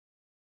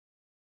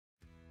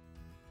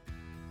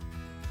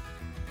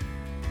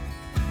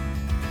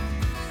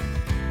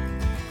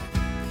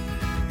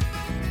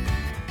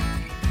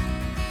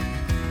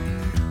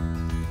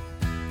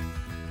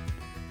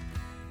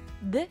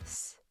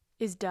This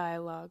is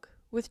Dialogue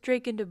with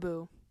Drake and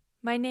Dabu.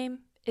 My name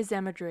is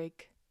Emma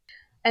Drake.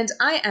 And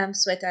I am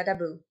Sweta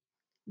Dabu.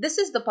 This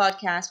is the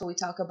podcast where we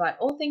talk about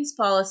all things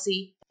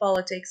policy,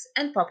 politics,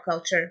 and pop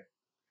culture.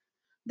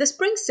 The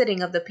spring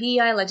sitting of the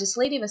PEI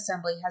Legislative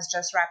Assembly has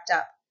just wrapped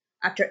up,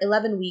 after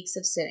 11 weeks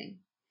of sitting.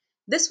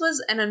 This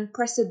was an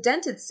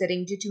unprecedented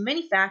sitting due to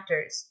many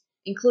factors,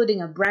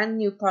 including a brand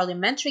new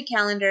parliamentary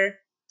calendar,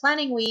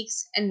 planning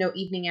weeks, and no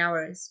evening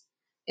hours.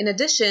 In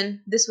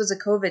addition, this was a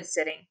COVID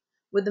sitting,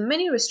 with the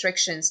many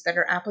restrictions that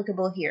are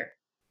applicable here.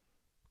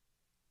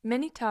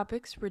 Many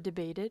topics were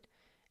debated,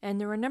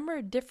 and there were a number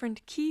of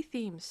different key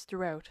themes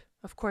throughout.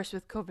 Of course,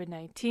 with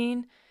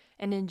COVID-19,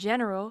 and in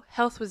general,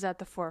 health was at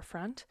the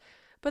forefront,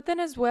 but then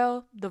as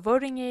well, the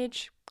voting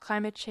age,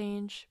 climate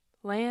change,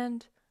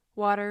 land,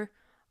 water,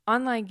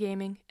 online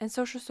gaming, and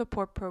social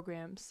support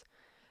programs.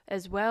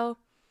 As well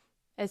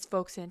as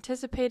folks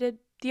anticipated,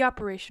 the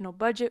operational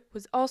budget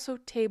was also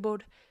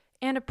tabled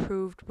and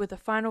approved with a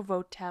final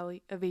vote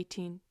tally of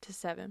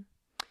 18-7.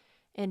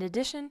 In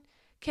addition,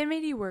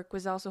 committee work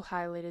was also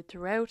highlighted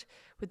throughout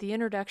with the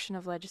introduction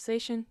of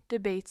legislation,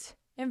 debates,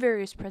 and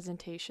various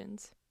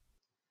presentations.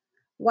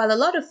 While a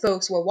lot of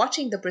folks were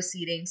watching the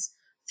proceedings,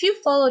 few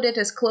followed it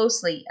as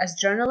closely as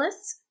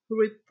journalists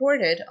who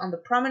reported on the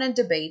prominent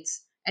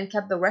debates and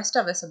kept the rest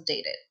of us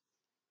updated.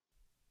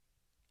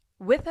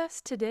 With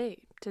us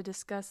today to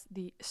discuss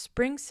the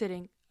spring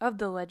sitting of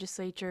the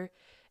legislature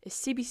is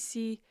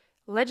CBC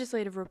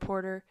legislative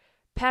reporter,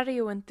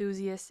 patio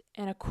enthusiast,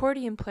 and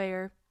accordion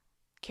player,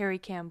 Carrie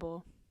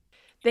Campbell.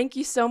 Thank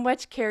you so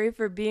much, Carrie,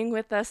 for being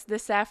with us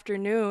this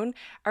afternoon.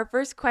 Our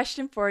first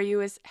question for you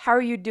is, how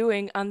are you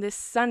doing on this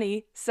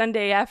sunny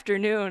Sunday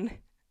afternoon?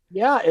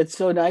 Yeah, it's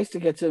so nice to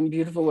get some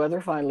beautiful weather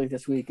finally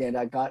this weekend.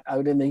 I got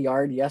out in the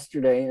yard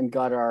yesterday and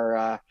got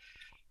our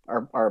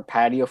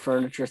patio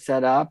furniture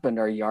set up and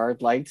our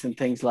yard lights and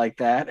things like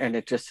that. And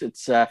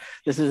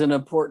this is an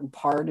important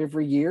part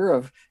every year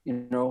of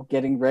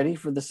getting ready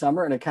for the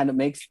summer, and it kind of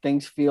makes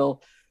things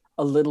feel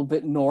a little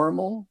bit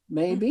normal,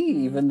 maybe,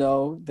 even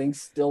though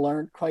things still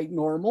aren't quite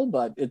normal.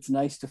 But it's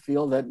nice to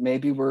feel that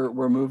maybe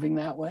we're moving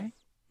that way.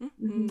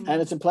 And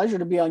it's a pleasure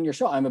to be on your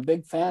show. I'm a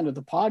big fan of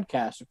the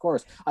podcast, of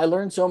course. I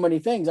learned so many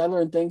things. I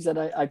learned things that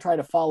I try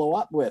to follow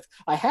up with.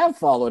 I have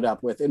followed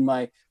up with in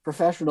my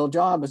professional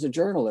job as a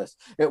journalist.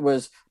 It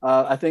was,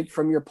 I think,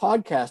 from your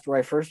podcast where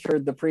I first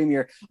heard the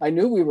premier. I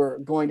knew we were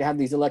going to have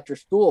these electric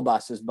school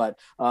buses, but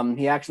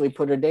he actually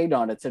put a date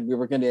on it, said we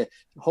were going to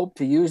hope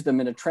to use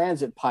them in a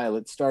transit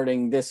pilot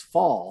starting this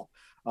fall.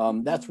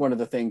 That's one of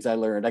the things I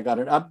learned. I got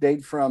an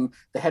update from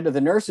the head of the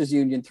nurses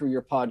union through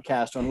your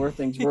podcast on where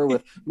things were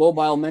with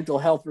mobile mental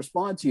health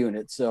response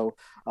units. So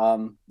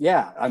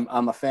yeah,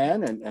 I'm a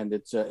fan, and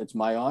it's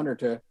my honor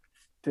to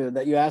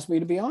that you asked me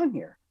to be on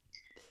here.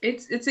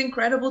 It's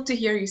incredible to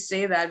hear you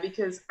say that,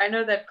 because I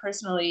know that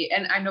personally,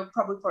 and I know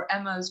probably for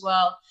Emma as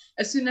well,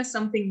 as soon as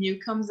something new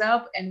comes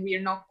up and we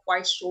are not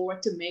quite sure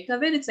what to make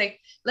of it, it's like,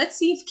 let's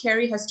see if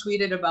Carrie has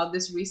tweeted about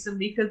this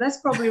recently, because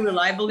that's probably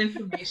reliable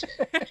information.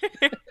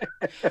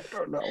 I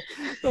don't know.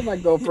 I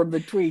might go from the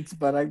tweets,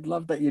 but I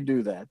love that you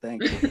do that.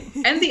 Thank you.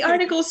 And the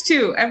articles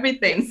too,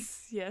 everything.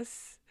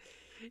 Yes.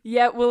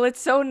 Yeah, well,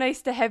 it's so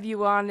nice to have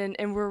you on,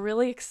 and we're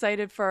really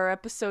excited for our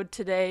episode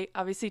today,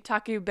 obviously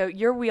talking about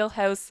your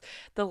wheelhouse,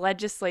 the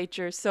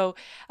legislature. So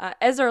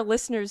as our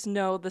listeners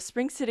know, the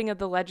spring sitting of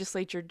the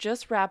legislature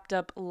just wrapped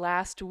up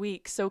last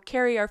week. So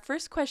Carrie, our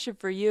first question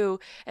for you,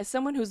 as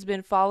someone who's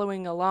been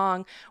following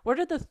along, what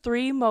are the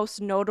three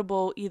most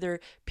notable either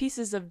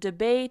pieces of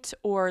debate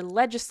or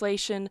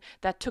legislation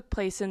that took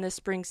place in this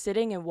spring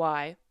sitting, and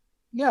why?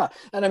 Yeah.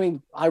 And I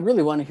mean, I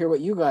really want to hear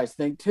what you guys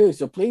think too.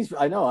 So please,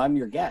 I know I'm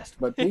your guest,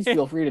 but please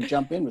feel free to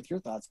jump in with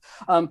your thoughts.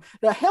 The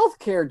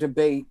healthcare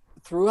debate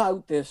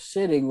throughout this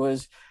sitting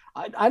was,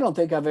 I don't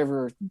think I've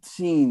ever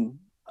seen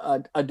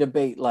a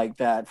debate like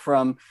that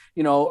from,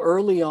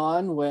 early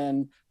on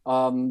when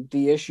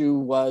the issue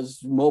was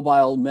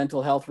mobile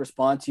mental health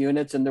response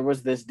units. And there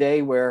was this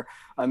day where,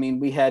 I mean,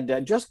 we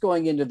had just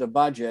going into the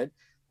budget,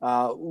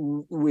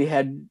 we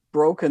had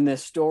broken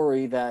this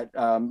story that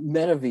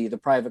Medavie, the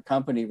private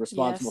company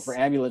responsible for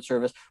ambulance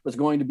service, was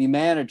going to be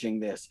managing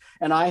this.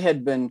 And I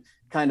had been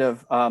kind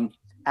of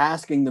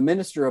asking the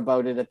minister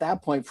about it at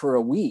that point for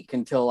a week,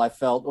 until I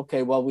felt,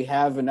 okay, well, we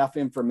have enough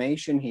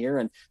information here,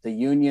 and the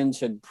unions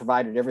had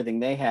provided everything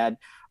they had.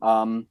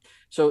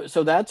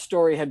 So that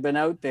story had been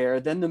out there.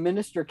 Then the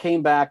minister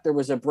came back. There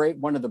was a break,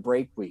 one of the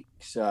break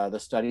weeks, the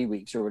study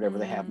weeks or whatever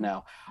they have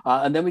now.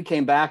 And then we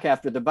came back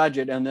after the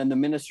budget, and then the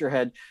minister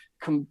had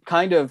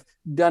kind of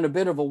done a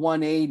bit of a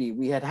 180.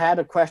 We had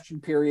a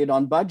question period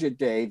on budget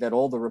day that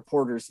all the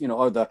reporters,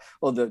 or the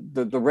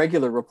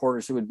regular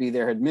reporters who would be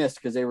there had missed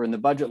because they were in the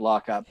budget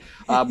lockup,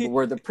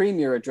 where the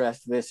premier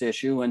addressed this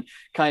issue and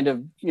kind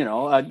of,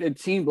 it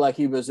seemed like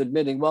he was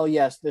admitting, well,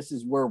 yes, this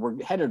is where we're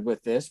headed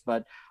with this,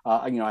 but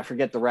I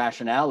forget the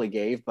rationale he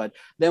gave. But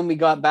then we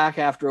got back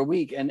after a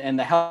week, and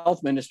the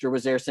health minister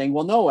was there saying,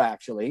 well, no,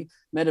 actually,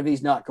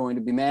 Medavie's not going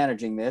to be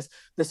managing this.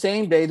 The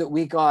same day that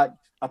we got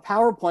a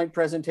PowerPoint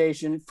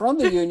presentation from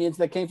the unions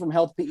that came from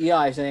Health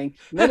PEI saying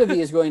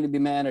Medavie is going to be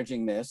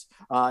managing this,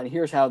 and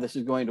here's how this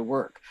is going to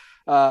work.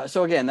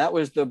 So again, that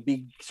was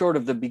the sort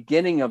of the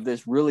beginning of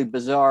this really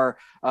bizarre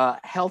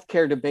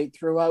healthcare debate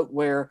throughout,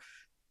 where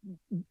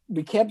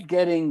we kept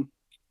getting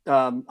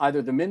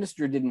either the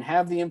minister didn't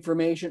have the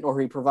information or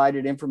he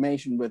provided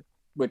information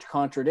which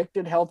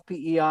contradicted Health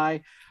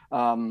PEI.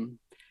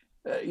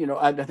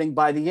 I think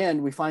by the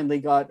end, we finally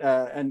got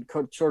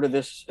sort of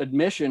this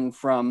admission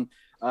from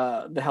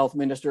the health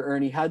minister,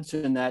 Ernie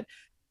Hudson, that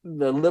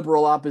the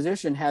Liberal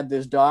opposition had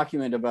this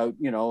document about,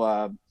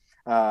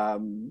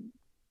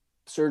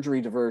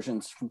 surgery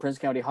diversions from Prince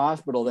County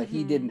Hospital that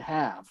he didn't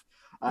have,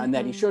 and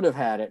that he should have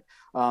had it.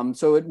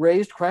 So it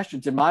raised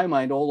questions in my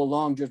mind all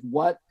along, just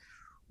what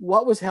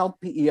was Health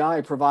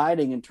PEI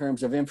providing in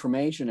terms of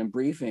information and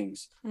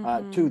briefings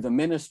to the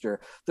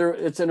minister?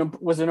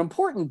 Was an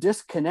important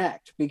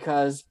disconnect,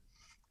 because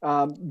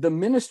the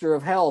Minister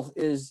of Health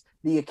is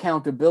the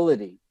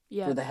accountability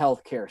for the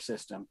healthcare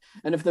system.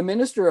 And if the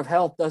Minister of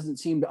Health doesn't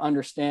seem to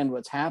understand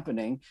what's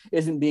happening,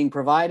 isn't being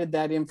provided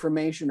that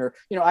information, or,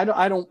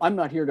 I'm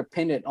not here to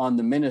pin it on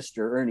the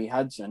minister, Ernie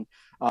Hudson,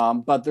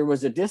 but there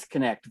was a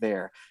disconnect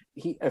there.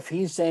 If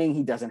he's saying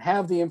he doesn't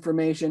have the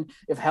information,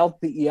 if Health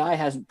PEI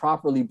hasn't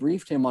properly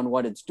briefed him on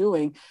what it's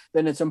doing,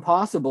 then it's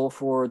impossible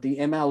for the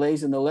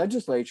MLAs in the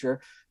legislature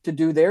to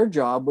do their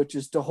job, which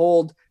is to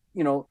hold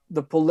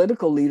the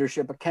political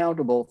leadership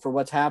accountable for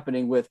what's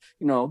happening with,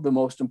 the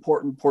most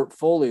important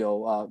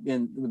portfolio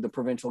in the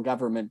provincial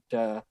government,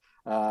 in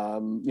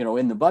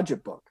the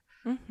budget book.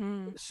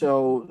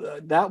 So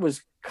that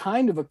was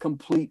kind of a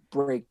complete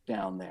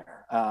breakdown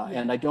there.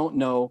 And I don't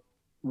know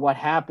what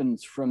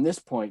happens from this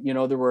point.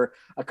 There were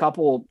a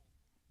couple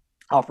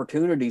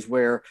opportunities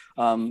where,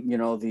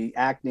 the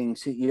acting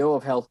CEO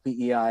of Health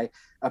PEI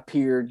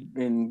appeared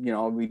in,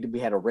 we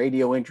had a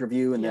radio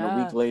interview, and then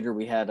a week later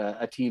we had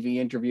a TV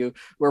interview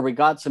where we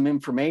got some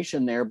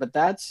information there, but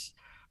that's,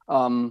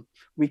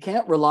 we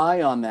can't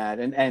rely on that.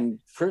 And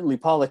certainly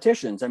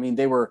politicians, I mean,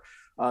 they were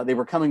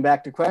coming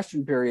back to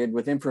question period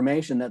with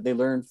information that they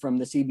learned from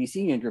the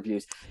CBC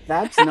interviews.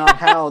 That's not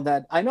how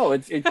that, I know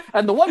it's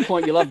at the one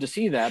point you love to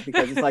see that,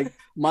 because it's like,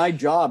 my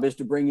job is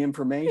to bring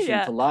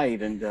information to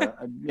light, and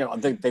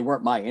they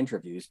weren't my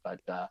interviews, but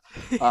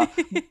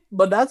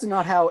that's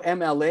not how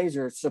MLAs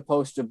are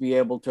supposed to be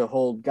able to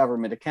hold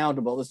government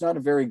accountable. It's not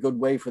a very good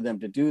way for them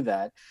to do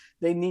that.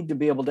 They need to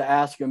be able to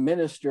ask a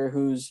minister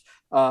who's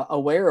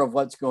aware of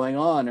what's going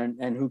on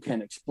and who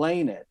can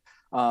explain it.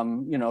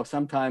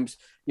 Sometimes,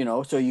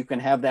 so you can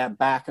have that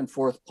back and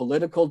forth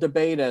political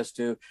debate as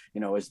to,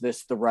 is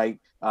this the right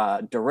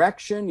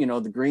direction?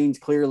 The Greens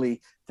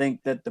clearly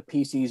think that the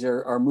PCs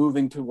are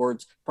moving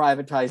towards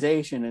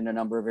privatization in a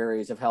number of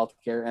areas of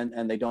healthcare,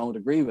 and they don't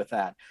agree with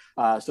that.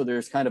 So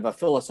there's kind of a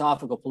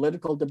philosophical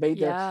political debate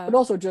there, but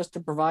also just to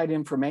provide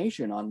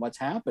information on what's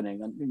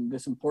happening in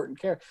this important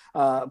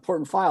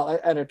file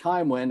at a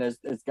time when, as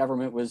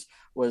government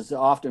was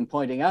often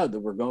pointing out, that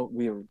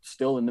we were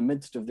still in the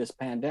midst of this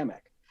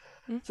pandemic.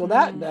 So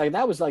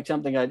that was like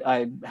something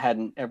I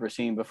hadn't ever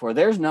seen before.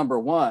 There's number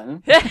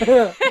one.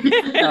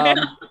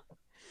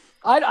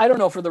 I don't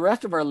know for the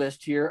rest of our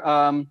list here.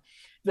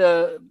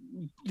 The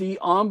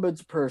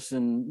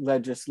ombudsperson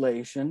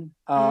legislation,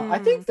 I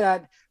think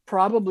that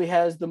probably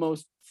has the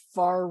most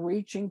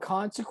far-reaching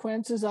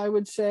consequences, I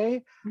would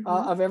say,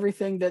 of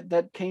everything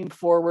that came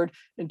forward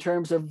in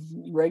terms of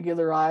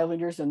regular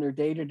Islanders and their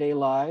day-to-day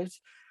lives.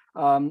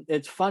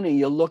 It's funny,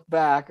 you look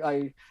back,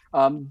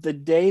 the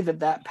day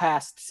that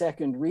passed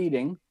second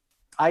reading,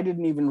 I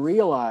didn't even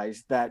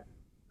realize that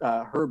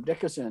Herb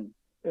Dickinson,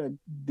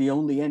 the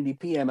only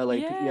NDP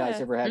MLA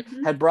PEI's ever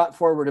had brought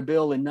forward a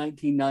bill in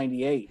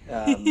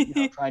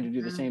 1998, trying to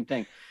do the same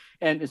thing.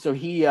 And so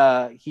he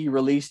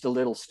released a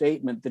little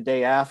statement the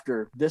day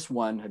after this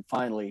one had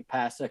finally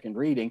passed second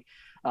reading.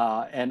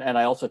 And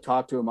I also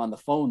talked to him on the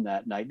phone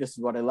that night. This is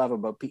what I love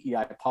about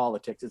PEI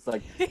politics. It's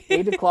like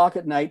 8:00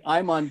 at night.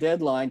 I'm on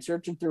deadline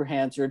searching through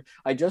Hansard.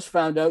 I just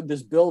found out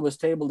this bill was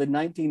tabled in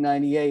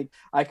 1998.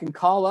 I can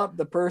call up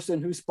the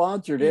person who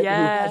sponsored it, who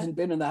hasn't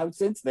been in the House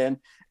since then.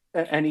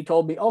 And he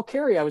told me, "Oh,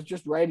 Carrie, I was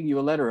just writing you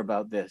a letter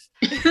about this."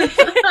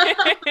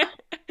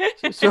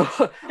 So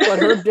what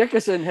Herb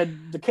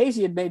Dickinson the case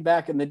he had made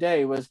back in the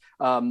day was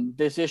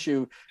this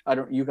issue.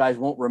 You guys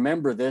won't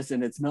remember this,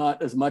 and it's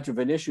not as much of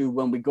an issue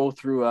when we go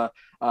through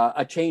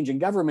a change in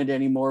government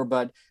anymore.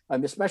 But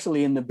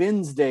especially in the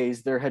Binns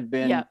days, there had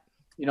been,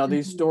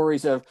 these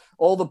stories of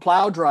all the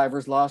plow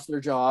drivers lost their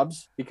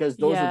jobs because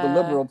those are the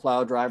Liberal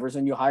plow drivers,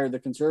 and you hire the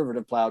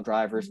Conservative plow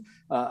drivers.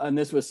 And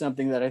this was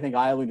something that I think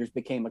Islanders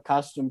became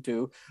accustomed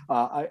to.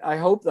 I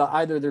hope that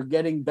either they're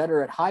getting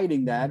better at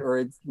hiding that,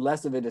 or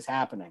less of it is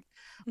happening.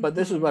 But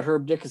this is what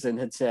Herb Dickinson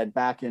had said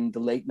back in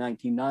the late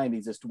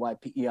 1990s as to why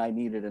PEI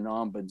needed an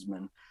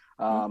ombudsman.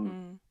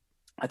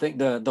 I think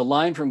the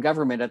line from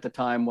government at the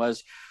time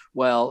was,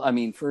 well, I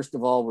mean, first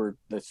of all, we're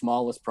the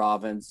smallest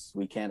province.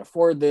 We can't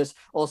afford this.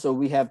 Also,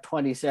 we have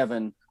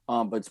 27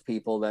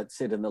 ombudspeople that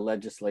sit in the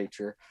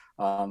legislature.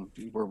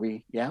 Were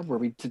we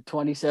to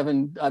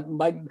 27? It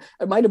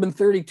might have been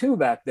 32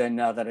 back then.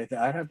 Now that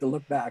I'd have to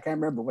look back. I can't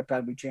remember what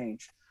time we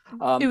changed.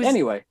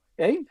 Anyway,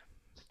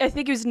 I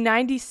think it was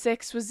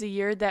 96 was the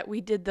year that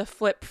we did the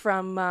flip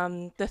from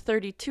the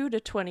 32 to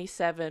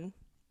 27.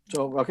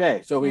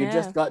 So we had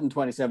just gotten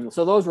 27.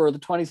 So those were the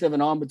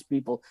 27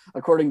 ombudspeople,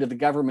 according to the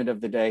government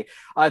of the day.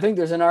 I think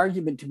there's an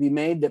argument to be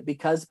made that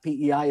because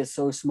PEI is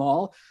so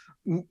small,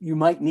 you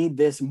might need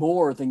this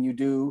more than you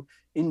do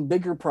in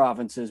bigger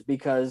provinces,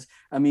 because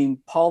I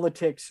mean,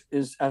 politics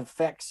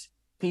affects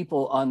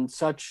people on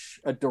such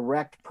a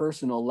direct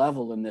personal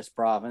level in this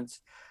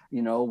province.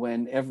 You know,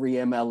 when every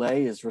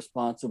MLA is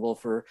responsible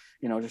for,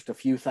 you know, just a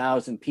few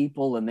thousand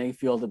people, and they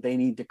feel that they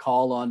need to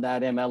call on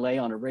that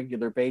MLA on a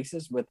regular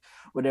basis with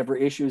whatever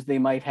issues they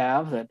might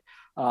have. That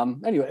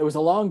anyway, it was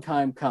a long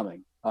time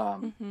coming.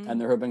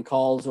 And there have been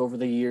calls over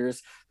the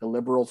years. The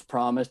Liberals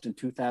promised in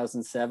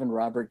 2007,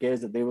 Robert Gibbs,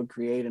 that they would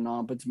create an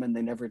ombudsman.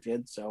 They never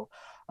did. So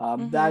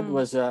that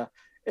was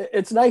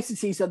it's nice to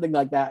see something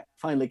like that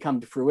finally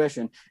come to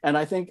fruition. And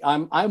I think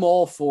I'm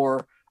all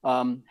for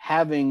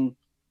having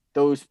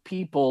those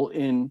people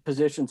in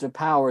positions of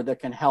power that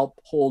can help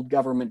hold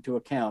government to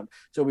account.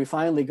 So we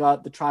finally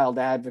got the child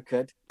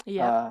advocate,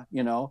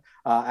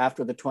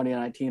 after the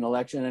 2019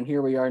 election. And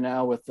here we are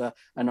now with an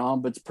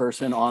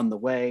ombudsperson on the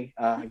way.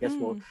 I guess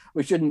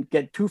we shouldn't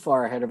get too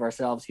far ahead of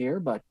ourselves here,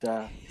 but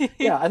I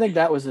think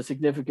that was a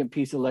significant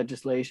piece of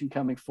legislation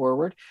coming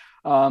forward.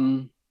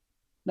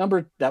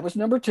 That was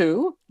number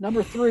two.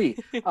 Number three,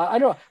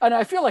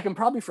 I feel like I'm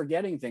probably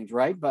forgetting things,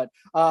 right? But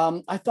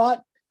I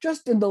thought,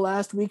 just in the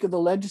last week of the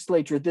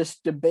legislature, this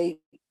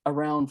debate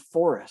around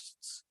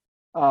forests,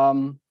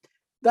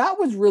 that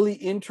was really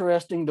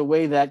interesting, the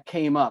way that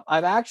came up.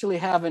 I don't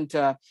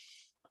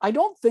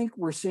think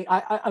we're seeing,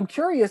 I'm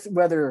curious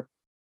whether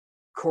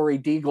Corey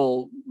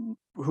Deagle,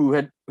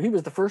 he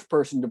was the first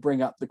person to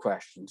bring up the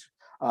questions.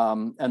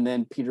 And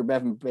then Peter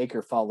Bevan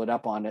Baker followed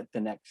up on it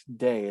the next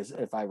day,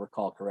 if I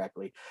recall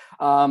correctly.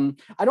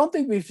 I don't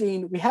think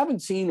we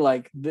haven't seen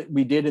like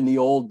we did in the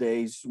old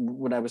days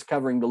when I was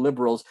covering the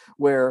Liberals,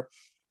 where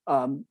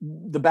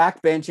the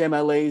backbench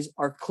MLAs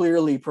are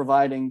clearly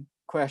providing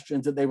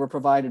questions that they were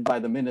provided by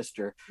the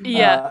minister.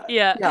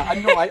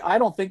 I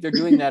don't think they're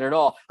doing that at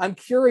all. I'm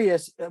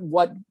curious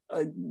what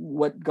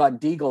got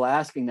Deagle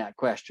asking that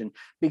question,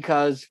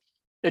 because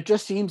it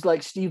just seems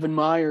like Stephen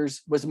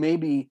Myers was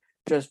maybe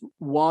just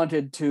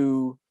wanted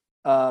to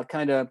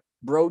kind of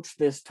broach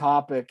this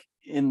topic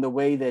in the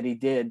way that he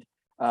did,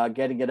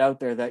 getting it out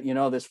there that, you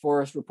know, this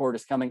forest report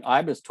is coming.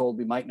 I was told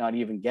we might not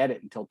even get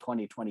it until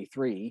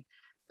 2023.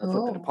 That's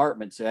what the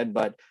department said,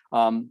 but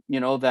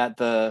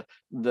that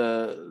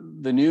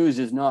the news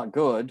is not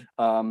good.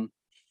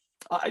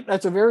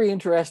 That's a very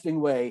interesting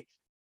way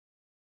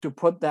to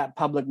put that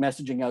public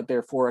messaging out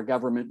there for a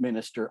government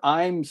minister.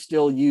 I'm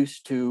still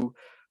used to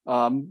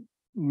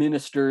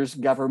ministers,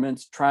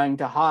 governments trying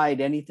to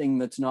hide anything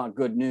that's not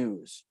good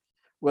news,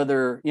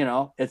 whether, you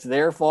know, it's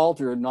their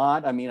fault or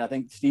not. I mean, I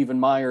think Stephen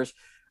Myers,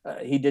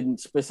 he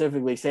didn't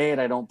specifically say it,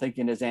 I don't think,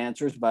 in his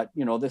answers, but,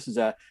 you know, this is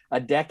a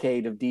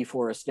decade of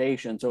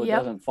deforestation, so it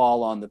doesn't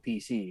fall on the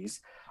PCs.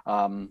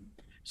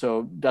 So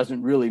it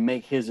doesn't really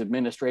make his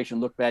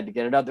administration look bad to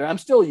get it out there. I'm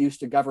still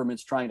used to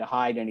governments trying to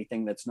hide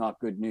anything that's not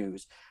good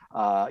news.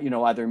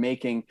 Either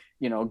making,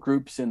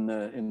 groups in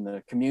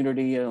the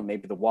community,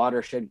 maybe the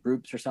watershed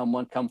groups or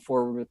someone come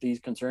forward with these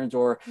concerns,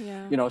 or,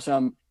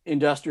 some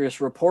industrious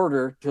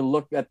reporter to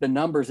look at the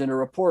numbers in a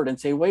report and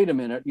say, wait a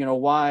minute,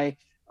 why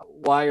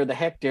are the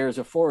hectares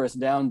of forest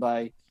down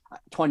by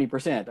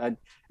 20%?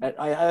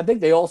 I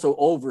think they also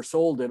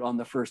oversold it on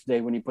the first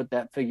day when he put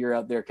that figure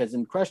out there, because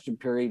in question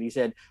period he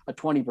said a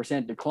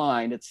 20%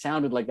 decline. It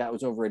sounded like that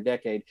was over a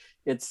decade.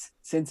 It's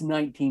since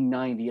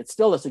 1990. It's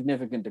still a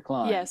significant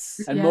decline. Yes,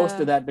 and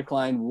most of that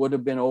decline would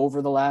have been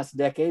over the last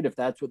decade, if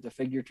that's what the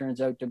figure turns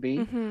out to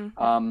be.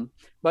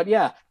 But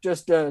yeah,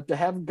 just to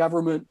have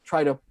government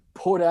try to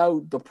put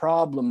out the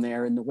problem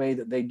there in the way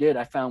that they did,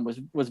 I found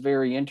was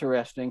very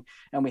interesting.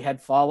 And we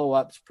had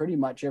follow-ups pretty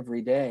much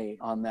every day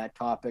on that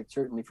topic,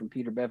 certainly from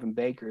Peter Bevan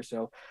Baker.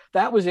 So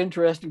that was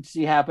interesting to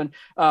see happen.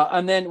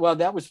 And then,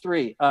 that was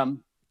three. I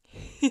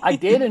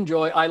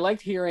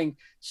liked hearing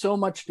so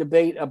much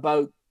debate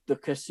about the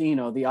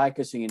casino, the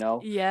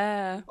iCasino.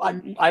 Yeah.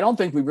 I don't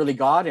think we really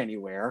got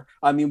anywhere.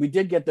 I mean, we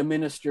did get the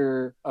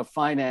Minister of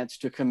Finance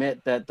to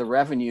commit that the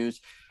revenues,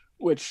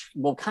 which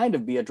will kind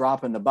of be a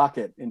drop in the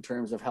bucket in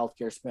terms of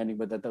healthcare spending,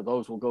 but that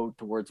those will go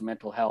towards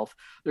mental health.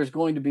 There's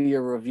going to be a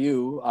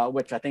review,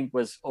 which I think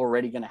was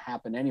already going to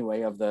happen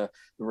anyway, of the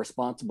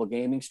responsible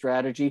gaming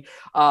strategy.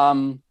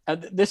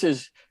 This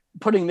is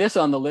putting this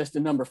on the list,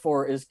 and number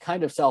 4 is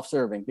kind of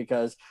self-serving,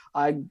 because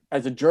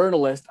as a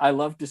journalist, I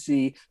love to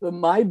see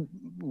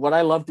what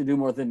I love to do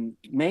more than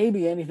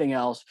maybe anything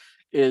else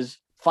is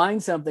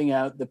find something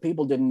out that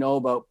people didn't know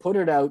about, put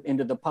it out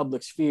into the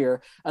public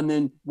sphere, and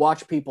then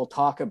watch people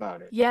talk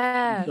about it.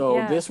 Yeah,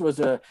 So this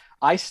was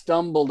I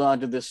stumbled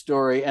onto this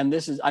story, and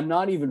I'm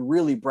not even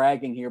really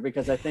bragging here,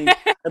 because I think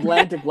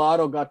Atlantic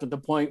Lotto got to the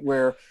point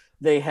where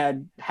they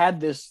had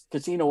this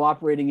casino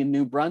operating in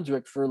New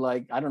Brunswick for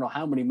like, I don't know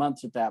how many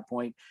months at that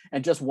point,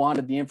 and just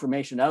wanted the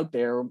information out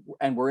there,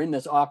 and were in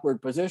this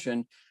awkward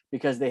position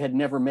because they had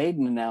never made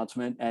an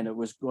announcement, and it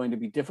was going to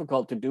be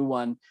difficult to do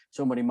one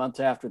so many months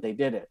after they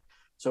did it.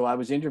 So I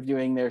was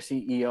interviewing their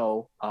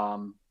CEO,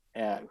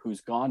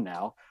 who's gone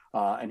now,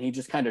 and he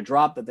just kind of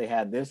dropped that they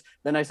had this.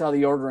 Then I saw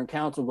the order in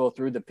council go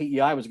through. The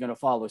PEI was going to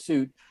follow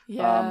suit.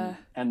 Yeah.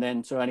 And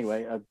then, so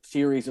anyway, a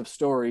series of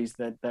stories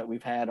that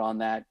we've had on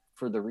that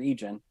for the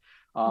region.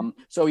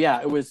 So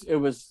yeah, it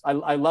was.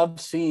 I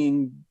love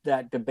seeing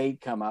that debate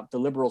come up. The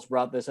Liberals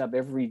brought this up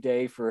every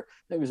day for,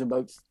 I think it was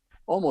about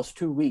almost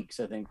 2 weeks.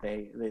 I think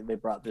they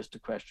brought this to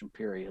question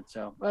period.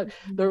 So, but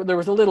there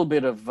was a little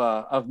bit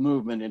of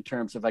movement in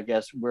terms of, I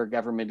guess, where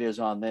government is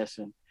on this,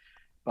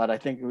 but I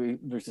think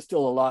there's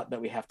still a lot that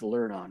we have to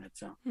learn on it.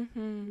 So.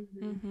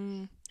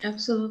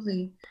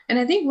 Absolutely. And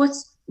I think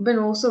what's been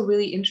also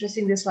really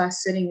interesting this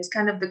last sitting is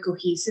kind of the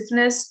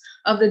cohesiveness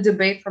of the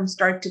debate from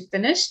start to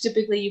finish.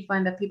 Typically, you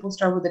find that people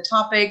start with a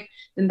topic,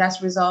 then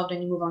that's resolved,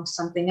 and you move on to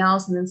something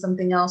else, and then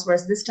something else.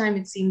 Whereas this time,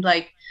 it seemed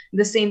like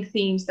the same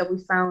themes that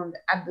we found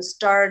at the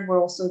start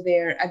were also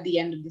there at the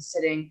end of the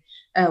sitting,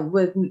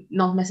 with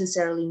not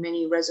necessarily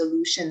many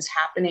resolutions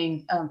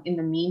happening in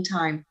the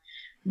meantime.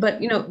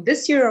 But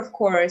this year, of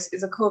course,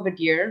 is a COVID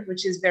year,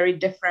 which is very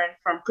different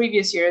from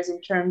previous years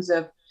in terms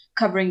of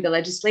covering the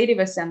Legislative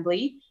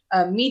Assembly.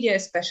 Media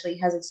especially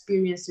has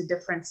experienced a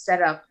different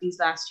setup these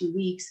last few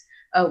weeks.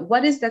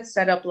 What is that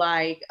setup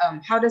like?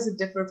 How does it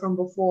differ from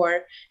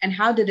before? And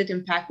how did it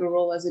impact your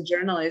role as a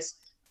journalist?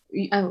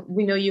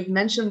 We know you've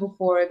mentioned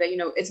before that,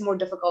 it's more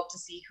difficult to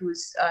see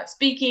who's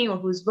speaking or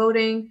who's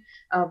voting.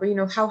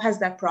 But, how has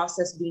that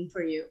process been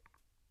for you?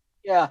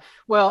 Yeah,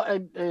 well,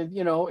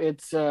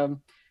 it's...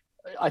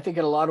 I think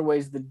in a lot of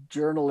ways, the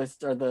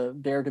journalists are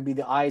there to be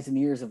the eyes and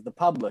ears of the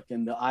public,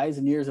 and the eyes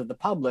and ears of the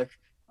public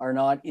are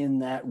not in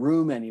that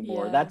room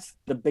anymore. Yeah. That's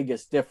the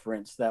biggest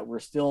difference, that we're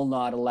still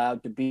not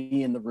allowed to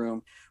be in the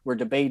room where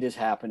debate is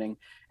happening.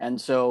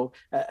 And so,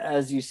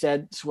 as you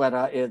said,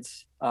 Sweta,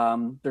 it's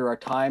there are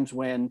times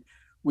when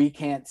we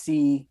can't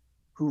see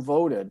who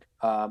voted.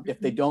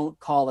 If they don't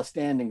call a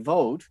standing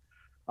vote,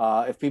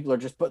 if people are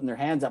just putting their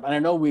hands up. And I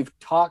know we've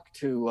talked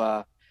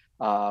to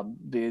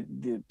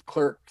the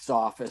clerk's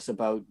office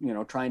about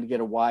trying to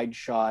get a wide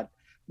shot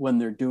when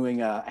they're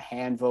doing a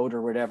hand vote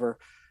or whatever,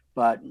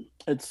 but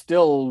it's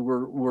still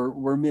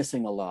we're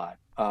missing a lot.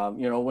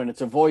 When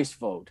it's a voice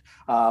vote,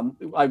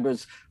 I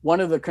was one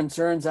of the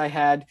concerns I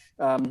had.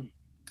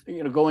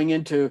 Going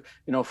into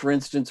for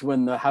instance,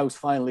 when the House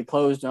finally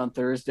closed on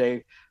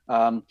Thursday,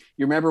 you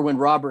remember when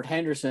Robert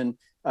Henderson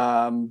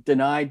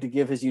denied to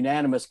give his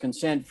unanimous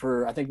consent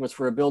for, I think it was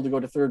for a bill to go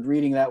to third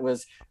reading. That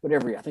was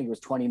whatever, I think it was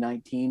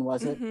 2019,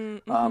 was it?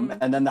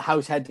 And then the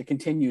House had to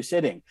continue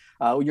sitting.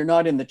 You're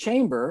not in the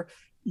chamber.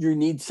 You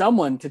need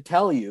someone to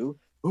tell you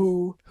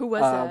who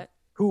was that?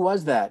 Who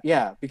was that?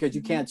 Yeah, because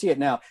you can't see it.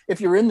 Now,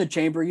 if you're in the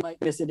chamber, you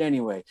might miss it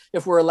anyway.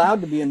 If we're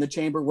allowed to be in the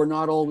chamber, we're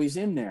not always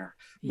in there.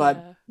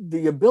 But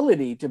the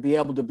ability to be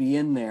able to be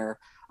in there,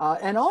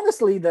 and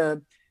honestly,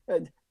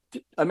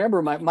 I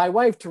remember my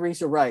wife,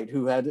 Teresa Wright,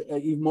 who had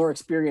even more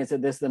experience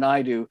at this than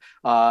I do,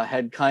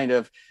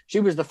 she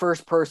was the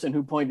first person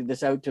who pointed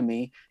this out to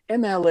me.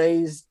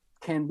 MLAs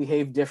can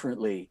behave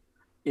differently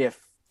if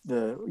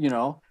the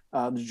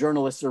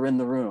journalists are in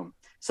the room.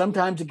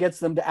 Sometimes it gets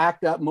them to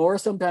act up more.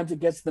 Sometimes it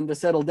gets them to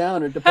settle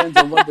down. It depends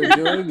on what they're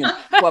doing and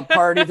what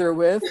party they're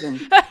with.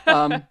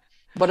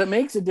 But it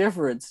makes a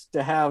difference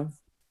to have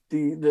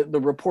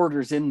the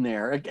reporters in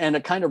there, and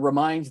it kind of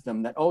reminds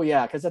them that, oh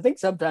yeah, because I think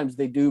sometimes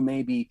they do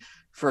maybe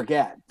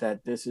forget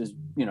that this is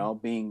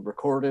being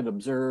recorded,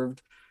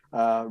 observed,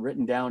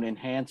 written down in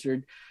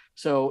Hansard.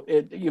 So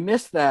you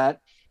miss that.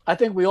 I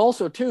think we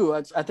also too,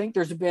 I think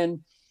there's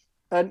been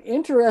an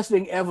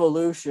interesting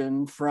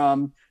evolution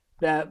from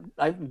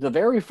the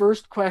very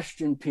first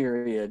question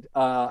period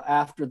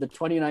after the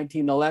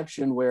 2019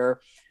 election,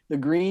 where the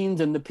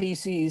Greens and the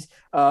PCs,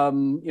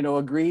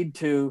 agreed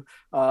to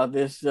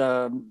this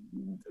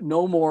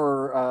no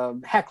more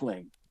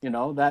heckling.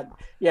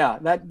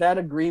 That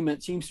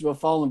agreement seems to have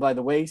fallen by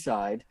the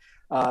wayside.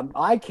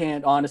 I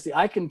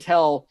can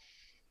tell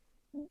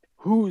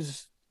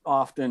who's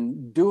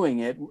often doing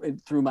it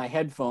through my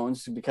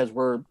headphones, because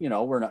we're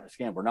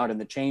not in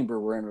the chamber,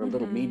 we're in a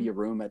little media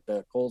room at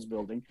the Coles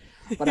building,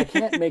 but I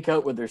can't make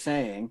out what they're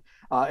saying.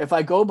 If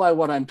I go by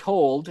what I'm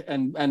told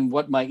and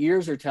what my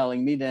ears are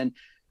telling me, then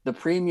the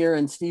Premier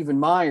and Stephen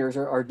Myers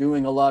are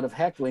doing a lot of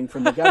heckling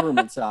from the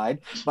government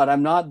side, but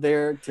I'm not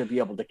there to be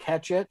able to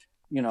catch it,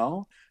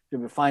 to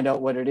find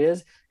out what it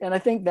is. And I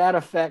think that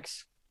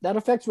affects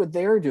what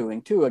they're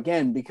doing too,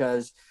 again,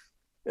 because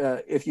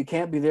if you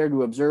can't be there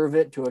to observe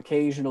it, to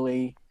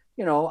occasionally,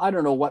 I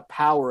don't know what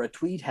power a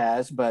tweet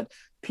has, but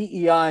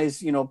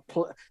PEI's,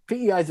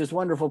 PEI is this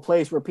wonderful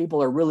place where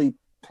people are really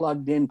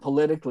plugged in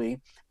politically,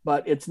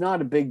 but it's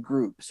not a big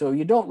group. So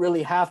you don't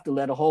really have to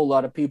let a whole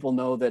lot of people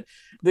know that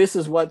this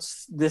is what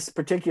this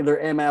particular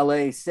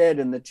MLA said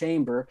in the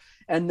chamber,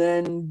 and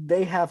then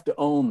they have to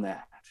own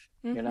that,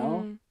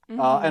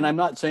 And I'm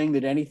not saying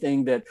that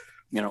anything that,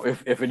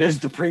 if it is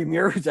the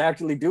premier who's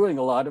actually doing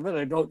a lot of it,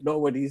 I don't know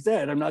what he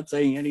said. I'm not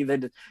saying any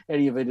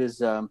of it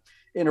is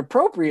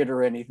inappropriate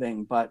or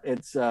anything, but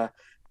it's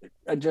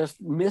I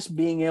just miss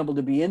being able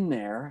to be in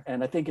there,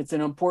 and I think it's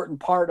an important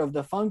part of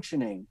the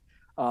functioning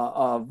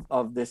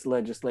of this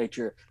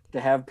legislature to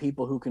have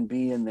people who can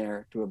be in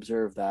there to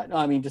observe that.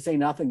 I mean, to say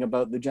nothing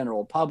about the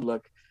general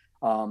public,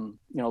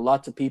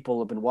 lots of people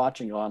have been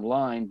watching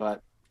online,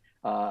 but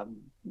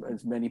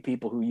as many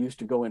people who used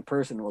to go in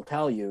person will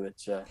tell you,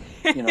 it's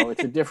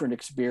it's a different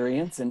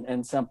experience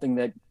and something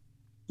that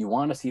you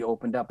want to see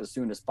opened up as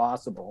soon as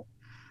possible.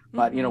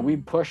 But we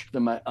pushed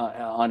them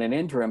on an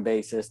interim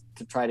basis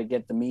to try to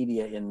get the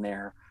media in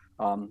there,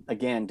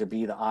 again, to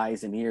be the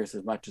eyes and ears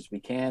as much as we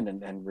can,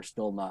 and we're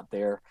still not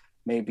there.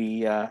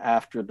 Maybe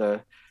after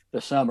the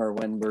summer,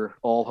 when we're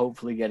all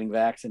hopefully getting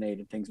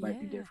vaccinated, things might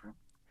be different.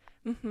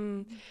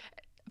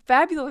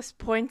 Fabulous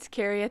points,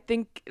 Carrie. I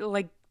think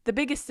the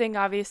biggest thing,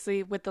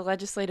 obviously, with the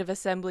Legislative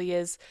Assembly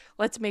is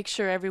let's make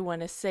sure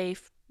everyone is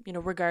safe,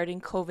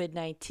 regarding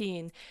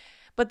COVID-19.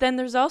 But then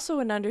there's also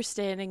an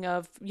understanding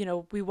of,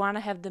 we want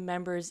to have the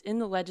members in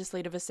the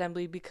Legislative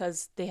Assembly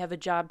because they have a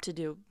job to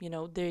do.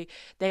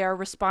 They are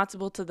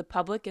responsible to the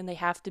public, and they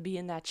have to be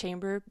in that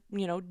chamber,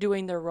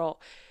 doing their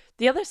role.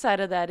 The other side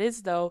of that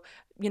is, though,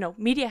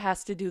 media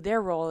has to do their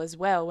role as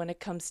well when it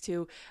comes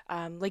to,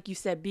 like you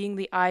said, being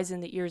the eyes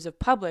and the ears of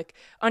public,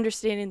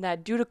 understanding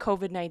that due to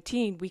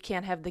COVID-19, we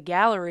can't have the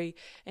gallery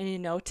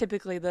and,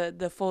 typically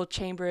the full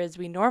chamber as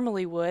we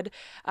normally would.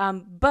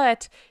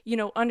 But,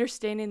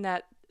 understanding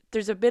that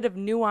there's a bit of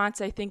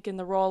nuance, I think, in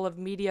the role of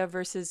media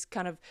versus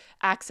kind of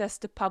access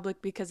to public,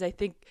 because I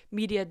think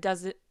media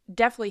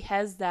definitely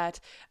has that,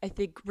 I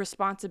think,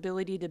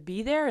 responsibility to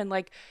be there. And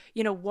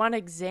one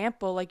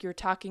example, like you're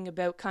talking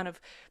about kind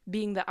of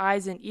being the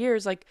eyes and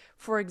ears, like,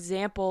 for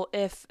example,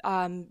 if,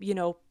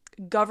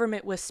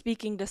 government was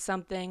speaking to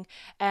something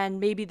and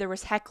maybe there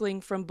was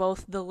heckling from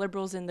both the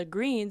Liberals and the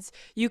Greens,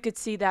 you could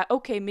see that,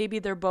 okay, maybe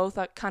they're both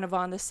kind of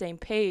on the same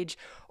page.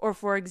 Or,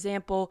 for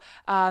example,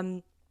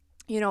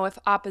 if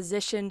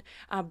opposition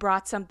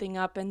brought something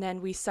up and then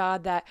we saw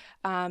that,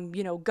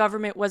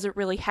 government wasn't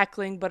really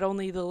heckling, but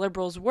only the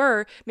Liberals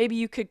were, maybe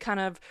you could kind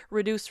of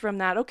reduce from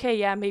that, okay,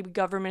 yeah, maybe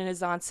government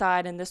is on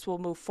side and this will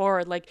move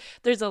forward. Like,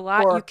 there's a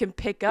lot you can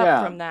pick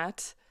up from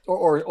that.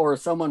 Or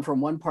someone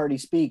from one party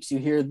speaks, you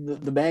hear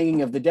the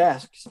banging of the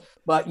desks,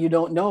 but you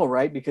don't know,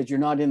 right? Because you're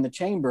not in the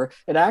chamber.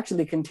 It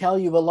actually can tell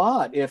you a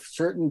lot if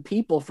certain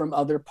people from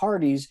other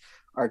parties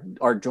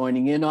are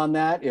joining in on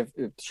that, if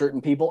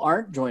certain people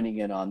aren't joining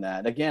in on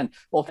that. Again,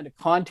 all kind of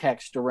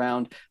context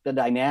around the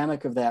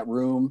dynamic of that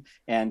room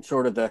and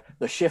sort of the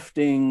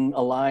shifting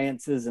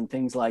alliances and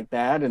things like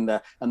that, and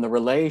the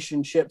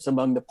relationships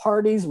among the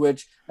parties,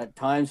 which at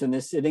times in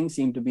this sitting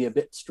seem to be a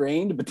bit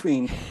strained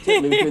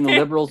certainly between the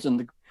Liberals and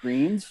the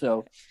Greens.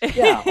 So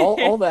yeah,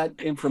 all that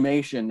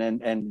information,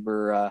 and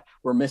we're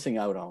missing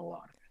out on a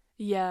lot.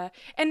 Yeah.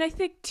 And I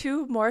think,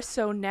 too, more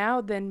so now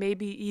than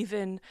maybe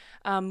even,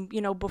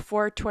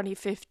 before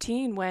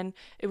 2015, when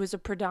it was a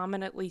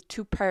predominantly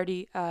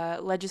two-party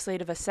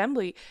legislative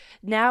assembly.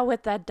 Now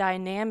with that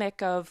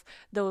dynamic of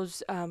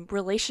those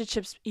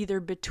relationships either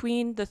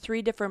between the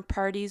three different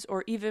parties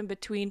or even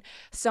between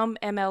some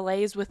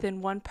MLAs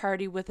within one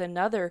party with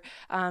another,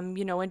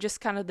 and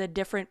just kind of the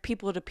different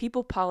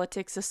people-to-people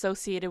politics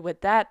associated with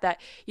that,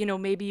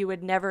 maybe you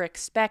would never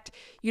expect.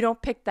 You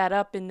don't pick that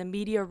up in the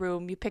media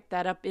room. You pick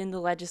that up in the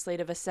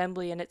Legislative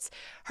Assembly, and it's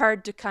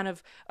hard to kind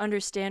of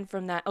understand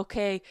from that,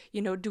 okay,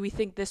 do we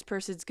think this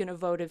person's going to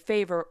vote in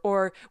favor?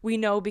 Or we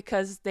know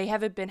because they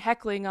haven't been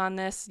heckling on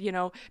this,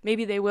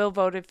 maybe they will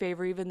vote in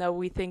favor even though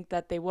we think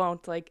that they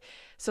won't.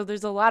 So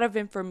there's a lot of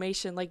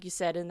information, like you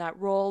said, in that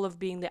role of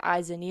being the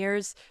eyes and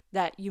ears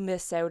that you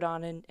miss out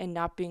on and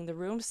not being the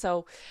room.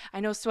 So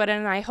I know Sweta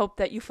and I hope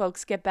that you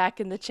folks get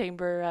back in the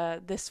chamber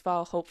this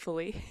fall,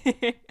 hopefully.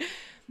 Me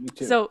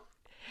too. So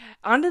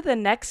on to the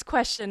next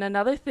question.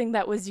 Another thing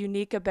that was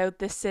unique about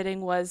this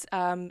sitting was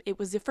it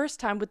was the first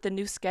time with the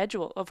new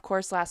schedule. Of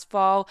course, last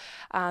fall,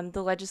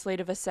 the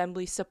Legislative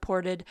Assembly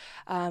supported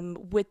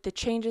with the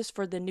changes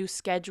for the new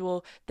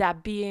schedule,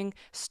 that being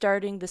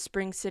starting the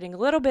spring sitting a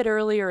little bit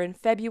earlier in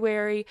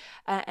February,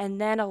 and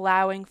then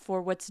allowing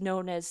for what's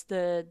known as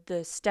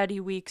the study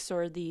weeks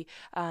or the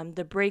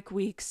break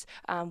weeks,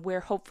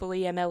 where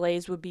hopefully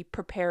MLAs would be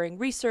preparing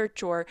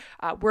research or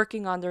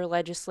working on their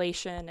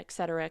legislation, et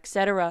cetera, et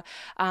cetera.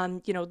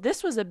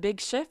 This was a big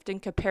shift in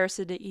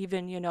comparison to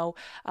even,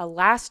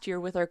 last year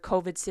with our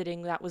COVID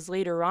sitting that was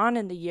later on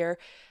in the year.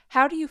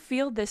 How do you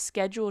feel this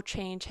schedule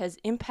change has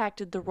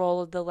impacted the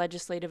role of the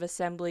Legislative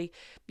Assembly,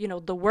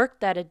 the work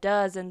that it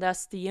does, and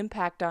thus the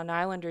impact on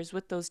Islanders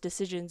with those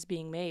decisions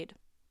being made?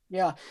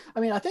 Yeah, I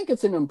mean, I think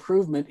it's an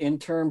improvement in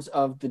terms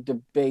of the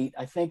debate.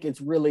 I think it's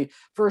really,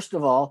 first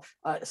of all,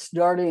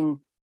 starting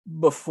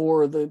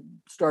before the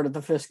start of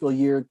the fiscal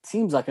year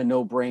seems like a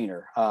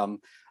no-brainer.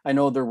 I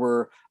know there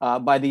were,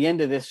 by the end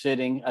of this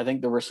sitting, I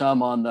think there were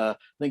some on I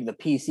think the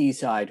PC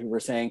side who were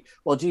saying,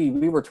 well, gee,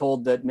 we were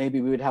told that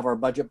maybe we would have our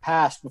budget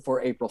passed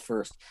before April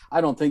 1st. I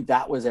don't think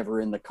that was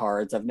ever in the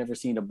cards. I've never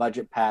seen a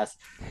budget pass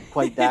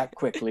quite that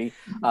quickly.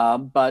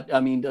 But I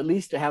mean, at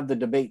least to have the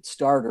debate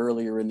start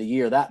earlier in the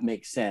year, that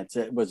makes sense.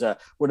 It would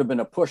have been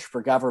a push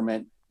for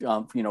government,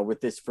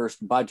 with this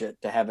first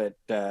budget to have it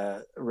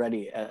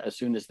ready as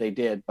soon as they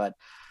did. But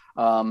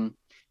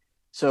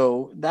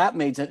so that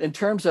made sense. In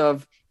terms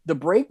of the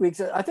break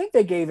weeks, I think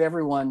they gave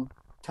everyone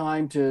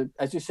time to,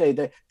 as you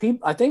say,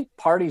 I think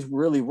parties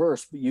really were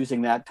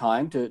using that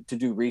time to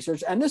do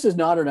research. And this is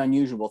not an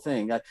unusual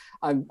thing.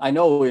 I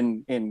know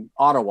in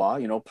Ottawa,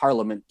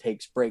 Parliament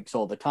takes breaks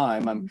all the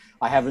time.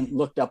 I haven't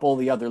looked up all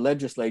the other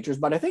legislatures,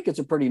 but I think it's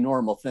a pretty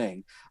normal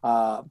thing.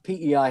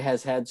 PEI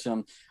has had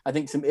some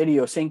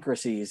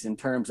idiosyncrasies in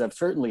terms of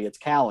certainly its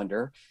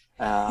calendar,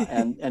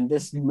 and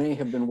this may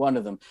have been one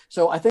of them.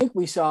 So I think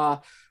we saw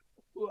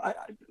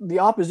the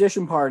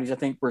opposition parties, I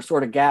think, were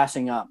sort of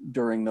gassing up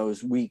during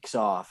those weeks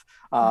off.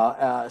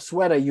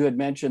 Sweta, you had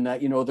mentioned that,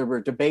 there were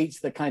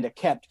debates that kind of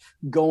kept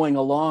going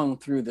along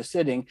through the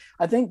sitting.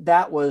 I think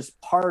that was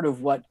part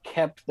of what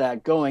kept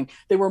that going.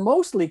 They were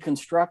mostly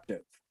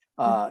constructive.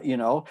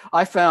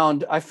 I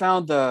found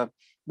the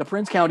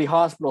Prince County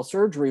Hospital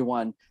surgery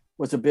one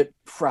was a bit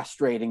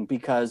frustrating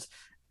because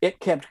it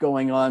kept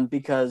going on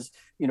because,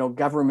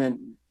 government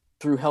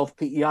through Health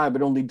PEI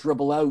would only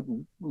dribble out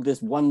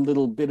this one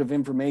little bit of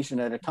information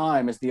at a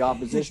time as the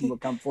opposition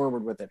would come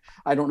forward with it.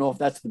 I don't know if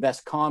that's the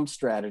best comm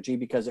strategy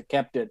because it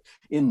kept it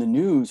in the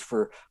news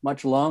for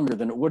much longer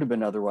than it would have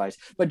been otherwise.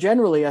 But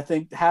generally, I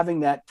think having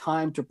that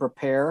time to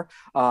prepare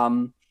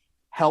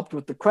helped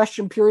with the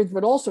question periods,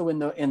 but also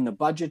in the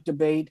budget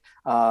debate.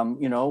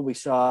 We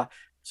saw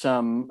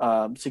some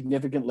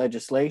significant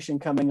legislation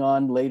coming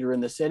on later in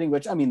the sitting,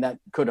 which, I mean, that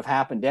could have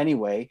happened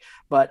anyway.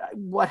 But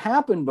what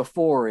happened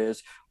before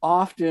is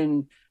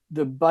often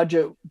the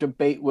budget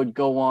debate would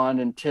go on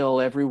until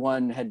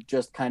everyone had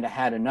just kind of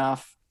had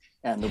enough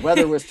and the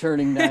weather was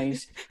turning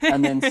nice.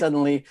 And then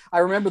suddenly, I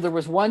remember there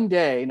was one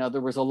day, now there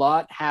was a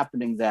lot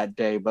happening that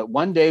day, but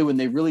one day when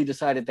they really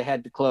decided they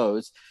had to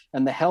close,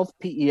 and the Health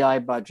PEI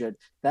budget,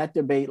 that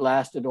debate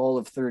lasted all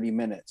of 30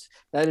 minutes.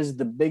 That is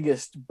the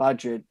biggest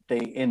budget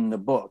in the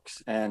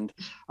books. And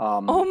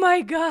oh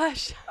my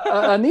gosh.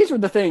 and these were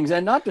the things,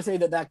 and not to say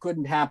that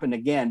couldn't happen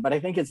again, but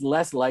I think it's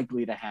less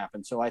likely to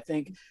happen. So I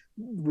think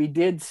we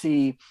did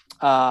see,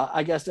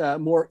 a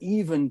more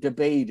even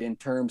debate in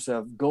terms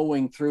of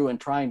going through and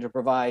trying to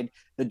provide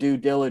the due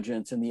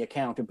diligence and the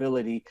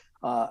accountability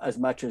as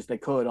much as they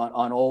could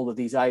on all of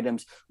these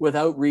items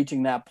without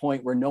reaching that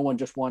point where no one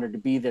just wanted to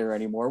be there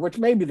anymore, which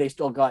maybe they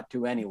still got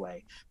to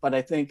anyway. But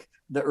I think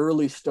the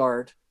early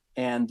start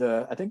and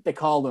I think they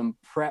call them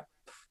prep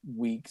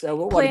weeks. I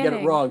won't want to get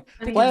it wrong.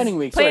 Planning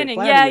weeks. Planning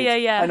weeks.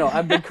 Yeah. I know.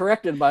 I've been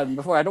corrected by them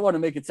before. I don't want to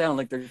make it sound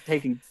like they're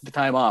taking the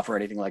time off or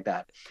anything like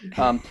that.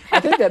 I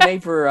think that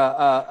made for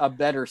a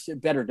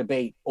better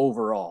debate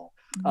overall.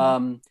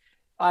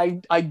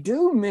 I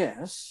do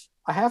miss,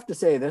 I have to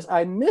say this,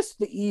 I miss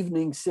the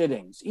evening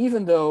sittings,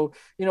 even though,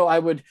 I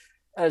would,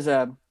 as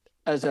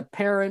a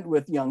parent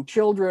with young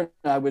children,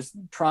 I was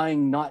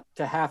trying not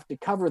to have to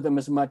cover them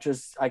as much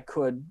as I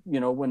could,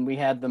 when we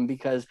had them,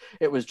 because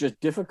it was just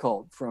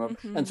difficult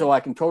and so I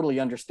can totally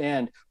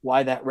understand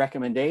why that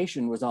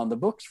recommendation was on the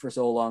books for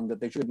so long, that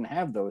they shouldn't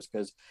have those.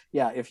 Because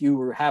if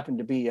you happened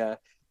to be a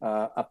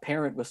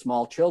parent with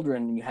small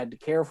children and you had to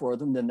care for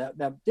them, then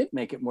that did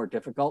make it more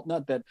difficult.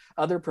 Not that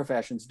other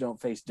professions don't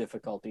face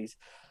difficulties,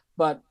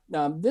 but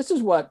this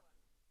is what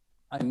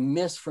I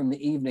miss from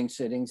the evening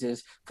sittings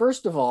is,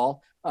 first of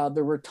all,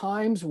 there were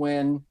times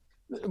when,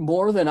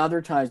 more than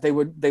other times, they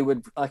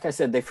would, like I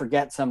said, they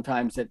forget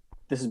sometimes that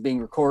this is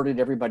being recorded,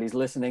 everybody's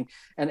listening,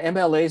 and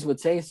MLAs would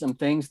say some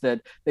things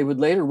that they would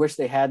later wish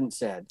they hadn't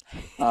said.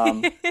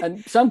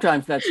 And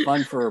sometimes that's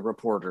fun for a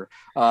reporter.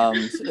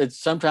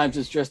 Sometimes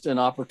it's just an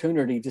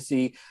opportunity to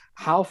see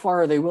how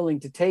far are they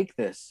willing to take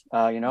this.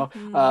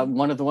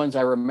 One of the ones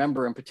I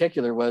remember in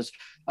particular was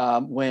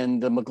when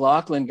the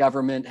McLaughlin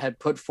government had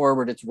put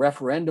forward its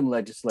referendum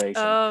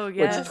legislation,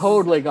 which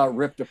totally got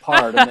ripped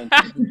apart and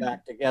then put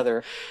back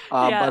together.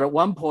 But at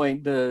one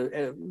point,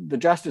 the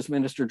Justice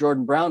Minister,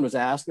 Jordan Brown, was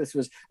asked, this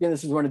was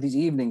one of these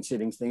evening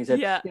sittings things,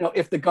 that,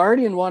 if the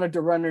Guardian wanted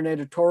to run an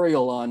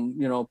editorial on,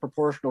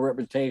 proportional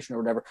representation or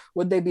whatever,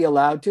 would they be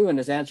allowed to? And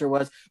his answer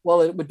was,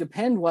 well, it would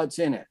depend what's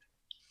in it.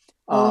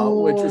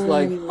 which is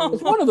like,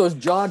 it's Oh. one of those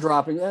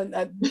jaw-dropping. And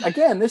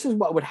again, this is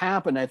what would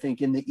happen, I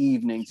think, in the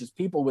evenings, is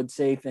people would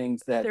say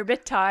things that, They're a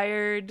bit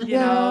tired,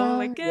 yeah,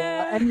 like,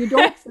 yeah, eh. and you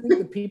don't think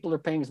the people are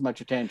paying as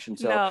much attention.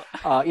 So,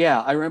 No.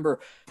 yeah, I remember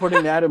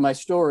putting that in my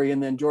story,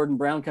 and then Jordan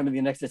Brown coming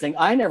the next day saying,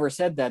 "I never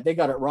said that. They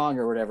got it wrong,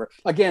 or whatever."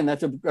 Again,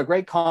 that's a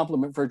great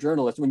compliment for a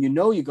journalist when you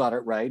know you got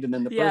it right, and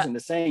then the Yeah. person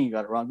is saying you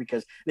got it wrong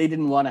because they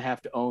didn't want to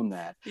have to own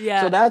that. So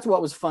Yeah. that's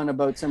what was fun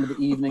about some of the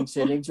evening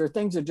sittings, or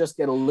things that just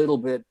get a little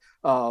bit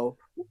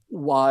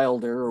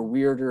wilder or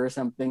weirder or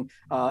something.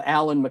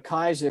 Alan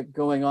McIsaac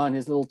going on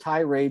his little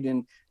tirade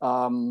in.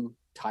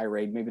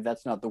 Tirade, maybe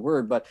that's not the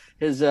word, but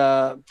his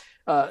on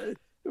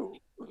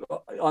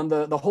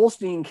the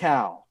Holstein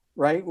cow,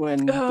 right?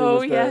 When there Oh,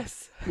 was the,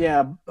 yes.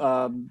 yeah,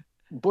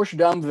 Bush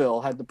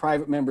Dumville had the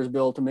private members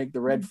bill to make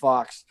the red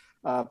fox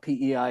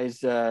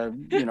PEI's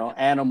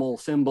animal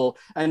symbol,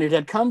 and it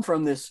had come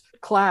from this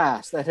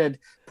class that had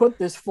put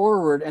this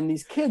forward, and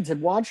these kids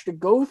had watched it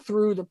go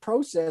through the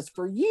process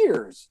for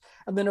years,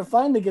 and then it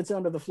finally gets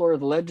onto the floor of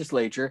the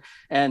legislature,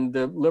 and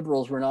the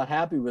Liberals were not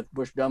happy with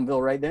Bush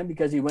Dumville right then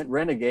because he went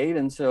renegade,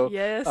 and so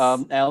Yes.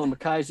 Alan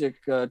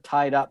McIsaac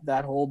tied up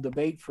that whole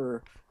debate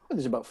for,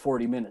 there's about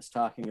 40 minutes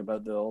talking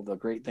about all the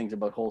great things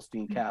about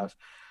Holstein cows.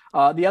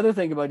 The other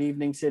thing about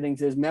evening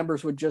sittings is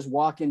members would just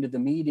walk into the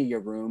media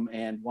room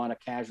and want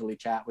to casually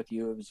chat with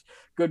you. It was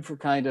good for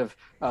kind of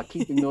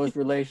keeping those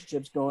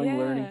relationships going,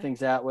 learning Yeah. things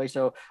that way.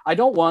 So I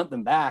don't want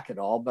them back at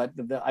all, but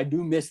I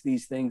do miss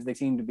these things. They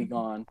seem to be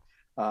gone.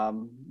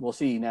 We'll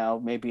see now,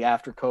 maybe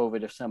after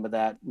COVID, if some of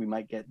that we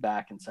might get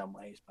back in some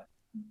ways. But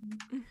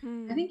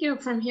I think,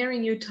 from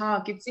hearing you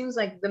talk, it seems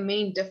like the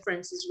main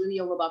difference is really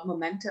all about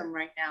momentum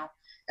right now.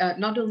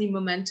 Not only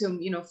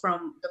momentum,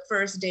 from the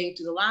first day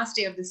to the last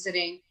day of the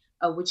sitting,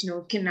 which,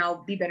 can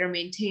now be better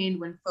maintained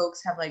when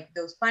folks have like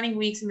those planning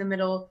weeks in the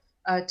middle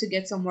to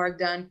get some work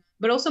done,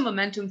 but also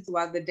momentum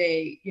throughout the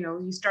day.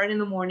 You start in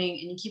the morning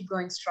and you keep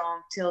going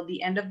strong till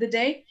the end of the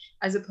day,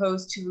 as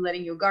opposed to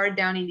letting your guard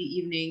down in the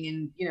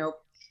evening and,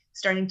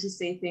 starting to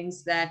say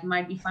things that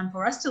might be fun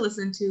for us to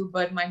listen to,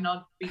 but might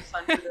not be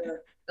fun for the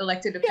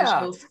elected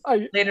officials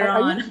later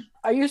on.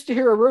 I used to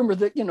hear a rumor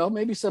that,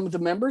 maybe some of the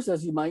members,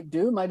 as you might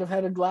do, might have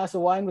had a glass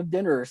of wine with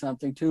dinner or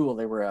something too while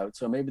they were out.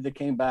 So maybe they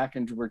came back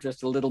and were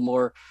just a little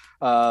more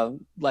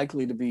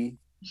likely to be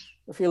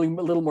feeling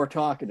a little more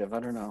talkative.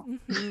 I don't know.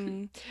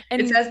 And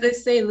it's as they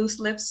say, loose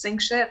lips sink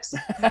ships.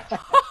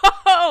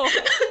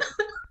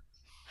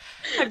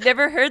 I've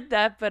never heard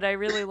that, but I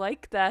really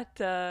like that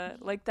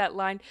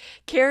line.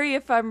 Carrie,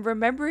 if I'm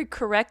remembering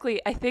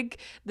correctly, I think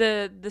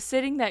the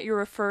sitting that you're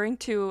referring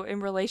to in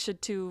relation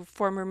to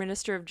former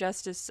Minister of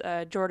Justice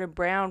Jordan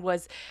Brown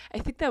was, I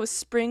think that was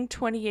spring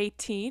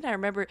 2018. I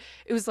remember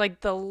it was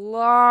like the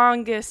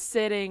longest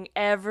sitting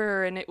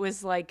ever, and it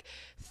was like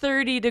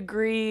 30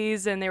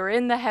 degrees, and they were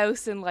in the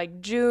House in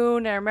like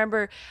June. I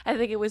remember, I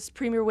think it was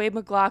Premier Wade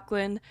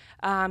McLaughlin,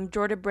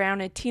 Jordan Brown,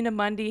 and Tina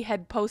Mundy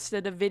had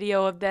posted a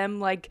video of them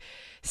like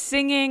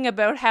singing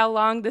about how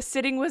long the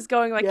sitting was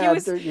going. Like, it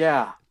was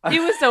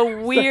a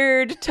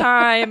weird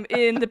time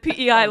in the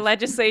PEI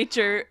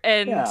legislature,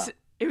 and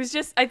it was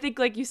just, I think,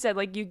 like you said,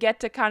 like you get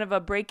to kind of a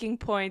breaking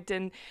point,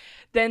 and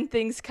then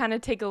things kind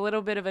of take a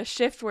little bit of a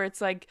shift where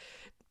it's like,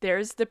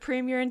 there's the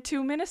premier and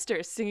two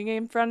ministers singing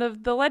in front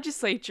of the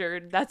legislature.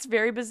 That's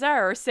very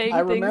bizarre. Or saying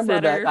things that I remember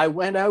that. I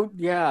went out.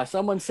 Yeah,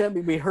 someone sent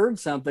me. We heard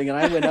something, and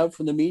I went out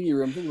from the media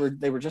room.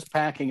 They were just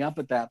packing up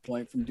at that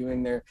point from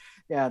doing their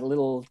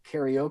little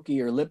karaoke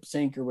or lip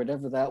sync or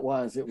whatever that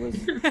was. It was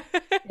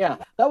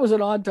that was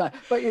an odd time,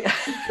 but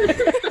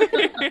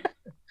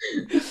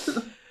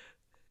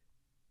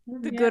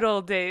the good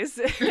old days.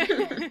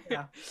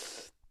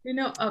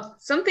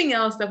 Something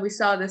else that we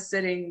saw this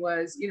sitting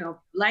was,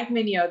 like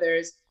many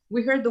others,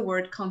 we heard the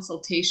word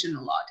consultation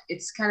a lot.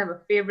 It's kind of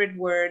a favorite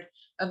word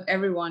of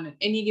everyone at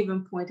any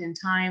given point in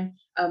time.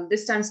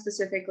 This time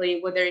specifically,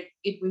 whether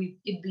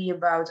it be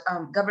about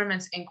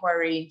government's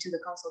inquiry into the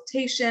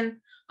consultation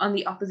on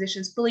the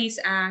Opposition's Police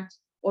Act,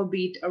 or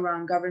be it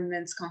around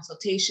government's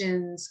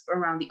consultations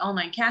around the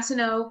online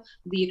casino,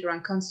 be it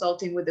around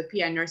consulting with the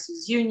PI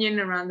Nurses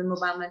Union around the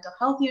mobile mental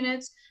health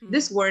units.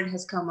 This word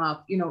has come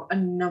up, a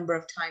number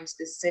of times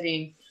this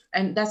sitting,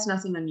 and that's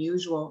nothing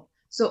unusual.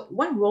 So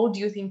what role do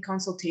you think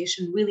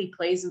consultation really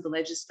plays in the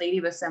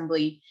Legislative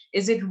Assembly?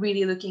 Is it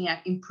really looking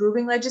at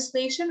improving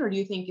legislation, or do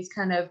you think it's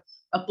kind of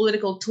a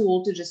political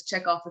tool to just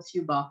check off a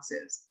few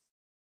boxes?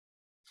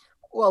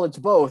 Well, it's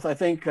both. I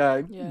think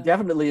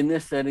definitely in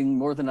this setting,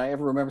 more than I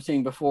ever remember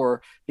seeing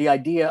before, the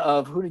idea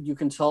of who did you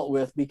consult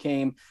with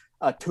became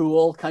a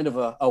tool, kind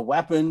of a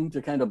weapon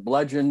to kind of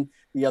bludgeon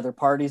the other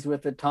parties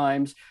with at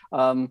times.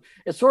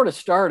 It sort of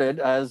started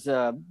as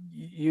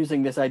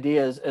using this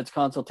idea as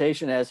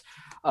consultation as,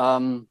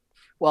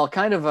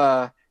 kind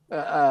of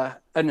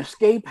an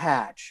escape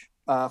hatch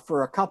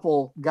for a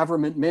couple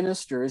government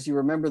ministers. You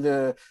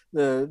remember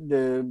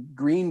the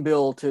Green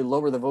Bill to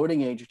lower the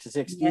voting age to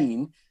 16.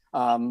 Yes.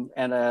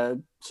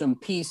 And some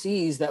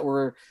PCs that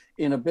were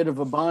in a bit of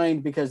a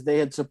bind because they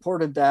had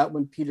supported that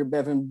when Peter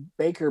Bevan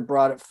Baker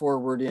brought it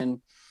forward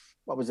in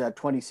what was that,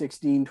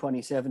 2016,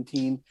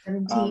 2017.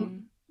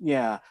 17.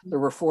 Yeah, there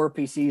were 4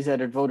 PCs that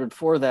had voted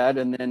for that,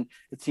 and then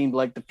it seemed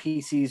like the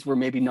PCs were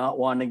maybe not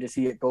wanting to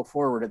see it go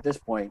forward at this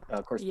point.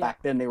 Of course, Yeah.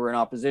 back then they were in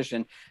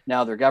opposition,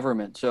 now they're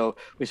government. So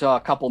we saw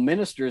a couple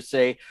ministers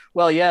say,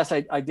 well, yes,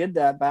 I did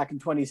that back in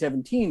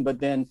 2017, but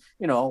then,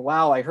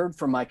 wow, I heard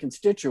from my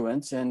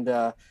constituents, and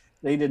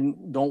they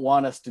don't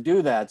want us to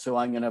do that, so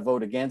I'm going to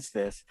vote against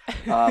this.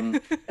 And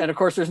of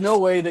course, there's no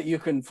way that you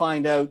can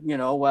find out,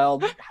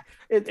 well,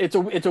 it's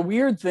a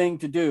weird thing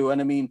to do. And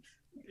I mean,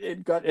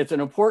 it's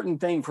an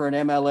important thing for an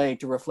MLA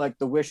to reflect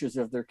the wishes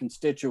of their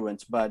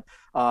constituents, but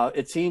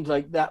it seems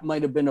like that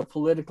might have been a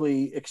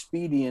politically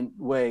expedient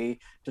way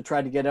to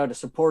try to get out of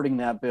supporting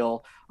that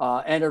bill.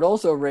 And it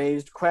also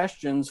raised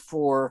questions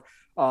for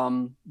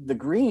the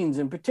Greens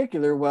in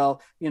particular.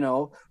 Well,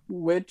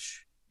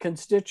 which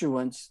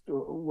constituents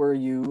were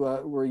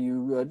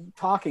you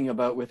talking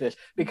about with this?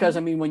 Because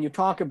I mean, when you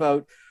talk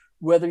about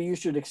whether you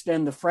should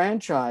extend the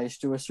franchise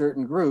to a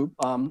certain group,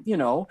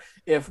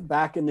 if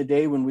back in the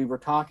day when we were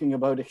talking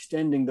about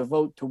extending the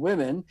vote to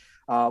women,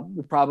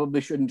 we probably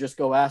shouldn't just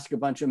go ask a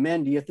bunch of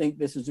men, do you think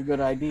this is a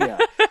good idea?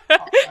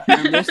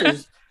 And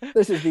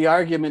this is the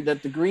argument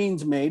that the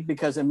Greens made,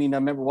 because I mean, I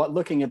remember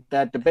looking at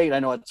that debate. I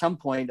know at some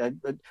point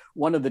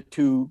one of the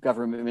two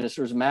government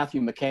ministers,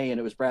 Matthew McKay, and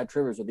it was Brad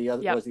Trivers,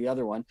 was the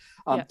other one,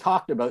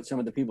 talked about some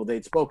of the people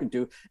they'd spoken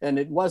to, and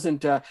it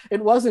wasn't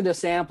a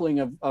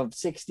sampling of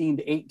 16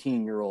 to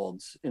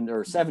 18-year-olds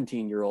or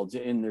 17-year-olds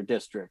in their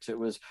districts. It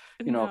was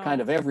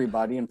kind of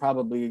everybody, and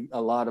probably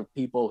a lot of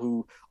people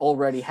who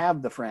already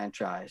have the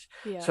franchise.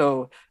 Yeah.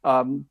 So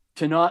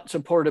to not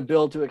support a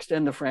bill to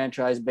extend the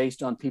franchise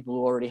based on people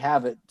who already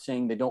have it,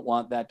 saying they don't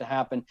want that to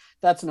happen,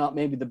 that's not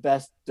maybe the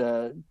best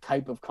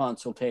type of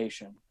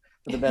consultation,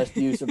 or the best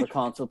use of a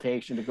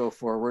consultation to go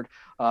forward.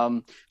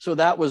 So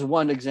that was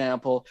one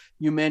example.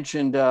 You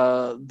mentioned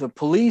the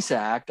Police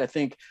Act. I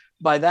think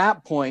by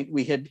that point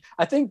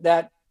I think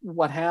that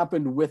what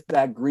happened with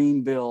that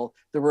Green bill,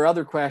 there were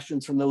other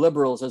questions from the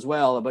Liberals as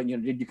well about,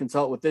 did you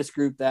consult with this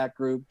group, that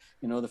group,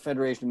 the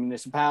Federation of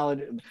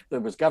Municipalities?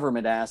 There was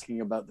government asking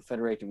about the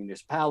Federation of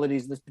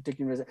Municipalities, this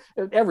particular,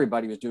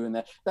 everybody was doing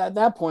that. At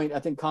that point, I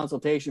think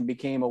consultation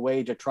became a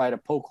way to try to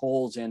poke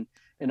holes in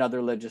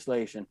other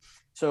legislation.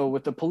 So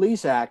with the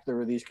Police Act, there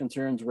were these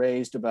concerns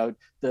raised about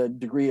the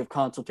degree of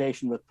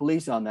consultation with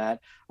police on that.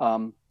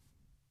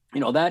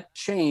 That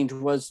change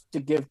was to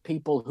give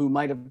people who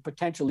might have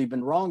potentially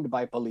been wronged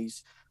by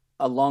police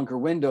a longer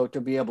window to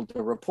be able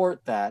to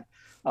report that.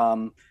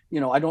 I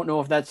don't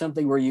know if that's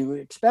something where you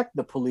expect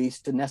the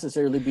police to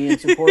necessarily be in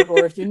support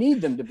or if you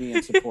need them to be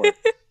in support.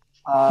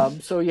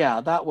 So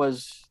yeah, that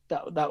was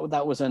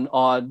an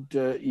odd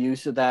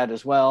use of that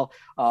as well.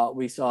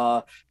 We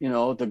saw,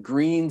 the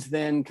Greens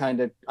then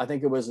I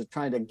think it was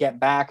trying to get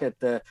back at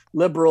the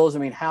Liberals. I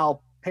mean,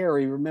 Hal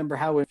Perry, remember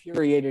how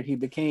infuriated he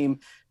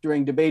became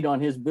during debate on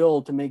his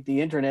bill to make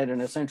the internet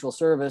an essential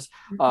service.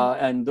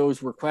 And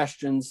those were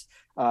questions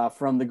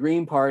from the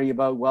Green Party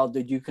about, well,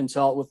 did you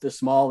consult with the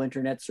small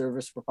internet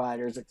service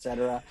providers, et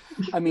cetera?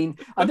 I mean,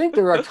 I think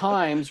there are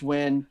times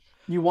when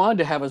you want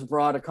to have as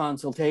broad a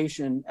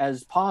consultation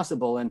as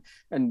possible,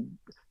 and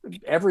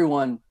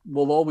everyone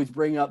will always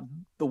bring up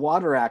the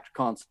Water Act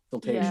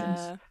consultations.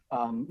 Yeah.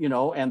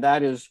 And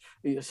that is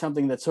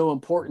something that's so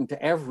important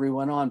to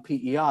everyone on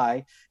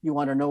PEI. You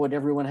want to know what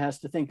everyone has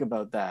to think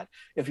about that.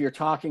 If you're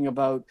talking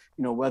about,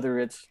 whether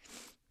it's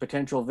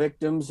potential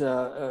victims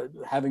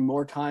having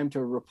more time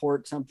to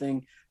report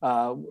something,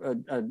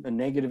 a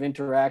negative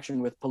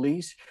interaction with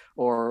police,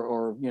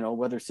 or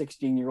whether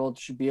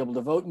 16-year-olds should be able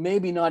to vote,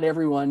 maybe not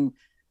everyone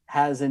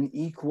has an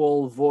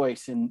equal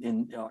voice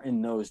in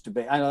those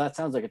debates. I know that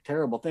sounds like a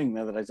terrible thing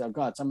now that I said,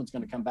 God, someone's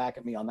going to come back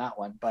at me on that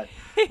one, but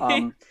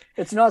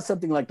it's not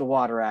something like the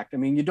Water Act. I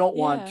mean, you don't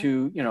want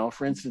to,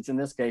 for instance, in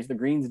this case, the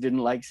Greens didn't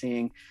like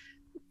seeing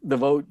the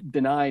vote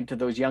denied to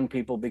those young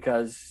people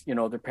because,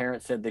 their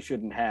parents said they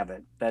shouldn't have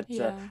it.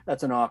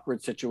 That's an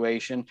awkward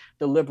situation.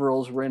 The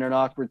Liberals were in an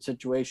awkward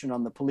situation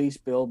on the police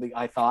bill,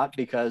 I thought,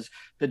 because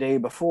the day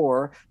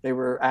before they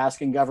were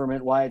asking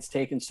government why it's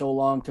taken so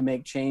long to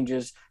make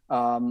changes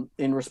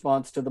in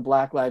response to the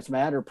Black Lives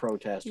Matter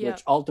protest,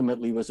 which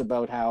ultimately was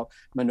about how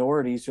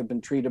minorities have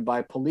been treated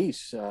by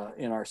police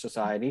in our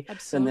society.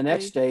 Absolutely. And the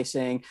next day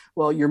saying,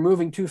 well, you're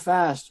moving too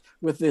fast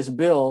with this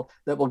bill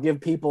that will give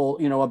people,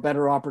 a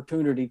better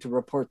opportunity to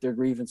report their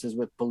grievances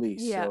with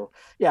police. Yeah. So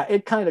yeah,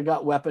 it kind of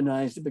got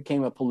weaponized. It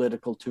became a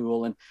political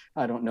tool. And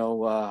I don't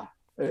know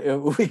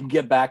if we can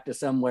get back to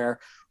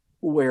somewhere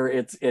where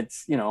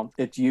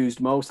it's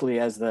used mostly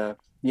as the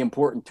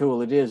important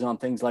tool it is on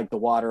things like the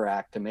Water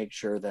Act to make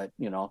sure that,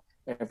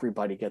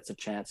 everybody gets a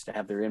chance to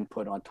have their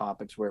input on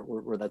topics where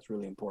that's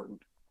really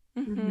important.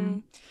 Mm-hmm.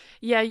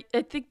 Yeah,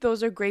 I think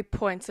those are great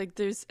points. Like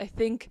there's, I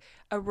think,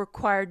 a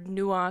required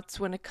nuance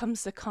when it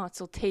comes to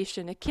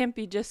consultation. It can't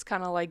be just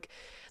kind of like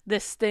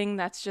this thing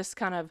that's just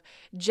kind of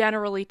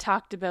generally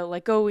talked about,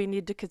 like, oh, we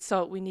need to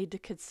consult.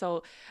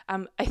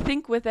 I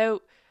think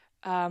without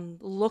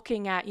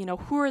looking at,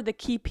 who are the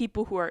key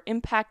people who are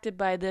impacted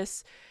by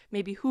this,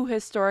 maybe who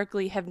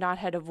historically have not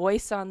had a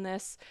voice on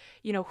this,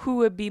 who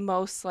would be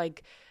most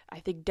I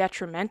think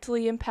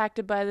detrimentally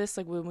impacted by this.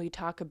 Like when we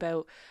talk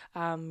about,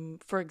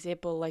 for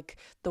example, like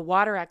the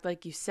Water Act,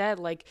 like you said,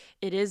 like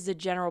it is the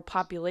general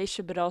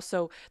population, but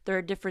also there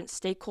are different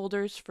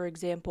stakeholders, for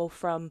example,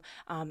 from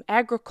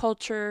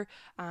agriculture,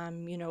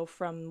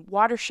 from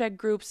watershed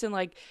groups, and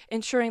like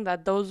ensuring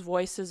that those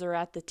voices are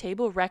at the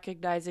table,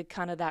 recognizing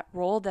kind of that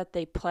role that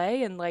they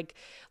play. And like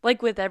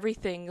with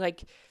everything,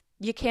 like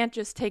you can't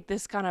just take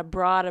this kind of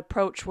broad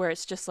approach where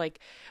it's just like,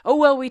 oh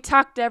well, we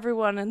talked to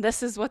everyone and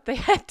this is what they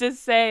had to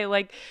say.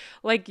 Like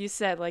you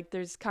said, like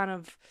there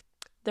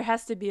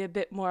has to be a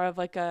bit more of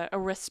like a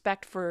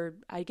respect for,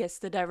 I guess,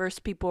 the diverse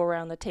people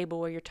around the table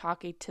where you're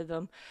talking to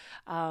them.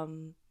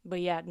 But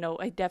yeah, no,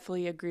 I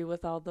definitely agree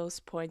with all those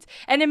points.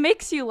 And it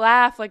makes you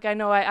laugh. Like I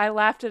know I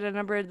laughed at a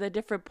number of the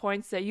different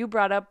points that you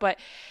brought up, but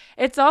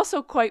it's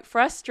also quite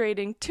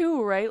frustrating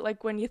too, right?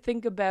 Like when you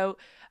think about,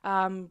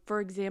 for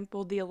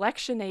example, the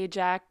Election Age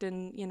Act,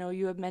 and,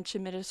 you have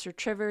mentioned Minister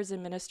Trivers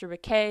and Minister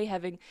MacKay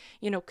having,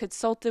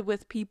 consulted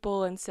with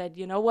people and said,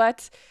 you know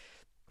what,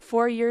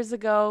 4 years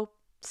ago,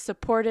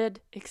 supported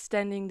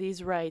extending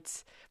these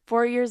rights.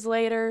 4 years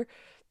later,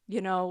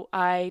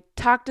 I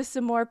talked to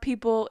some more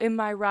people in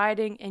my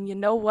riding, and you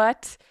know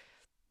what?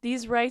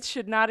 These rights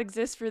should not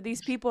exist for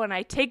these people, and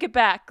I take it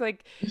back.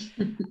 Like,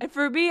 and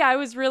for me, I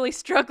was really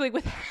struggling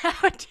with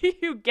how do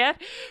you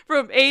get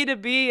from A to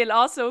B, and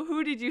also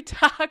who did you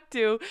talk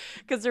to?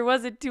 Because there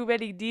wasn't too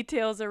many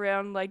details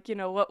around, like,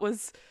 what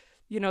was,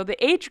 the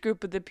age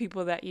group of the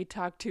people that you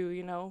talk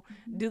to,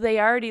 do they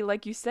already,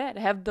 like you said,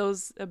 have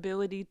those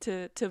ability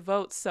to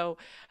vote? So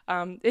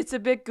it's a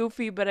bit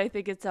goofy, but I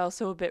think it's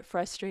also a bit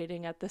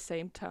frustrating at the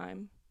same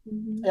time.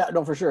 Yeah,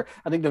 no, for sure.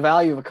 I think the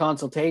value of a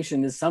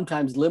consultation is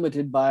sometimes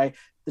limited by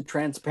the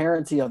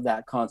transparency of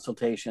that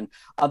consultation.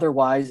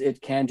 Otherwise,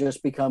 it can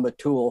just become a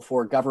tool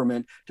for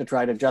government to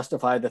try to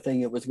justify the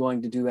thing it was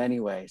going to do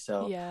anyway.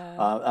 So,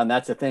 yeah. And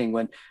that's the thing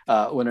when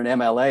an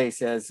MLA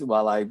says,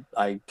 "Well,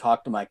 I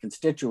talk to my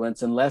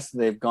constituents," unless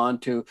they've gone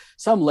to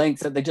some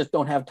lengths that they just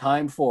don't have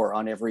time for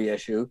on every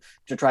issue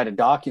to try to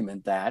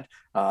document that,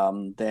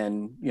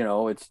 then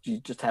you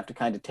just have to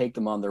kind of take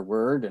them on their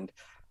word. And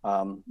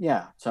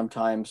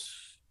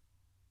sometimes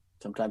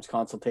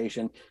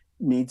consultation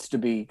needs to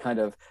be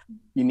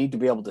you need to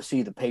be able to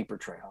see the paper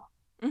trail.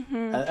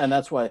 Mm-hmm. And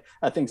that's why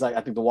I think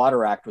the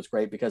Water Act was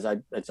great, because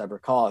as I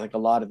recall, I think a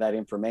lot of that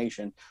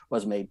information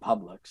was made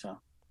public. So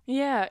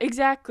yeah,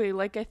 exactly.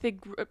 Like I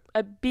think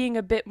being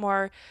a bit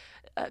more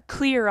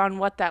clear on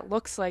what that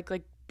looks like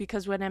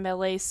because when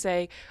MLAs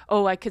say,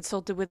 "Oh, I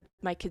consulted with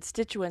my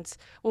constituents,"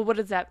 well, what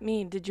does that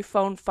mean? Did you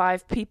phone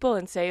 5 people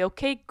and say,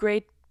 "Okay,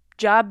 great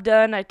job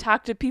done, I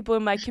talked to people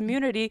in my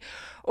community,"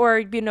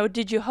 or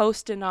did you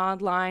host an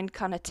online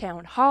kind of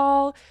town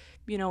hall?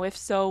 If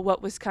so,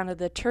 what was kind of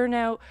the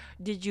turnout?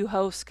 Did you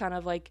host kind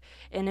of like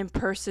an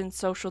in-person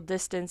social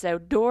distance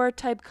outdoor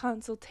type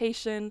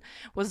consultation?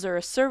 Was there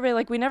a survey?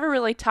 Like we never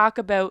really talk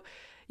about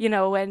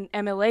when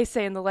MLA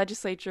say in the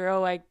legislature,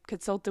 "Oh, I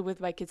consulted with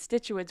my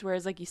constituents,"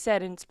 whereas like you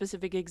said, in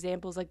specific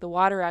examples like the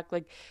Water Act,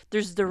 like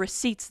there's the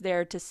receipts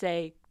there to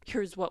say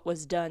here's what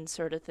was done,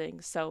 sort of thing.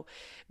 So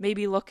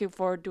maybe looking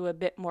forward to a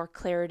bit more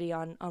clarity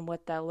on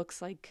what that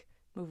looks like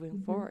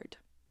moving forward.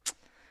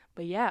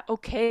 But yeah,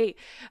 okay.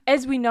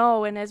 As we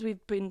know, and as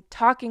we've been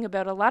talking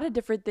about, a lot of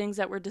different things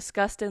that were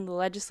discussed in the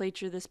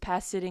legislature this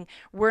past sitting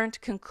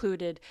weren't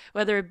concluded,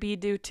 whether it be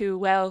due to,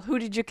 well, who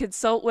did you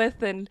consult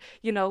with, and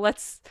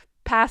let's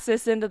pass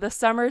this into the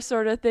summer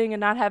sort of thing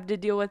and not have to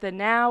deal with it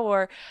now,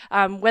 or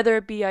whether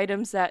it be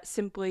items that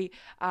simply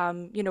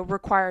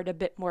required a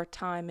bit more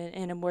time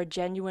in a more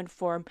genuine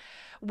form.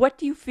 What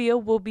do you feel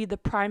will be the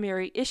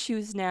primary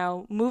issues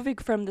now moving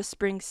from the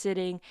spring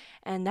sitting,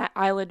 and that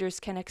Islanders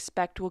can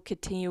expect will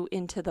continue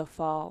into the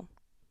fall?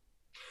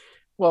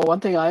 Well, one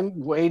thing I'm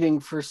waiting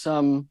for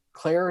some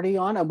clarity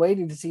on, I'm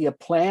waiting to see a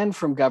plan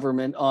from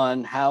government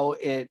on how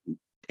it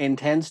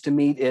intends to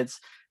meet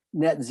its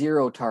net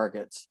zero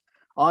targets.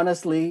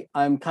 Honestly,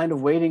 I'm kind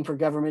of waiting for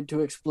government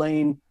to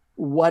explain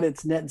what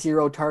its net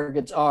zero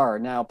targets are.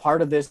 Now,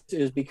 part of this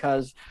is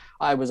because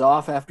I was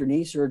off after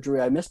knee surgery.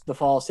 I missed the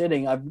fall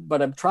sitting,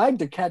 but I've tried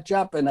to catch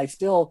up, and I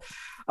still,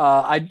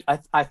 I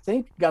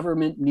think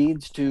government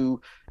needs to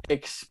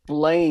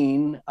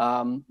explain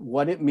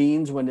what it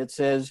means when it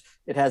says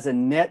it has a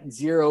net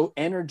zero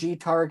energy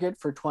target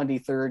for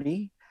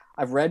 2030.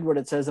 I've read what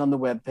it says on the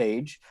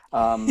webpage,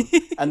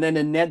 and then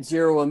a net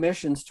zero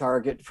emissions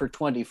target for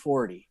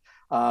 2040.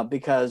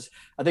 Because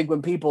I think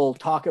when people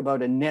talk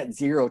about a net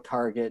zero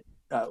target,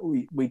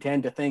 we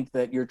tend to think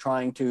that you're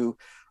trying to,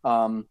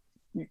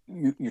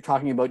 you're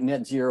talking about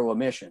net zero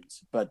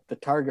emissions, but the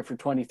target for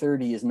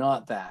 2030 is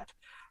not that.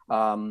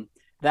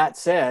 That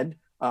said,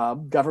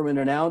 government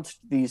announced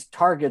these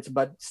targets,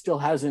 but still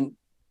hasn't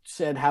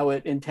said how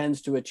it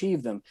intends to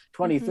achieve them.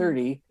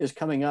 2030 is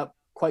coming up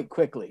quite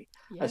quickly.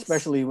 Yes.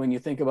 especially when you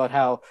think about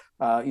how,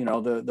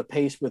 the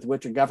pace with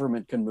which a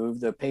government can move,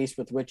 the pace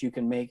with which you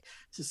can make,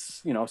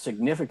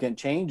 significant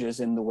changes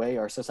in the way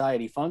our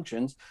society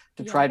functions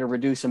to try Yeah. to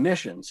reduce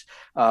emissions.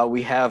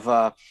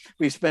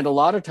 We've spent a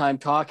lot of time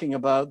talking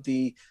about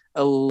the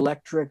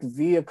electric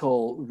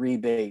vehicle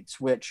rebates,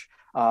 which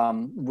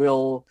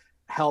will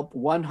help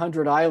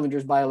 100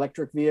 Islanders buy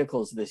electric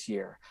vehicles this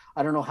year.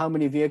 I don't know how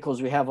many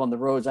vehicles we have on the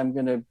roads. I'm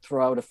going to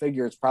throw out a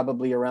figure. It's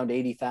probably around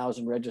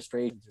 80,000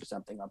 registrations or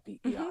something on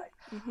Mm-hmm. PEI,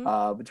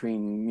 Mm-hmm.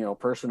 between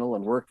personal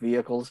and work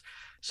vehicles.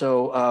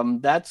 So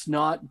that's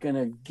not going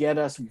to get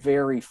us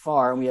very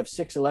far. And we have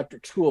 6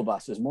 electric school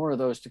buses, more of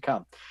those to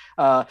come.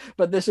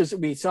 But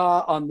we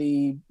saw on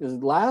the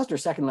last or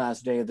second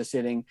last day of the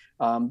sitting,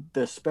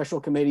 the Special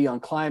Committee on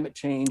Climate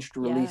Change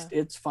Yeah. released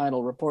its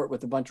final report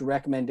with a bunch of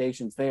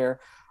recommendations there.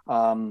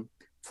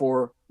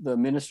 For the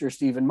minister,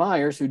 Stephen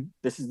Myers, who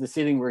this is the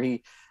sitting where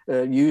he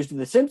used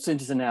the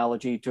Simpsons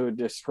analogy to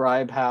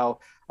describe how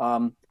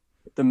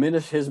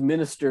his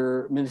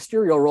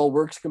ministerial role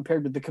works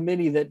compared to the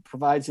committee that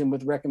provides him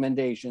with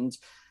recommendations.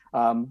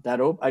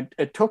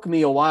 It took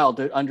me a while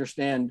to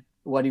understand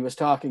what he was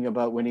talking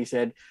about when he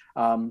said,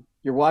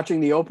 you're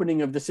watching the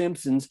opening of The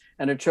Simpsons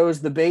and it shows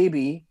the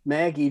baby,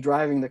 Maggie,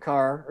 driving the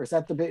car. Or is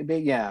that the baby?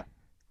 Yeah.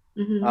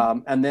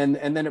 Mm-hmm. And then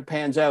it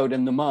pans out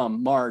and the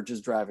mom, Marge,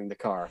 is driving the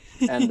car.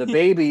 And the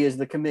baby is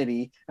the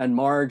committee and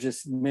Marge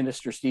is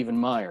Minister Stephen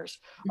Myers.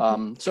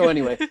 So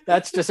anyway,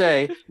 that's to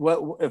say,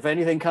 what if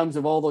anything comes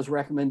of all those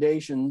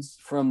recommendations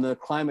from the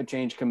Climate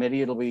Change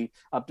Committee, it'll be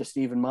up to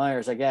Stephen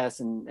Myers, I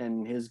guess,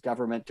 and his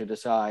government to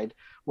decide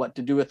what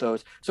to do with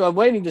those. So I'm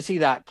waiting to see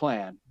that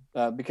plan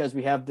because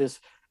we have this,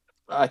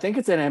 I think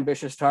it's an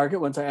ambitious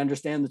target once I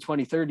understand the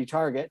 2030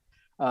 target.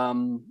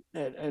 I'm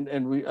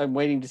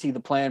waiting to see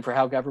the plan for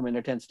how government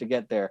intends to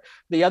get there.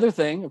 The other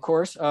thing, of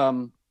course,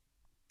 the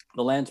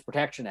Lands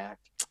Protection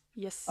Act.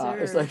 Yes,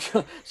 It's sir.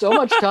 like so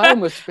much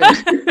time was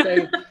spent.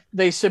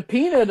 They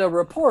subpoenaed a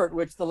report,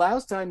 which the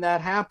last time that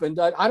happened,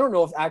 I don't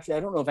know if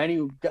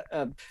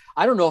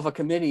a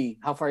committee,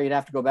 how far you'd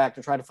have to go back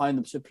to try to find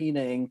them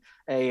subpoenaing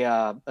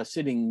a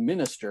sitting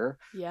minister.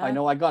 Yeah. I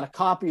know I got a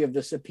copy of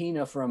the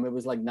subpoena from, it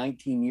was like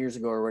 19 years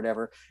ago or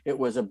whatever. It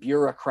was a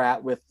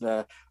bureaucrat with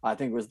I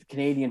think it was the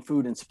Canadian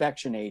Food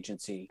Inspection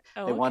Agency.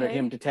 Oh, They wanted okay.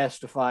 him to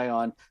testify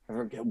on, I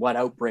forget what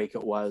outbreak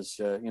it was,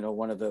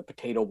 one of the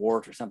potato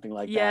wart or something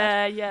like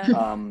that.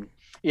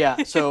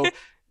 Yeah. So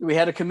we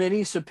had a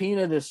committee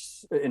subpoena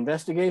this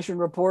investigation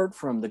report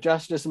from the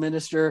Justice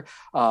Minister.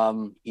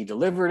 He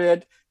delivered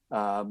it.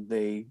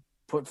 They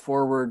put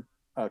forward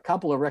a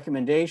couple of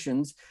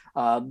recommendations.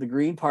 The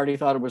Green Party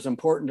thought it was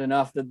important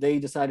enough that they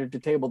decided to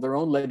table their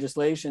own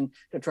legislation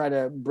to try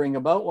to bring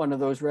about one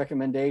of those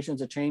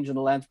recommendations, a change in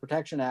the Lands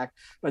Protection Act,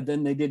 but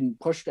then they didn't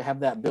push to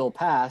have that bill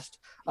passed.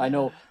 I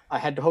know I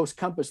had to host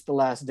Compass the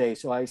last day,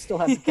 so I still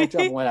have to catch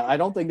up on it. I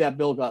don't think that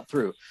bill got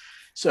through.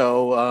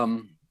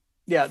 So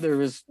there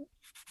was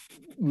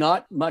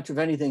not much of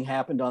anything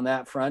happened on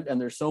that front, and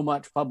there's so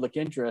much public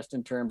interest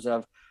in terms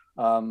of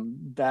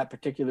that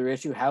particular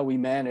issue, how we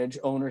manage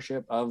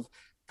ownership of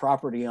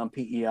property on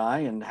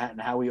PEI and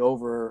how we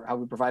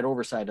provide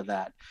oversight of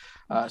that.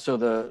 So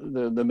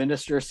the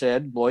minister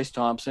said, Boyce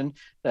Thompson,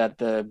 that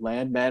the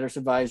Land Matters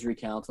Advisory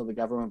Council the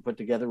government put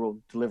together will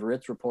deliver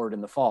its report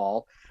in the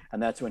fall,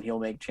 and that's when he'll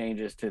make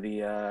changes to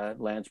the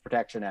Lands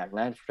Protection Act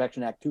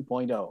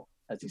 2.0,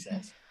 as he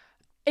says.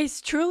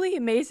 It's truly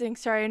amazing.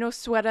 Sorry, I know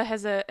Sweta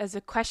has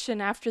a question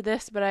after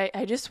this, but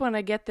I just want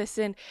to get this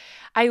in.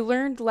 I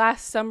learned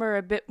last summer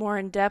a bit more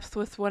in depth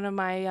with one of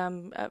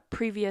my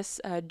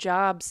previous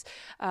jobs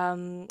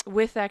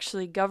with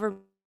actually government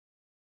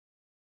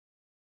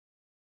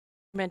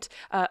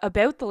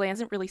about the land.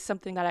 Isn't really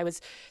something that I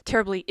was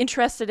terribly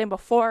interested in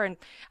before, and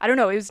I don't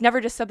know, it was never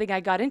just something I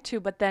got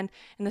into, but then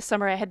in the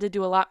summer I had to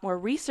do a lot more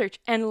research,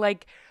 and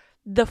like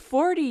the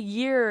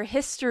 40-year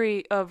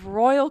history of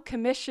royal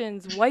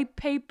commissions, white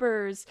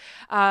papers,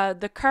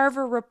 the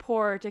Carver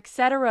report,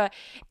 etc.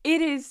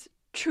 It is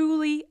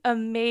truly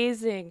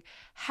amazing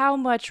how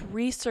much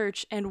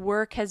research and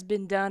work has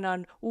been done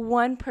on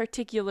one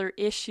particular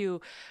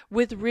issue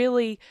with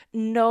really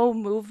no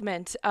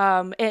movement.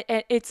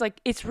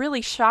 It's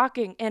really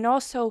shocking. And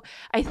also,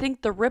 I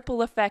think the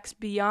ripple effects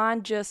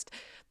beyond just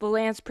the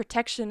Lands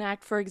Protection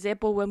Act, for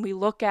example, when we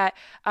look at,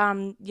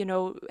 how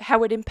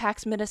it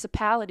impacts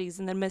municipalities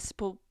and the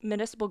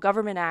Municipal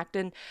Government Act,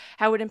 and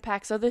how it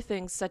impacts other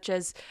things such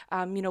as,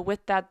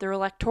 with that, their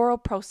electoral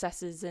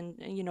processes and,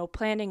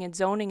 planning and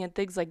zoning and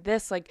things like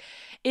this. Like,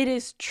 it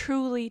is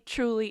truly,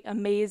 truly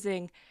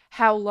amazing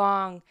how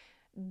long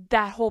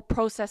that whole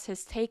process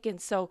has taken.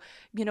 So,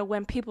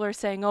 when people are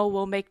saying, oh,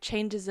 we'll make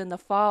changes in the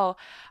fall,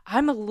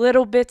 I'm a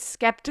little bit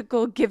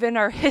skeptical given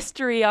our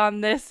history on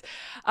this,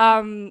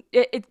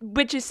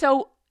 which is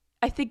so,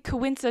 I think,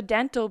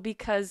 coincidental,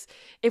 because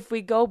if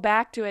we go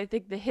back to, I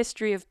think, the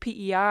history of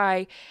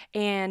PEI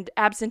and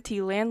absentee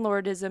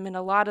landlordism and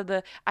a lot of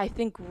the, I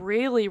think,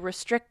 really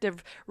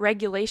restrictive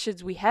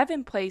regulations we have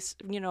in place,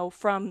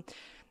 from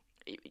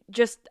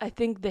just I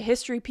think the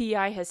history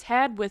PEI has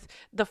had with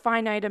the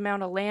finite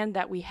amount of land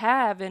that we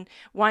have and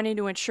wanting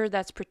to ensure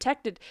that's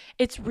protected,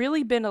 it's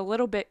really been a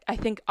little bit, I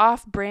think,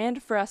 off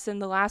brand for us in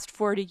the last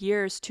 40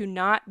 years to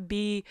not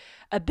be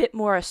a bit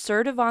more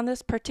assertive on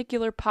this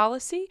particular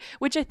policy,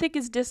 which I think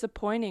is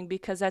disappointing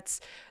because that's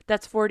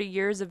 40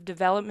 years of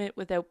development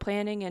without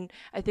planning, and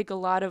I think a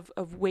lot of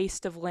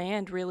waste of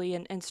land really,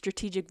 and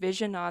strategic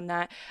vision on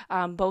that,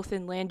 both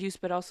in land use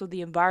but also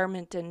the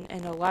environment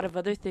and a lot of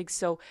other things.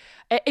 So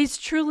it's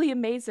truly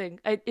amazing.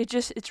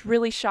 It's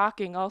really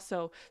shocking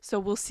also. So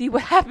we'll see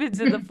what happens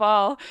in the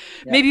fall.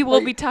 Yeah. Maybe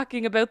we'll be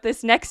talking about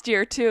this next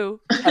year too.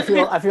 I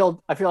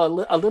feel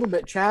a little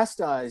bit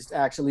chastised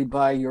actually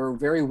by your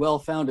very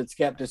well-founded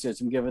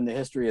skepticism given the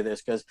history of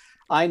this, because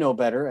I know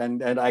better,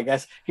 and I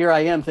guess here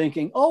I am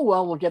thinking, oh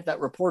well, we'll get that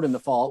report in the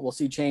fall, we'll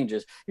see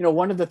changes. You know,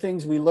 one of the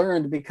things we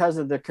learned because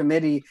of the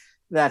committee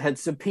that had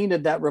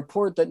subpoenaed that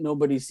report that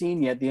nobody's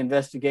seen yet, the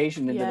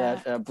investigation into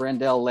that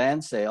Brendel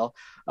land sale.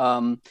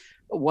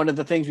 One of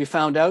the things we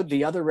found out,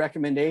 the other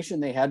recommendation,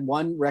 they had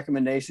one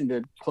recommendation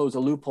to close a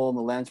loophole in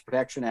the Lands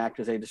Protection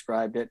Act, as they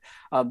described it.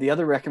 The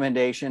other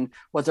recommendation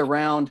was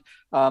around,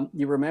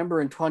 you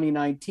remember in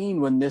 2019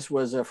 when this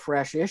was a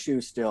fresh issue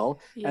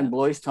still, and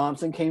Blois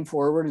Thompson came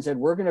forward and said,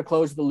 we're going to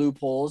close the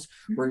loopholes.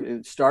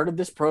 We started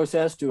this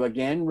process to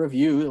again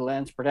review the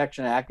Lands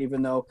Protection Act,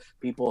 even though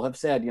people have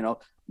said, you know,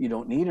 you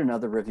don't need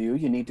another review.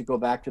 You need to go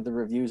back to the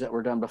reviews that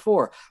were done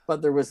before.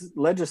 But there was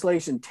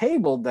legislation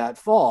tabled that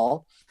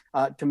fall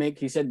to make,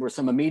 he said, were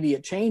some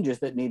immediate changes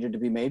that needed to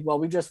be made. Well,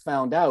 we just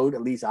found out,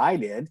 at least I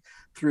did,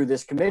 through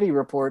this committee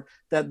report,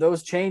 that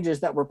those changes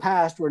that were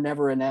passed were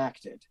never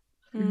enacted.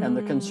 And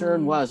the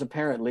concern was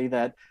apparently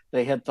that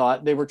they had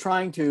thought they were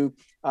trying to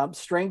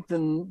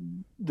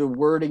strengthen the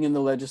wording in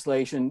the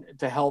legislation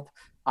to help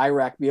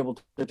IRAC be able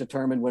to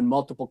determine when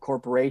multiple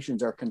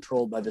corporations are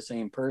controlled by the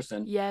same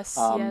person. Yes.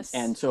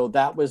 And so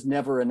that was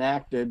never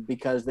enacted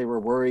because they were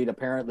worried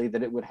apparently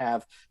that it would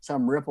have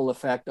some ripple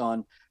effect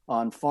on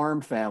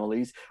farm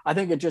families. I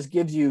think it just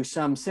gives you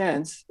some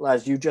sense,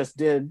 as you just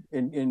did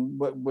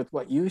with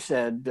what you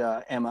said,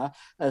 Emma,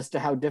 as to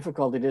how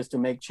difficult it is to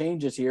make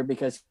changes here,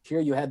 because here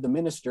you had the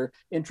minister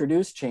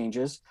introduce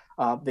changes.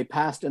 They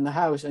passed in the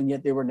House, and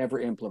yet they were never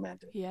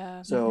implemented.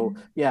 Yeah. So,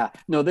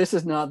 no, this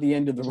is not the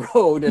end of the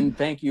road, and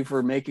thank you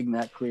for making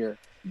that clear.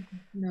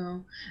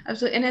 No,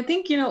 absolutely. And I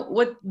think, you know,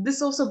 what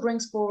this also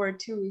brings forward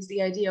too is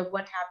the idea of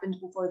what happened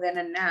before then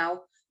and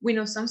now. We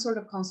know some sort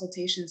of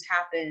consultations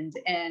happened,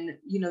 and,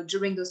 you know,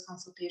 during those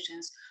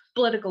consultations,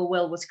 political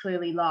will was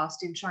clearly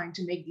lost in trying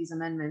to make these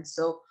amendments.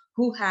 So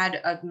who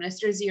had a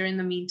minister's ear in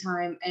the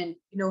meantime? And,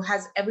 you know,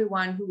 has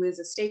everyone who is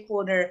a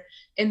stakeholder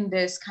in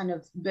this kind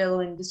of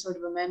bill and this sort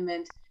of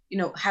amendment, you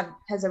know,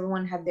 has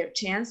everyone had their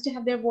chance to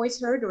have their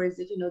voice heard? Or is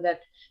it, you know, that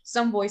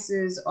some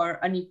voices are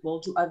unequal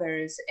to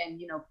others,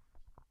 and, you know,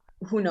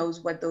 who knows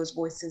what those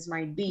voices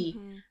might be.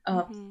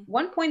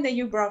 One point that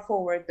you brought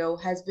forward, though,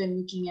 has been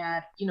looking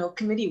at, you know,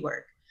 committee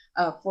work.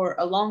 For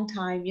a long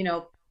time, you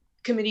know,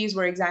 committees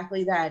were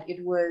exactly that.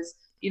 It was,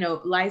 you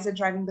know, Liza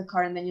driving the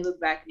car, and then you look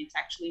back and it's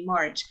actually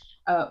March.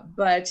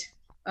 But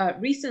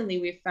recently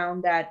we've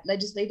found that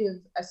legislative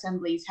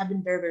assemblies have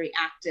been very, very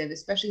active,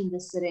 especially in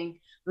this sitting,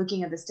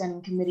 looking at the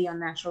Standing Committee on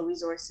Natural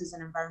Resources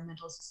and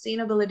Environmental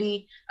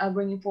Sustainability,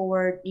 bringing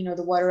forward, you know,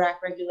 the Water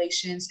Act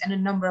regulations and a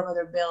number of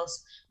other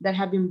bills that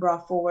have been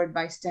brought forward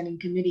by Standing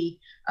Committee.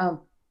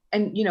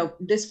 And, you know,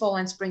 this fall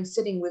and spring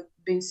sitting, we've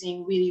been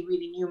seeing really,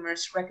 really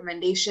numerous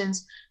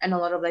recommendations and a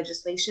lot of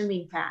legislation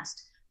being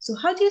passed. So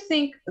how do you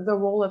think the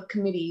role of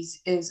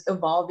committees is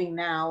evolving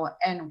now,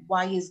 and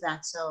why is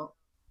that so?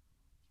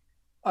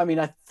 I mean,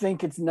 I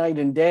think it's night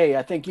and day.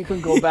 I think you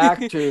can go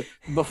back to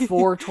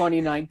before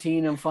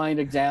 2019 and find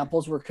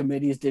examples where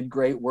committees did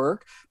great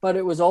work, but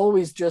it was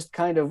always just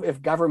kind of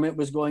if government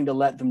was going to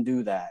let them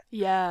do that.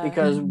 Yeah.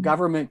 Because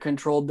government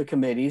controlled the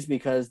committees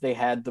because they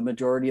had the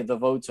majority of the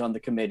votes on the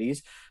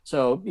committees.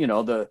 So, you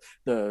know,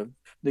 the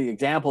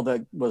example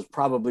that was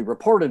probably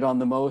reported on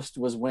the most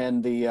was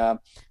when the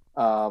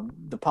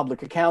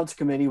Public Accounts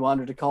Committee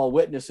wanted to call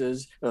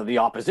witnesses, the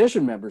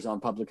opposition members on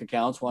Public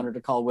Accounts wanted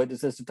to call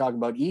witnesses to talk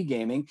about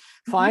e-gaming.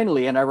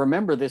 Finally, and I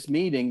remember this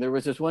meeting, there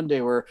was this one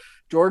day where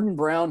Jordan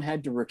Brown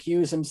had to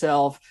recuse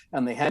himself,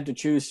 and they had to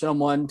choose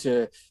someone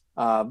to,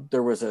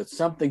 there was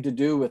something to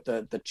do with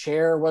the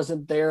chair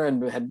wasn't there,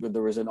 and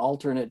there was an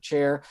alternate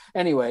chair.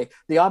 Anyway,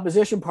 the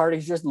opposition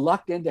parties just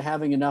lucked into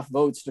having enough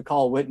votes to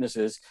call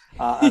witnesses.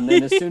 And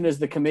then as soon as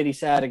the committee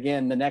sat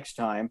again the next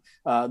time,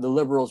 the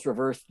Liberals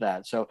reversed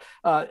that. So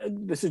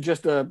this is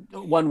just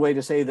one way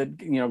to say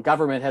that, you know,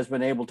 government has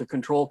been able to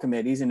control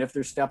committees. And if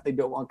there's stuff they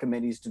don't want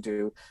committees to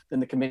do, then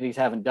the committees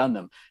haven't done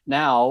them.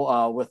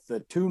 Now, with the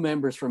 2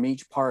 members from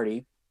each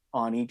party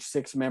on each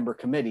 6-member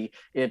committee,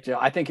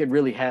 I think it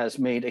really has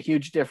made a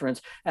huge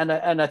difference. And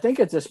I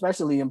think it's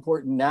especially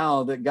important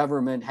now that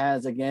government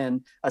has,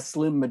 again, a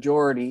slim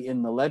majority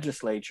in the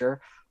legislature,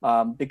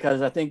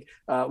 because I think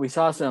we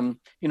saw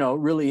some, you know,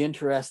 really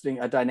interesting,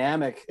 a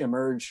dynamic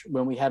emerge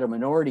when we had a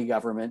minority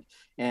government.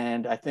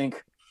 And I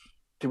think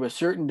to a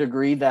certain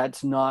degree,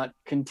 that's not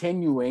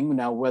continuing.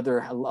 Now, whether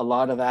a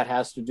lot of that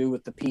has to do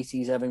with the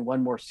PCs having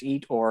one more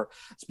seat, or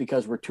it's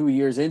because we're 2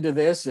 years into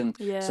this and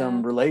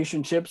some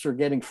relationships are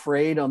getting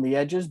frayed on the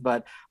edges.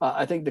 But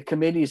I think the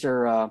committees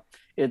are,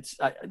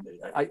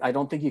 I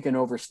don't think you can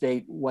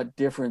overstate what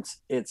difference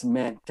it's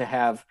meant to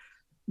have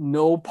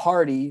no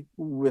party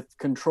with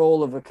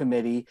control of a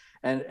committee,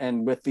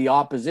 and with the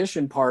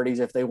opposition parties,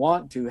 if they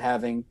want to,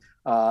 having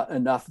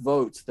enough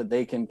votes that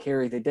they can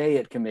carry the day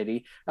at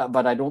committee.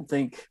 But I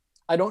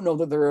don't know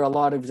that there are a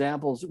lot of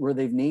examples where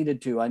they've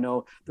needed to. I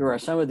know there are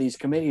some of these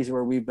committees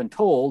where we've been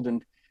told,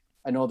 and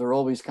I know they're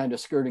always kind of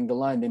skirting the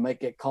line. They might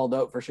get called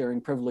out for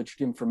sharing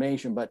privileged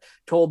information, but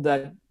told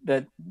that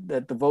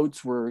the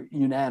votes were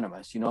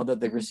unanimous, that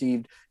they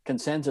received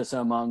consensus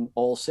among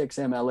all 6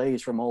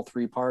 MLAs from all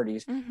 3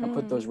 parties and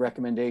put those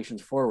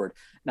recommendations forward.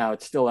 Now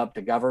it's still up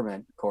to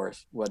government, of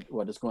course,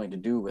 what it's going to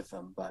do with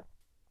them. But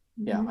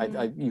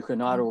yeah, you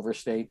cannot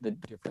overstate the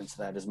difference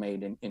that is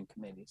made in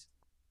committees.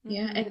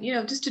 Yeah, and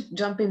just to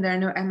jump in there, I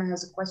know Emma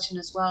has a question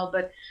as well,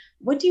 but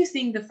what do you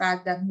think the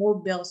fact that more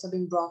bills are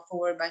being brought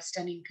forward by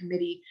standing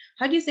committee,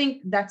 how do you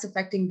think that's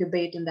affecting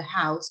debate in the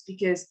House?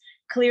 Because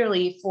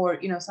clearly for,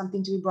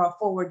 something to be brought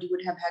forward, you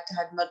would have had to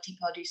have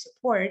multi-party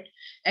support.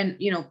 And,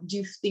 do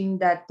you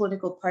think that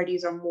political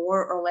parties are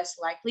more or less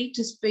likely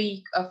to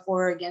speak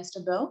for or against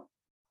a bill?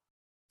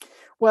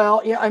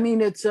 Well, yeah, I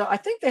mean, it's. I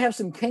think they have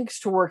some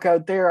kinks to work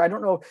out there. I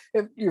don't know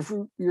if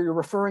you're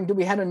referring to.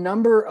 We had a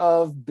number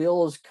of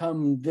bills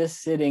come this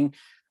sitting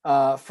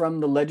from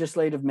the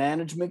Legislative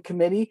Management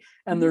Committee,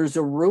 and there's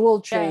a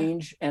rule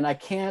change, and I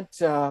can't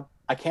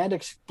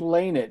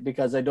explain it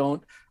because I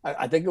don't.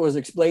 I think it was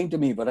explained to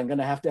me, but I'm going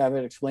to have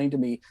it explained to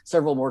me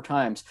several more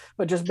times.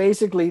 But just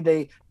basically,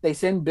 they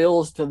send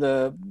bills to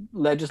the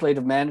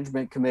Legislative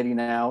Management Committee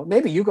now.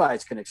 Maybe you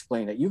guys can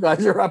explain it. You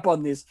guys are up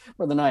on this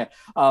more than I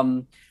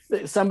am.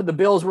 Some of the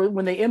bills,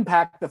 when they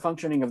impact the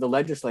functioning of the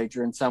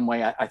legislature in some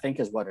way, I think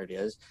is what it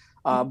is.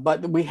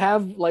 But we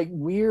have like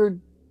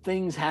weird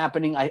things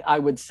happening, I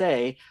would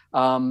say.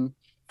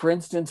 For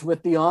instance,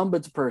 with the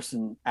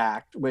Ombudsperson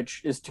Act,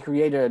 which is to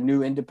create a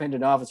new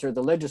independent officer of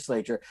the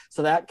legislature.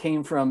 So that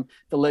came from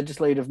the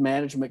Legislative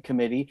Management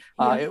Committee.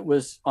 It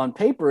was on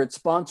paper, it's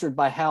sponsored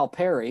by Hal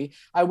Perry.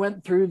 I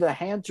went through the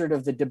Hansard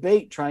of the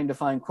debate trying to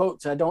find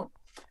quotes. I don't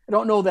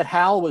know that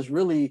Hal was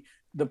really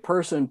the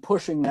person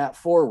pushing that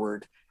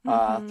forward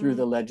through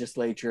the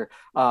legislature.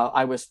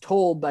 I was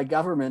told by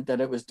government that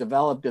it was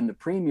developed in the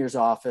Premier's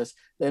office,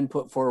 then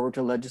put forward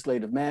to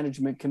Legislative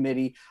Management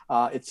Committee.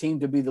 It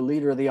seemed to be the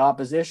leader of the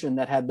opposition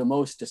that had the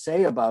most to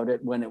say about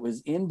it when it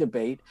was in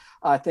debate.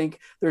 I think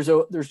there's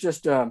a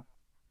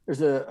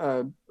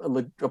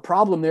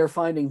problem there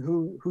finding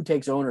who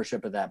takes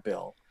ownership of that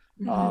bill.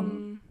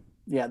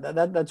 Yeah,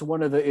 that's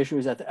one of the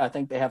issues that I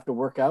think they have to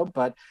work out.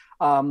 But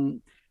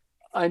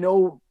I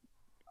know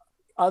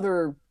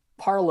other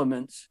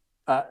parliaments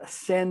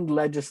send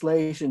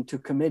legislation to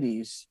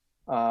committees.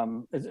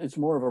 It's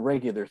more of a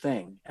regular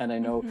thing. And I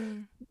know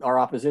our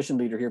opposition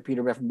leader here,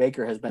 Peter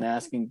Baker, has been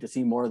asking to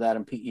see more of that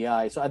in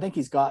PEI. So I think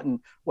he's gotten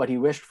what he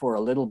wished for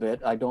a little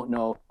bit. I don't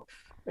know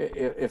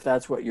if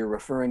that's what you're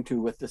referring to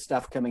with the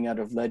stuff coming out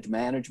of Leg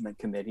Management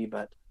Committee,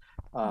 but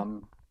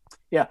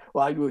yeah,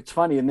 well, it's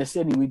funny, in this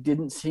city, we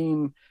didn't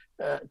seem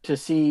to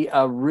see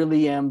a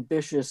really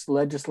ambitious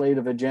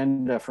legislative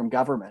agenda from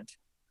government.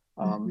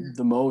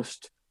 The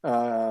most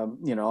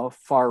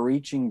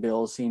far-reaching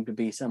bills seem to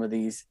be some of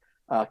these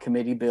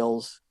committee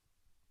bills,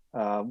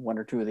 1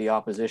 or 2 of the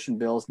opposition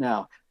bills.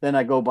 Now, then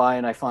I go by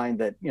and I find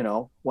that,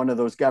 one of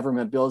those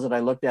government bills that I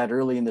looked at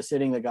early in the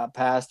sitting that got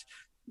passed,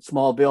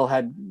 small bill,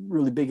 had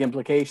really big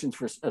implications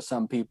for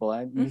some people.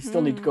 We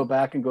still need to go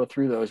back and go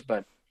through those,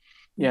 but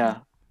yeah.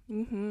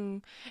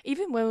 Even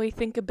when we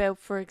think about,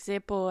 for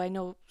example, I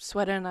know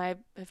Sweta and I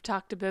have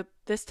talked about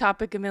this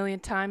topic a million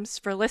times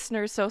for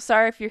listeners, so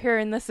sorry if you're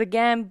hearing this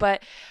again,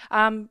 but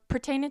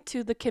pertaining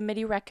to the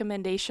committee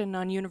recommendation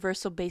on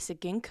universal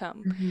basic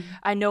income,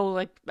 I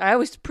know, I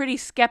was pretty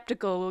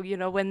skeptical,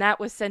 when that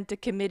was sent to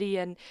committee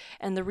and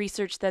the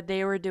research that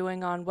they were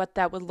doing on what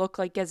that would look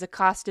like as a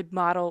costed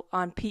model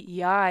on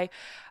PEI,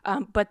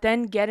 but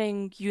then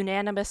getting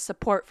unanimous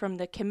support from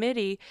the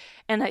committee,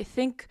 and I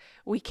think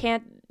we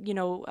can't,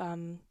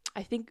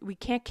 I think we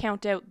can't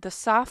count out the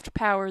soft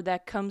power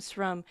that comes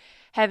from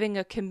having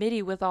a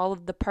committee with all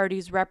of the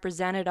parties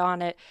represented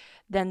on it,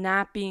 then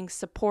that being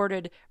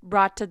supported,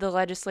 brought to the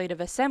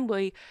Legislative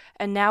Assembly,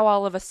 and now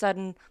all of a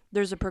sudden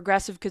there's a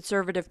progressive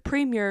conservative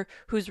premier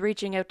who's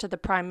reaching out to the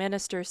Prime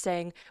Minister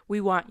saying, we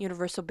want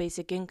universal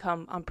basic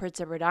income on Prince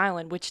Edward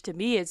Island, which to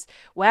me is,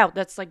 wow,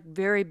 that's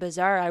very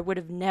bizarre. I would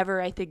have never,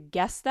 I think,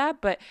 guessed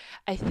that, but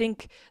I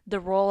think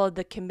the role of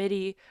the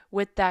committee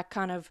with that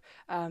kind of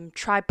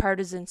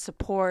tripartisan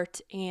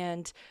support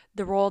and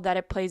the role that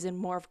it plays in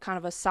more of kind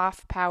of a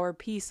soft power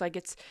piece,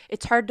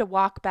 it's hard to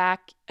walk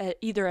back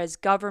either as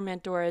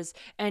government or as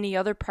any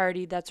other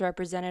party that's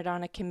represented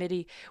on a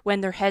committee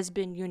when there has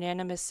been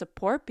unanimous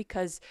support,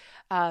 because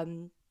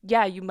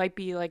yeah, you might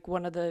be like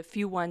one of the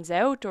few ones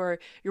out, or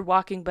you're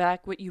walking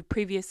back what you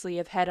previously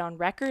have had on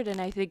record. And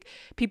I think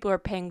people are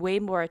paying way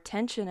more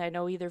attention, I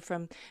know, either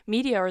from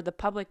media or the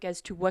public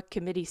as to what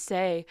committees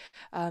say.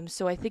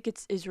 So I think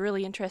it's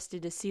really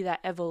interesting to see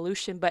that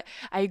evolution. But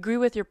I agree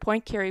with your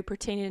point, Carrie,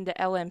 pertaining to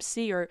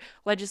LMC or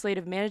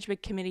Legislative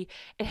Management Committee.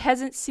 It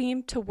hasn't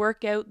seemed to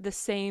work out the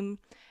same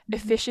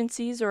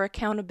efficiencies or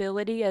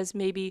accountability as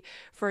maybe,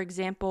 for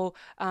example,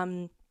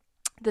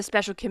 the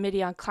Special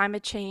Committee on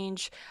Climate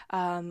Change,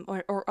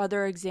 or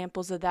other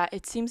examples of that.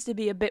 It seems to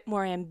be a bit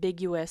more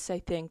ambiguous, I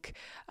think,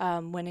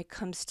 when it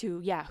comes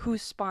to, yeah,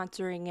 who's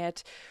sponsoring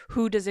it,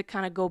 who does it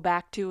kind of go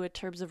back to in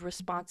terms of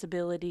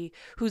responsibility,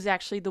 who's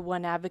actually the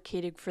one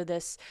advocating for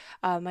this.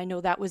 I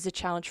know that was a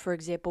challenge, for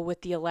example,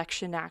 with the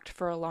Election Act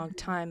for a long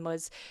time,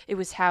 was it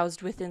was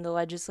housed within the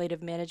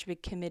Legislative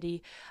Management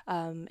Committee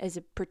as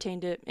it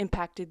pertained to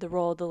impacted the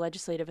role of the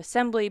Legislative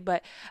Assembly,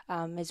 but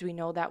as we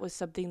know, that was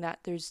something that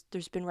there's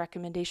been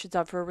recommendations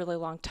of for a really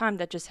long time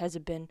that just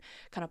hasn't been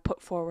kind of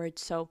put forward.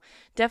 So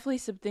definitely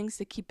some things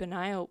to keep an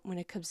eye out when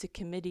it comes to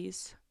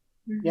committees.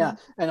 Yeah,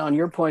 and on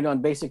your point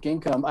on basic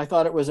income, I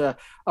thought it was a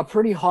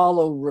pretty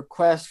hollow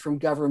request from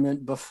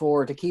government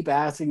before to keep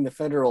asking the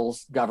federal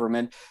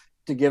government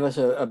to give us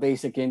a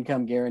basic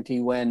income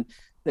guarantee when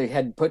they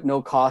had put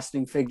no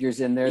costing figures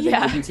in there. They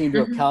didn't seem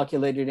to have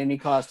calculated any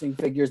costing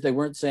figures. They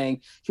weren't saying,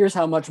 here's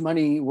how much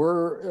money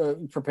we're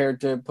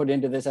prepared to put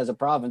into this as a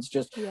province.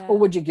 Just, oh,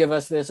 would you give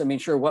us this? I mean,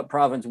 sure, what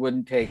province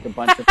wouldn't take a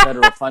bunch of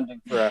federal funding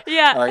for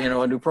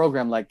a new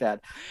program like that?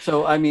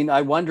 So, I mean,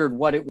 I wondered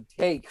what it would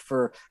take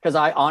for, because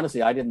I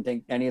honestly, I didn't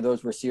think any of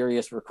those were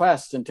serious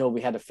requests until we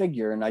had a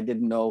figure, and I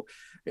didn't know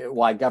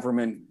why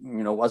government,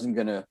 wasn't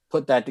going to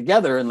put that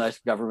together unless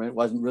government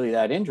wasn't really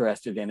that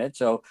interested in it.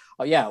 So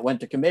it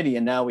went to committee,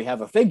 and now we have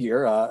a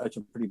figure. It's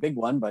a pretty big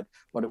one, but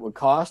what it would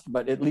cost.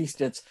 But at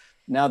least it's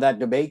now that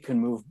debate can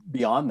move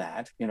beyond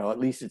that. At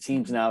least it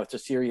seems now it's a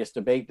serious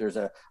debate. There's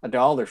a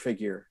dollar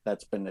figure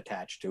that's been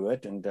attached to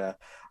it, and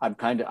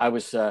I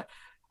was a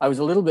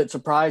little bit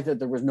surprised that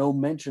there was no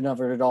mention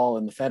of it at all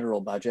in the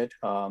federal budget.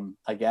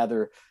 I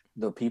gather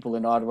the people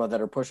in Ottawa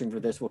that are pushing for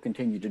this will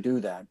continue to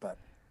do that, but.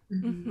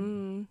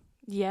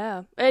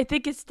 Yeah, I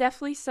think it's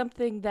definitely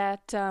something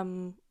that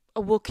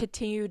we'll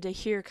continue to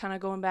hear, kind of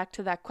going back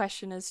to that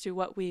question as to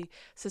what we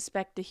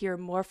suspect to hear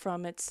more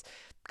from. It's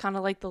kind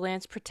of like the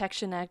Lands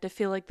Protection Act. I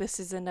feel like this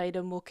is an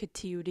item we'll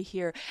continue to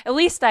hear. At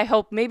least I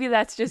hope. Maybe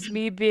that's just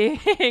me being,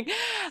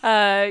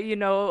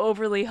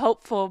 overly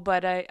hopeful,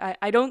 but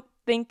I don't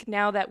think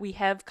now that we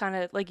have kind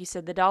of, like you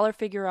said, the dollar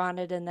figure on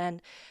it and then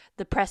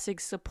the pressing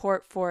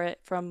support for it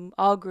from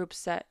all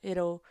groups that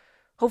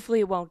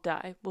hopefully it won't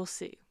die. We'll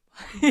see.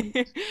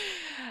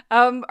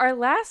 Our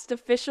last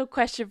official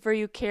question for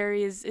you,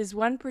 Carrie, is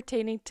one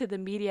pertaining to the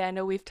media. I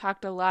know we've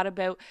talked a lot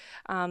about,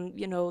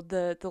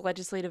 the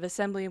Legislative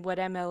Assembly and what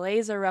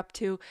MLAs are up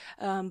to,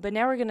 but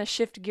now we're going to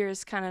shift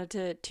gears kind of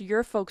to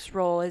your folks'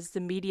 role as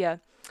the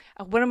media.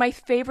 One of my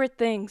favorite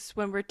things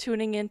when we're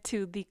tuning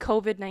into the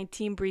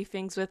COVID-19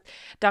 briefings with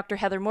Dr.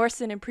 Heather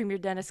Morrison and Premier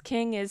Dennis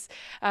King is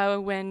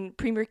when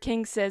Premier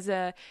King says,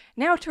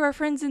 now to our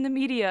friends in the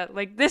media,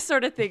 like this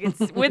sort of thing.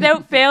 It's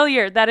without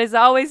failure. That is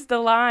always the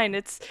line.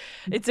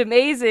 It's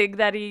amazing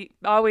that he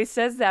always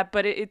says that,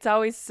 but it's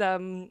always,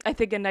 I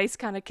think, a nice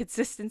kind of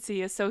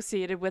consistency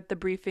associated with the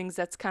briefings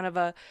that's kind of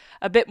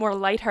a bit more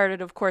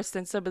lighthearted, of course,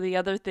 than some of the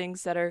other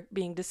things that are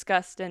being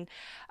discussed. And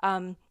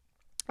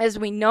as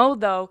we know,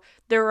 though,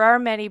 there are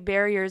many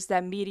barriers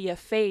that media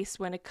face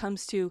when it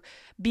comes to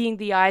being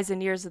the eyes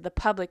and ears of the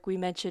public. We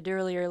mentioned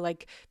earlier,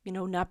 like,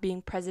 not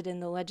being present in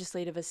the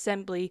Legislative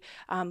Assembly.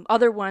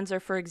 Other ones are,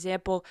 for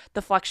example,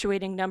 the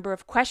fluctuating number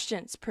of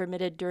questions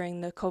permitted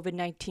during the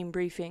COVID-19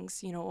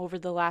 briefings, over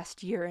the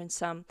last year and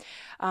some.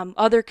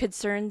 Other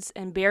concerns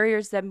and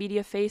barriers that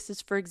media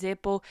faces, for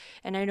example,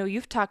 and I know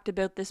you've talked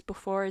about this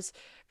before, is,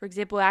 for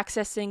example,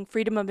 accessing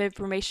freedom of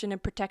information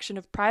and protection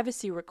of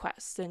privacy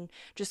requests, and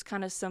just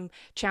kind of some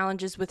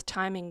challenges with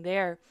timing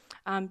there.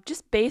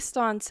 Just based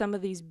on some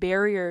of these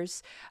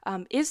barriers,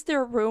 is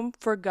there room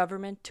for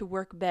government to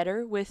work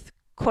better with,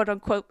 quote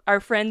unquote, our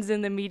friends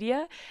in the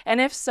media? And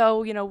if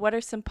so, what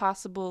are some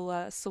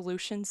possible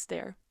solutions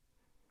there?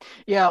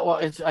 Yeah, well,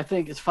 I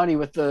think it's funny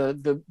with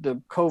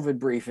the COVID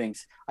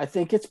briefings. I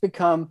think it's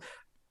become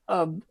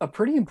a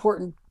pretty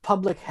important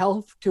public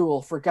health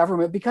tool for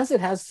government because it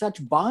has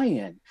such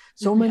buy-in.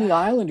 So many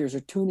islanders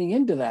are tuning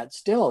into that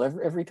still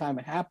every time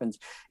it happens.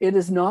 It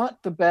is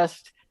not the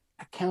best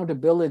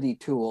accountability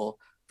tool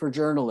for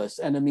journalists.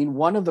 And I mean,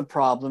 one of the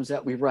problems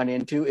that we run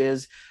into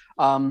is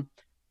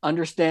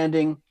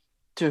understanding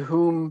to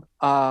whom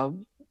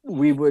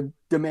we would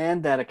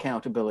demand that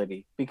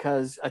accountability,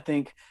 because I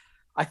think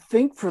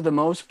for the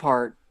most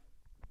part,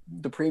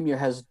 the Premier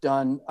has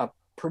done a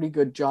pretty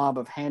good job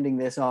of handing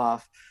this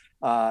off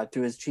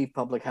to his chief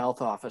public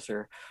health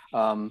officer.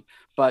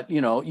 But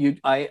in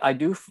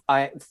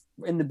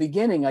the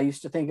beginning, I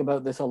used to think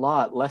about this a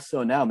lot, less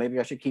so now. Maybe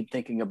I should keep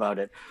thinking about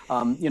it.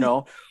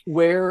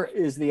 Where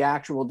is the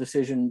actual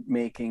decision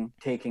making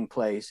taking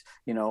place?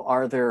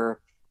 Are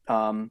there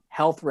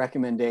health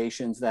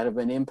recommendations that have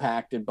been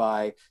impacted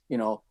by,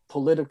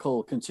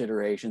 political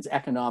considerations,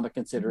 economic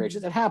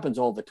considerations. It happens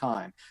all the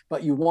time,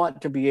 but you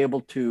want to be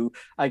able to,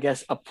 I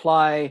guess,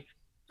 apply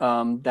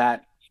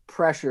that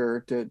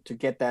pressure to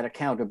get that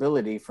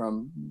accountability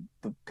from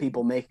the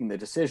people making the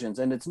decisions.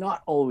 And it's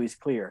not always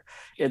clear.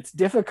 It's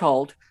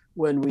difficult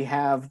when we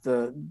have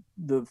the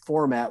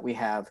format we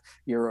have.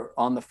 You're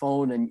on the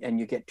phone and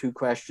you get two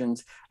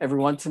questions. Every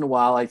once in a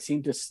while I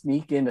seem to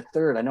sneak in a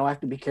third. I know I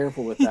have to be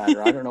careful with that,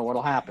 or I don't know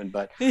what'll happen,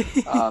 but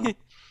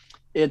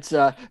it's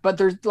but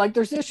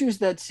there's issues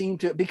that seem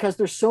to, because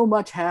there's so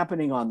much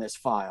happening on this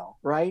file,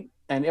 right?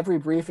 And every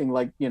briefing,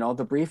 like,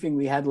 the briefing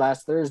we had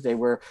last Thursday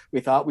where we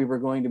thought we were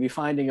going to be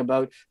finding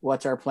about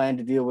what's our plan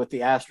to deal with the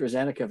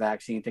AstraZeneca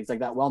vaccine, things like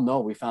that. Well, no,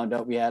 we found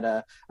out we had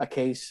a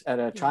case at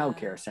a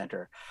childcare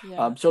center.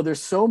 So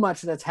there's so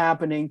much that's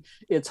happening.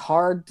 It's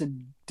hard to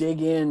dig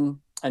in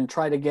and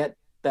try to get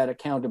that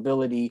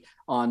accountability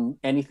on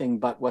anything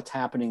but what's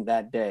happening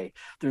that day.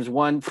 There's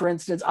one, for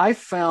instance, I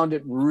found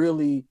it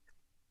really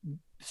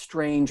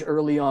strange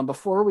early on,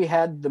 before we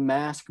had the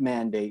mask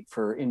mandate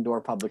for indoor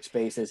public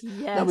spaces,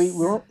 that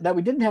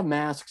we didn't have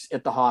masks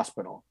at the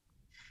hospital.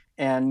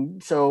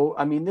 And so,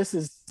 I mean, this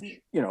is,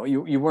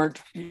 you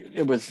weren't,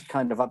 it was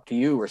kind of up to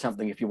you or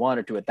something if you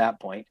wanted to at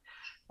that point.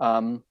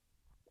 And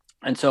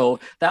so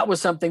that was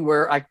something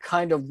where I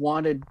kind of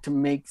wanted to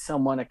make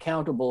someone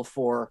accountable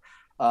for,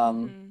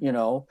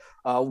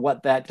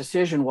 what that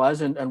decision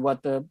was and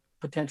what the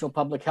potential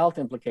public health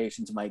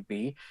implications might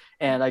be.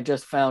 And I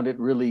just found it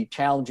really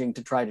challenging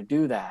to try to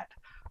do that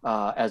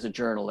as a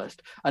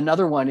journalist.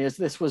 Another one is,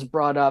 this was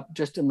brought up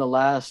just in the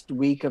last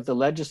week of the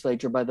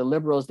legislature by the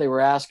Liberals. They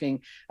were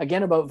asking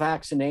again about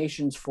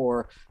vaccinations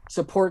for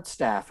support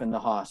staff in the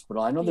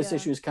hospital. I know this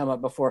issue has come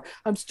up before.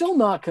 I'm still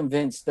not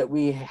convinced that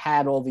we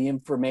had all the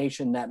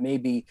information that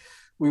maybe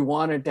we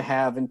wanted to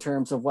have in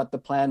terms of what the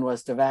plan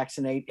was to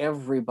vaccinate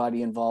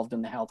everybody involved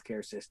in the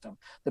healthcare system,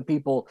 the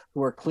people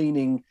who are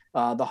cleaning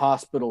the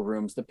hospital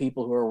rooms, the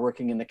people who are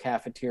working in the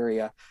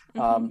cafeteria.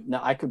 Now,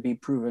 I could be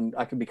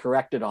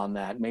corrected on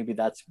that. Maybe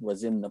that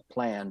was in the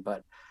plan,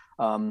 but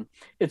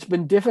it's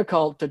been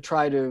difficult to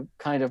try to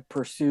kind of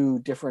pursue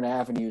different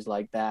avenues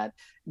like that.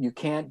 You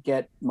can't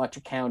get much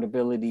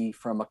accountability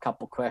from a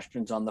couple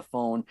questions on the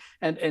phone,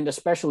 and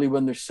especially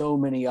when there's so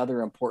many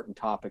other important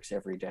topics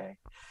every day.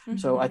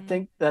 So I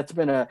think it's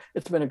been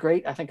a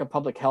great, I think, a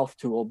public health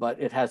tool, but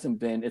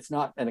it's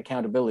not an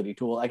accountability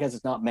tool. I guess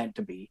it's not meant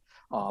to be,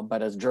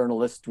 but as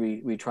journalists,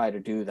 we try to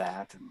do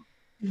that.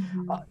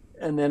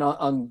 And then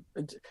on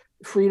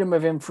freedom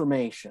of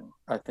information,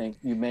 I think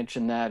you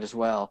mentioned that as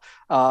well.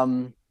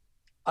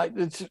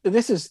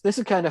 This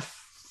is kind of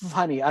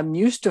funny. I'm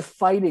used to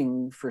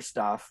fighting for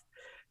stuff,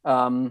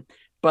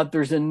 but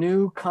there's a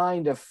new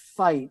kind of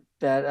fight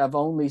that I've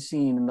only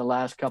seen in the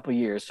last couple of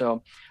years.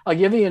 So I'll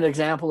give you an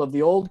example of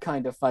the old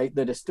kind of fight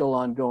that is still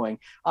ongoing.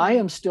 I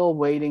am still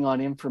waiting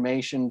on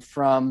information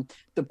from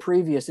the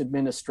previous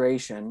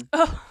administration.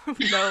 Oh,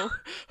 no.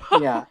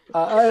 Yeah,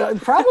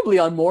 probably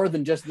on more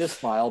than just this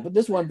file, but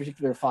this one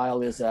particular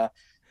file is there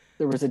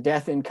was a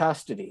death in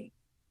custody.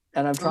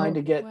 And I'm trying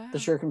to get the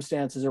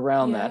circumstances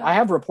around that. I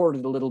have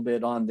reported a little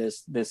bit on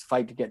this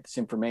fight to get this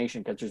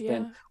information, because there's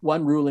been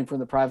one ruling from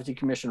the Privacy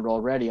Commissioner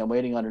already. I'm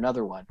waiting on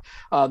another one.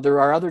 There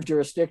are other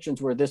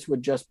jurisdictions where this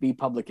would just be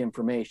public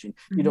information.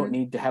 You don't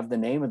need to have the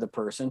name of the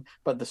person,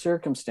 but the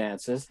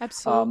circumstances.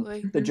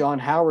 Absolutely. The John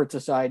Howard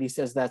Society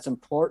says that's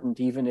important,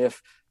 even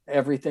if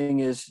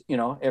everything is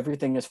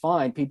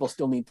fine. People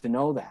still need to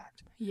know that.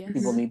 Yes.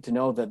 People need to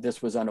know that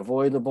this was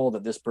unavoidable,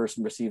 that this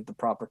person received the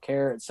proper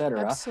care,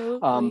 etc.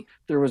 Absolutely.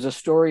 There was a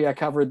story I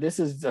covered. This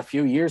is a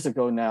few years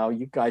ago now.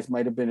 You guys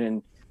might have been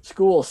in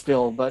school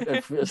still, but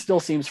it still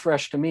seems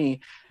fresh to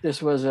me.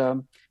 This was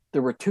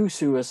there were two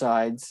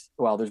suicides.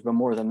 Well, there's been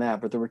more than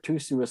that, but there were two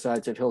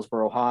suicides at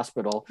Hillsborough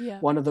Hospital.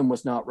 One of them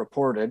was not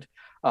reported,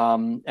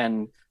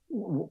 and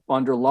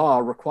under law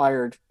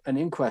required an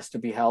inquest to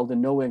be held,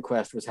 and no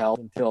inquest was held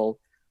until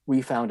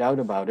we found out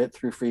about it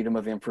through freedom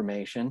of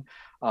information.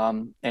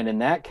 And in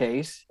that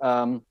case,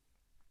 the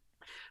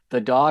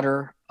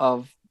daughter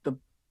of the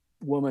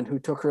woman who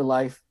took her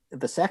life,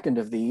 the second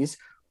of these,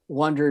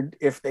 wondered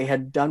if they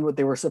had done what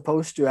they were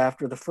supposed to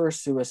after the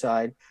first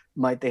suicide,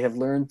 might they have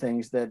learned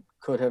things that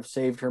could have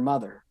saved her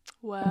mother.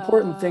 Wow.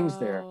 Important things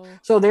there.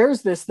 So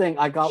there's this thing.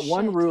 I got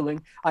one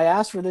ruling. I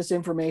asked for this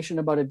information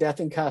about a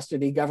death in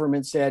custody.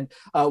 Government said,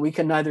 we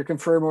can neither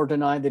confirm or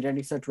deny that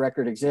any such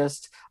record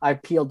exists. I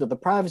appealed to the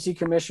Privacy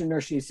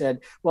Commissioner. She said,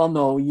 well,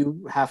 no,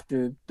 you have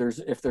to,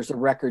 if there's a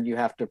record, you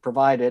have to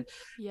provide it.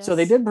 Yes. So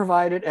they did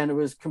provide it, and it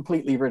was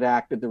completely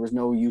redacted. There was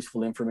no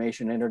useful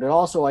information in it. And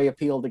also I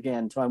appealed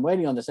again. So I'm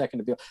waiting on the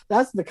second appeal.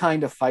 That's the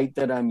kind of fight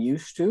that I'm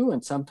used to.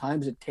 And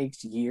sometimes it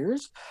takes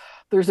years.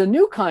 There's a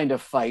new kind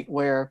of fight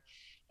where,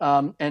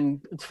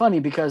 and it's funny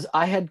because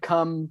I had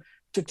come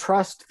to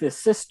trust this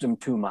system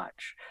too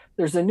much.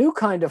 There's a new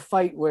kind of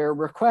fight where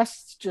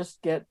requests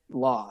just get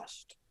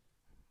lost.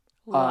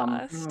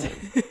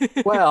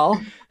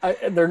 Well,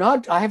 they're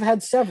not. I have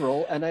had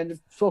several, and I've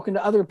spoken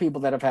to other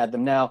people that have had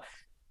them. Now,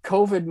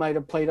 COVID might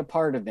have played a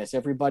part in this,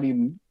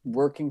 everybody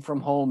working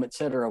from home, et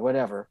cetera,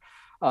 whatever.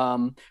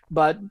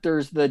 But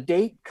there's the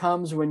date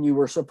comes when you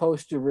were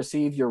supposed to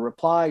receive your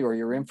reply or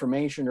your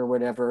information or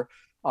whatever.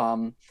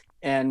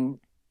 And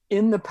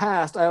in the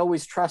past, I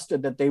always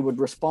trusted that they would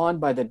respond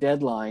by the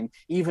deadline,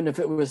 even if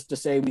it was to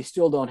say, we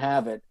still don't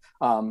have it.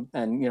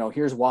 And,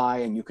 here's why,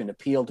 and you can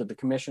appeal to the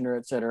commissioner,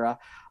 et cetera.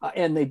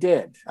 And they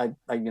did.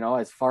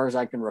 As far as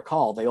I can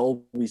recall, they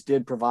always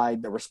did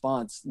provide the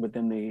response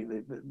within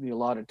the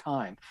allotted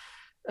time.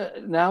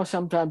 Now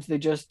sometimes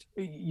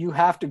you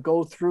have to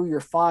go through your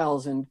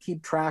files and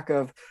keep track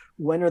of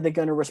when are they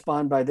going to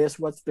respond by this,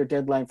 what's their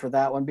deadline for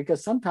that one,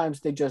 because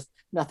sometimes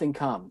nothing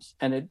comes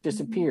and it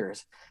disappears.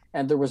 Mm-hmm.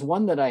 And there was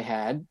one that I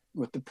had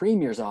with the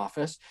Premier's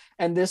office,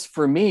 and this,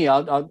 for me,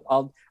 I'm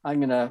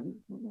gonna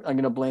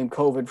blame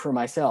COVID for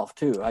myself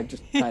too. I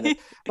just kind of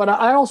but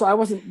I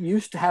wasn't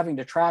used to having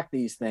to track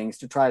these things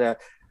to try to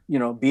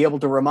be able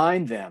to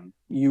remind them,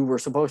 you were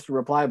supposed to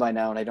reply by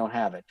now and I don't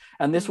have it.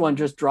 And this one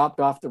just dropped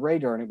off the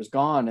radar and it was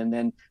gone. And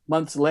then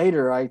months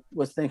later, I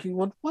was thinking,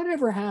 well,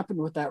 whatever happened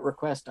with that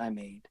request I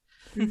made?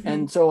 Mm-hmm.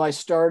 And so I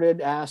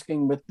started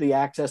asking with the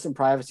Access and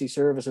Privacy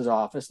Services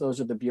Office.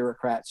 Those are the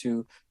bureaucrats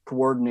who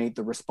coordinate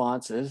the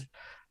responses.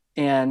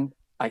 And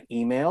I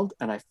emailed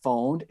and I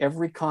phoned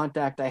every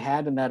contact I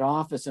had in that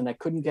office, and I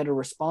couldn't get a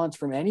response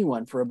from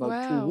anyone for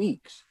about 2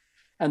 weeks.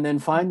 And then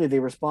finally they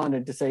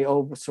responded to say,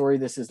 oh, sorry,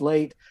 this is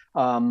late,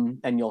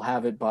 and you'll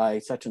have it by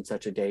such and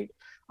such a date.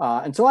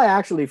 And so I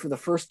actually, for the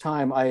first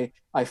time, I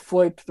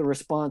FOIP'd the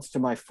response to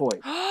my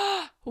FOIP.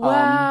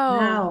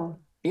 Wow.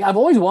 Yeah, I've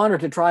always wanted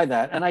to try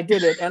that, and I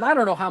did it. And I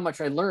don't know how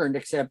much I learned,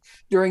 except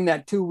during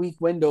that 2-week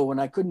window when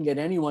I couldn't get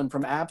anyone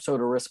from APSO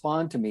to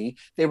respond to me,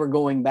 they were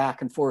going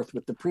back and forth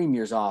with the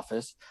Premier's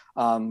office,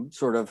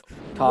 sort of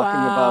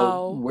talking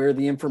about where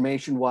the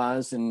information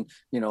was and,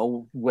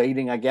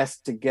 waiting, I guess,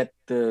 to get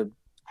the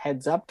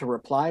heads up to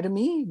reply to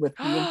me with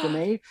the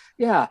information.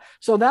 Yeah.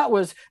 So that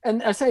was,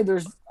 and I say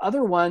there's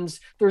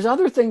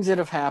other things that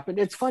have happened.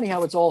 It's funny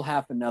how it's all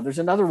happened now. There's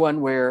another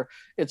one where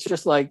it's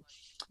just like,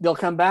 they'll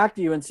come back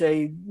to you and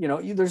say,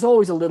 there's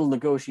always a little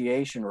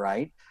negotiation,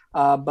 right?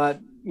 But,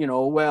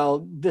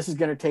 well, this is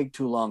going to take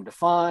too long to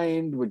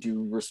find. Would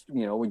you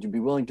be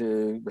willing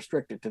to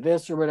restrict it to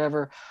this or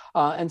whatever?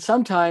 And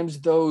sometimes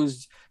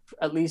those,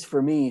 at least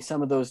for me,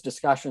 some of those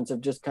discussions have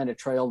just kind of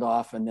trailed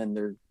off and then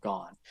they're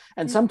gone.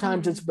 And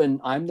sometimes it's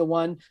been, I'm the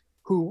one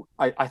who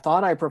I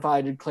thought I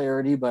provided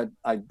clarity, but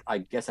I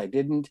guess I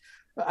didn't.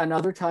 And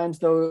other times,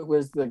 though, it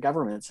was the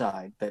government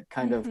side that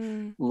kind of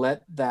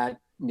let that,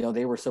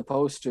 they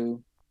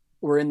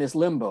were in this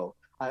limbo.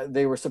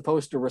 They were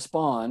supposed to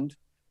respond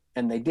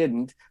and they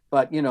didn't,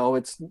 but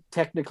it's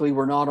technically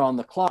we're not on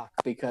the clock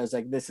because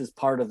this is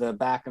part of the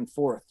back and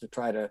forth to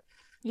try to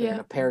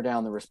pare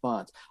down the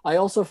response. I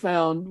also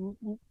found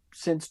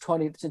since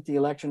the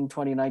election in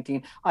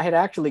 2019, I had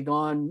actually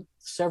gone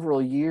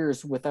several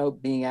years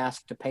without being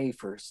asked to pay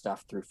for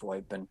stuff through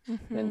FOIP, and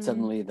then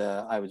suddenly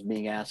I was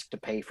being asked to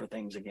pay for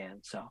things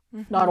again. So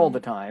not all the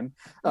time.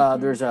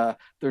 There's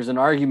an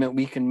argument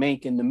we can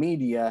make in the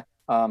media.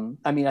 I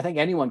think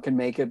anyone can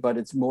make it, but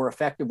it's more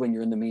effective when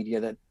you're in the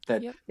media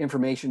that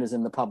information is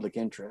in the public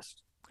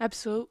interest.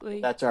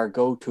 Absolutely. That's our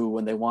go-to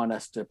when they want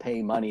us to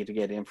pay money to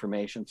get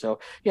information. So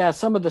yeah,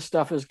 some of the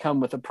stuff has come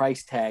with a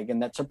price tag,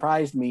 and that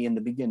surprised me in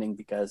the beginning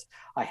because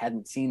I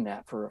hadn't seen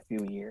that for a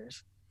few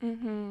years.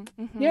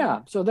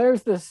 Yeah, so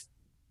there's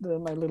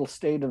my little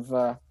state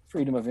of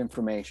freedom of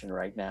information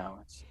right now.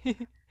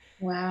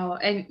 Wow,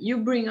 and you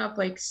bring up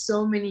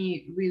so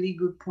many really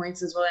good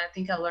points as well. I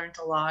think I learned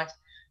a lot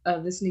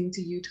listening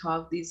to you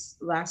talk these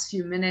last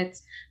few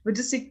minutes. But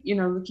just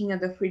looking at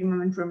the freedom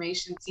of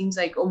information, it seems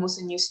like almost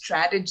a new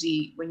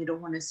strategy when you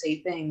don't want to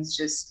say things.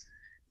 Just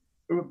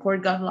a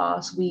report got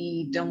lost.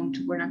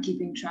 We're not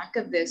keeping track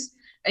of this,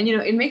 and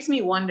it makes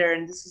me wonder.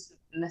 And this is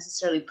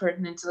necessarily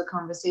pertinent to the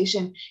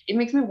conversation. It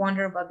makes me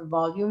wonder about the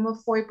volume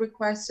of FOIP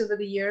requests over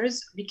the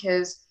years,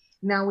 because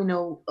now we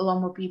know a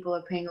lot more people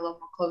are paying a lot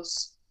more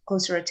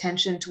closer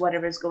attention to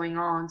whatever's going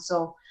on.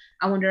 So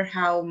I wonder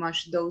how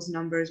much those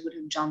numbers would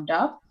have jumped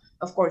up.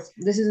 Of course,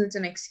 this isn't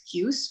an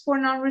excuse for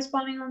not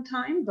responding on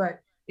time, but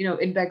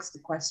it begs the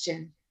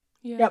question.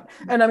 Yep.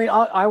 And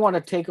I want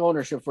to take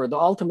ownership for it.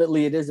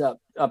 Ultimately, it is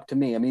up to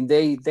me.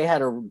 They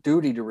had a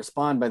duty to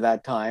respond by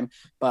that time,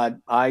 but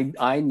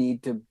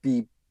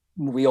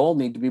we all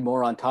need to be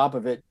more on top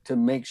of it to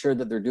make sure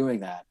that they're doing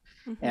that.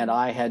 And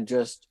I had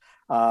just,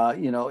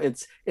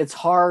 it's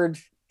hard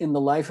in the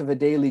life of a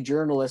daily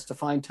journalist to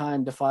find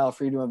time to file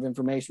freedom of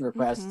information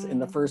requests in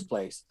the first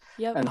place,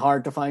 and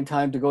hard to find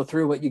time to go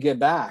through what you get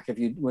back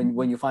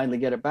when you finally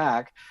get it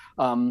back.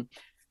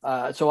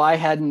 So I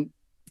hadn't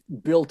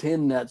built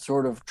in that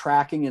sort of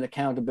tracking and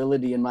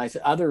accountability, and my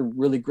other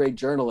really great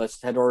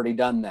journalists had already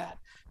done that.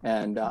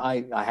 And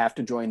I have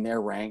to join their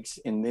ranks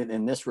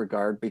in this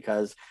regard,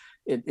 because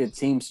it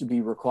seems to be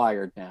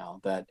required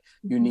now that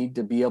you need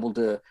to be able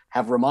to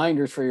have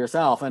reminders for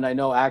yourself. And I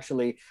know,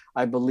 actually,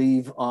 I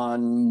believe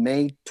on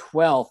May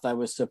 12th, I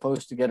was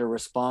supposed to get a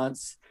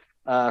response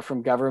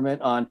from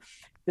government on,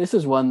 this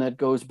is one that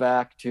goes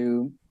back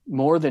to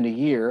more than a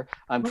year.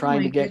 I'm Oh trying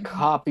my to get goodness.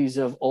 copies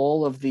of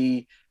all of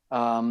the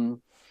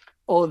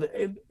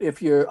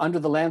if you're under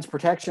the Lands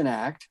Protection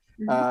Act,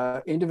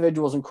 Mhm.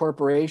 individuals and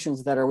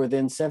corporations that are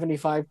within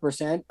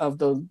 75% of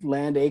the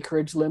land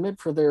acreage limit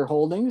for their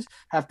holdings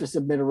have to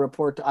submit a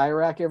report to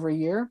IRAC every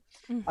year.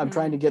 I'm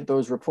trying Mm-hmm. to get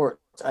those reports.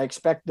 I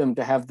expect them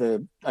to have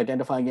the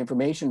identifying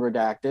information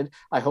redacted.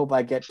 I hope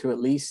I get to at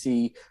least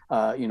see,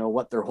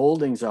 what their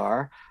holdings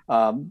are.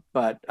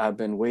 But I've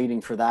been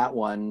waiting for that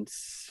one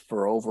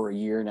for over a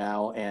year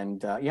now,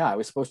 and yeah, I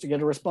was supposed to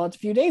get a response a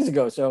few days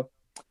ago. So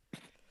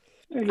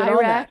I'm gonna get on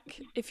Iraq,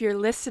 that. if you're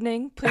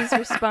listening, please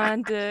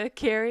respond to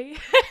Carrie.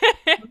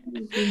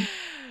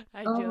 Oh,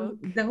 I oh, joke.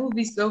 that would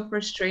be so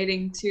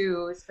frustrating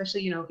too,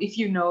 especially, if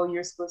you know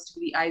you're supposed to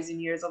be the eyes and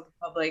ears of the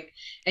public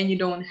and you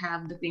don't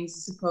have the things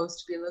you're supposed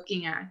to be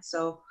looking at.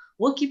 So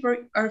we'll keep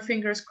our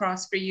fingers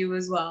crossed for you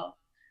as well.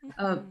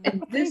 Hmm. And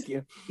Thank this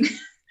you.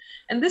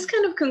 and this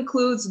kind of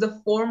concludes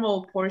the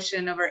formal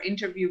portion of our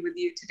interview with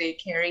you today,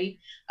 Carrie.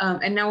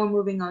 And now we're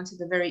moving on to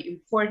the very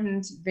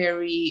important,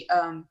 very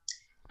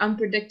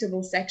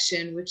unpredictable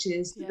section, which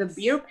is the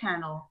beer Yes.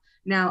 panel.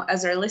 Now,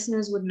 as our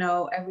listeners would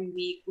know, every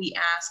week we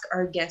ask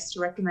our guests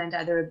to recommend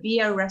either a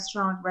beer,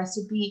 restaurant,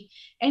 recipe,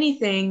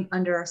 anything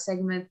under our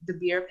segment, the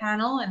beer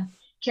panel. And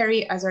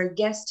Carrie, as our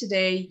guest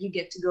today, you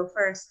get to go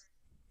first.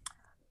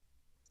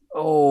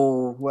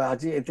 Oh well,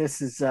 gee,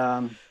 this is.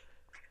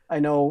 I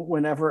know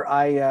whenever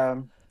I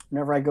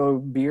go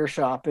beer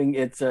shopping,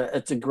 it's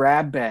a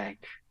grab bag.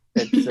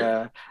 It's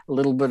a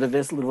little bit of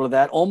this, a little of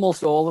that.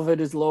 Almost all of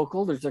it is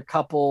local. There's a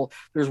couple.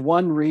 There's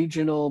one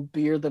regional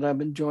beer that I'm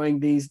enjoying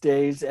these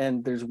days,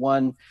 and there's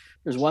one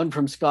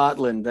from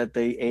Scotland that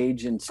they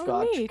age in Oh,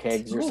 Scotch neat.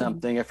 kegs or Oh,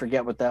 something. I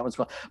forget what that one's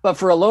called. But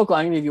for a local,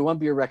 I'm going to give you one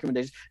beer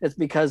recommendation. It's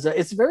because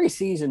it's very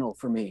seasonal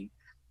for me.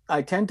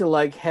 I tend to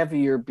like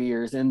heavier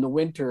beers. In the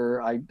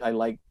winter, I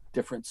like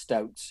different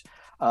stouts.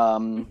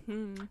 Um,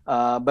 Hmm.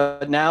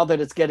 but now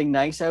that it's getting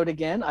nice out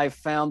again, I've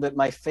found that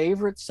my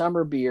favorite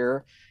summer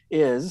beer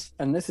is,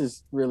 and this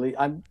is really,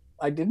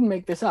 I didn't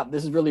make this up.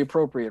 This is really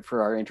appropriate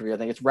for our interview. I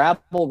think it's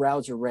Rabble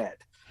Rouser Red,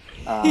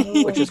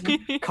 which is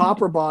oh,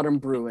 Copper Bottom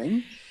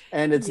Brewing,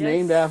 and it's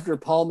named Yes. after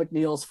Paul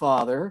McNeil's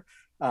father,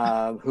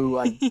 who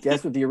I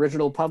guess was the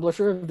original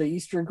publisher of the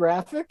Eastern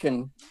Graphic.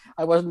 And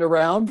I wasn't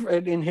around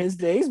in his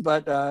days,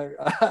 but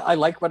I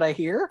like what I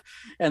hear.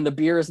 And the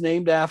beer is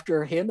named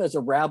after him as a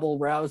rabble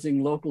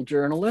rousing local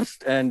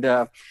journalist. And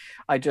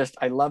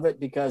I love it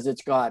because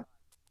it's got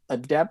a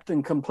depth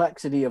and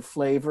complexity of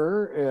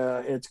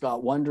flavor. It's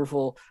got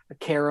wonderful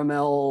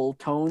caramel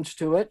tones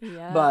to it,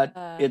 but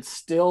Yeah. it's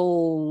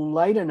still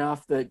light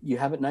enough that you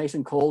have it nice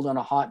and cold on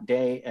a hot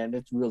day, and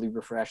it's really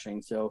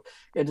refreshing. So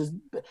it is.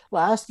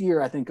 Last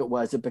year, I think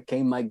it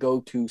became my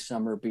go-to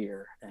summer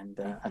beer, and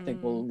I think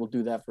Hmm. we'll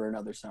do that for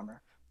another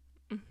summer.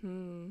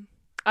 Hmm.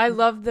 I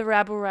love the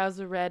Rabble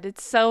Rouser Red.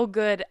 It's so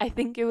good. I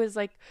think it was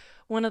like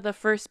one of the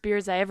first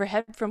beers I ever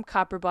had from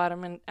Copper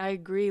Bottom, and I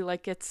agree.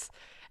 Like it's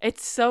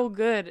so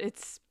good.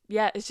 It's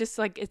just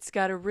like it's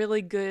got a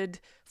really good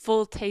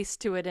full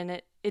taste to it, and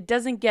it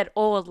doesn't get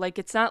old. Like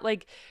it's not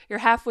like you're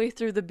halfway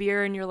through the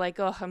beer and you're like,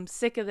 oh, I'm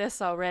sick of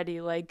this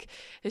already. Like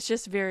it's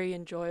just very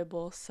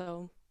enjoyable.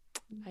 So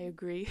I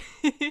agree.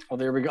 Oh,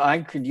 there we go. I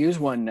could use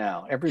one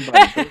now. Everybody,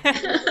 go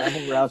get a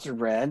Rabble Rouser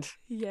Red.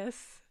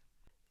 Yes.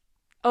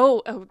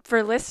 Oh,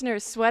 for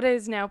listeners, Sweta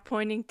is now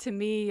pointing to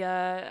me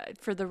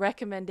for the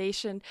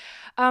recommendation.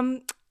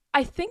 Um,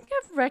 I think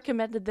I've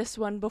recommended this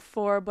one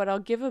before, but I'll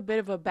give a bit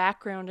of a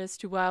background as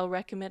to why I'll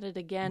recommend it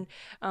again.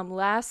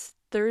 Last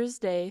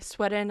Thursday,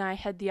 Sweta and I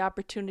had the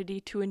opportunity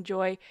to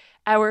enjoy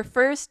our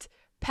first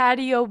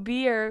patio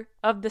beer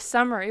of the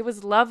summer. It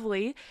was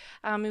lovely.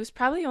 It was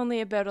probably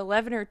only about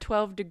 11 or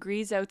 12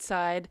 degrees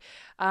outside.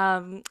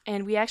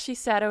 And we actually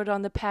sat out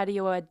on the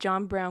patio at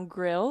John Brown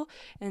Grill,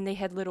 and they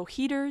had little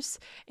heaters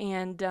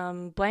and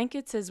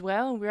blankets as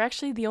well. And we were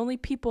actually the only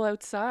people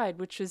outside,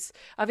 which was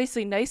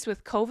obviously nice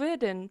with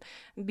COVID and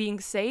being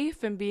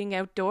safe and being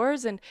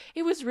outdoors. And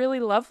it was really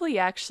lovely,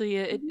 actually.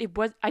 It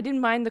was. I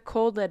didn't mind the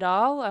cold at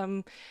all.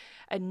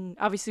 And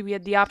obviously we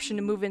had the option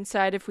to move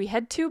inside if we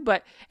had to,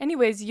 but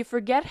anyways, you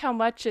forget how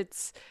much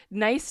it's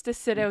nice to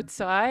sit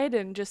outside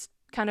and just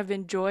kind of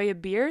enjoy a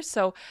beer.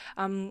 So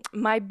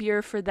my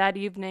beer for that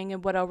evening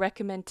and what I'll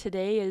recommend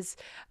today is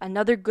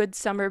another good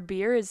summer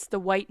beer is the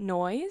White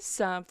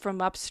Noise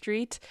from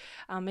Upstreet.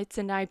 It's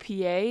an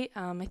IPA.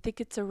 I think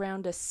it's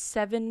around a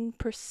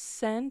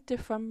 7%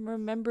 if I'm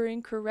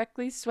remembering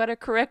correctly. Sweater,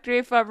 correct me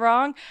if I'm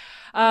wrong.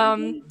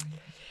 Um,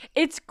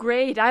 it's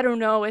great. I don't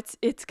know.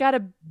 It's got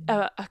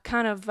a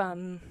kind of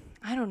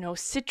I don't know,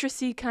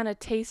 citrusy kind of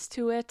taste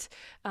to it.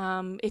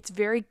 It's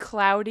very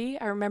cloudy.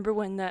 I remember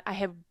when I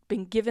have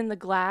been given the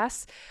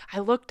glass. I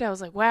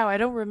was like, wow, I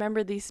don't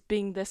remember these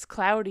being this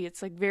cloudy.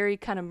 It's like very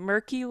kind of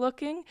murky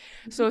looking.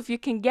 So if you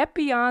can get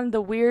beyond the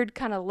weird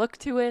kind of look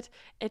to it,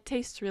 it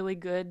tastes really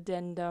good,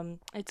 and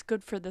it's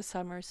good for the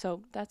summer.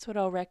 So that's what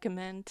I'll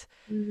recommend.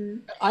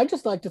 I'd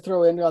just like to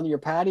throw in on your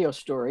patio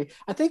story.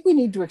 I think we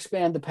need to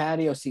expand the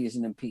patio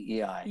season in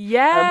PEI. I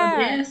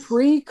remember Yes.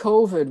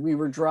 pre-COVID, we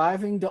were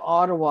driving to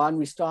Ottawa and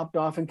we stopped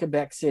off in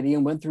Quebec City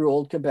and went through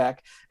Old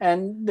Quebec.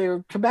 And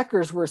the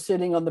Quebecers were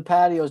sitting on the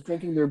patios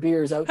drinking their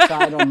beers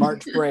outside on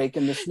March break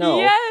in the snow.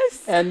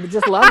 Yes. And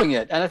just loving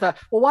it. And I thought,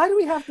 well, why do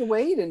we have to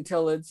wait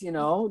until it's,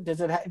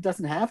 it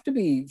doesn't have to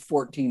be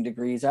 14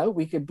 degrees out.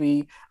 We could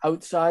be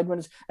outside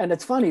when and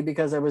it's funny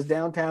because I was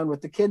downtown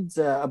with the kids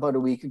about a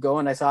week ago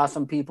and I saw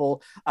some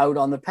people out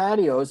on the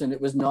patios and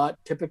it was not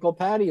typical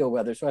patio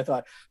weather. So I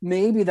thought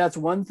maybe that's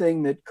one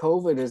thing that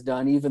COVID has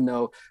done, even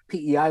though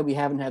PEI, we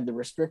haven't had the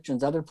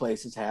restrictions other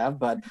places have,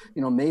 but,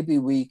 maybe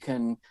we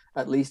can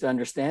at least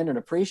understand and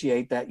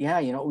appreciate that,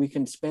 we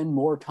can spend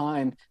more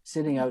time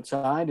sitting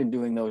outside and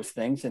doing those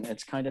things. And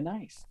it's kind of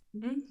nice.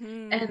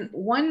 Mm-hmm. And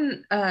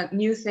one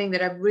new thing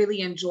that I've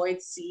really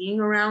enjoyed seeing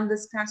around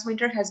this past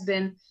winter has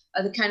been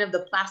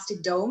the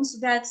plastic domes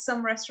that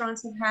some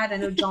restaurants have had. I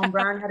know John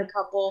Brown had a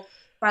couple,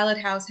 Violet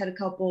House had a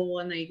couple,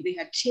 and they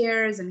had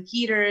chairs and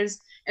heaters,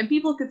 and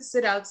people could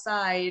sit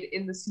outside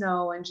in the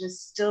snow and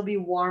just still be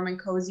warm and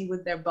cozy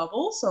with their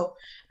bubble. So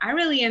I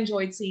really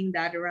enjoyed seeing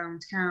that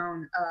around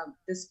town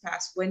this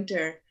past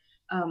winter.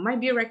 My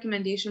beer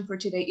recommendation for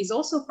today is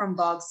also from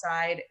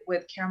Bogside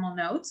with caramel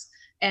notes,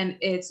 and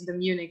it's the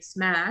Munich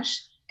Smash.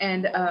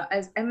 And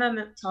as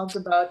Emma talked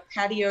about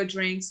patio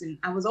drinks, and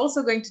I was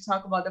also going to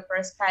talk about the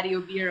first patio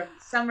beer of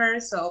the summer.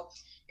 So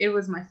it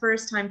was my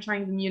first time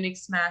trying the Munich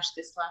Smash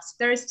this last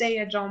Thursday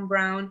at John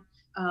Brown.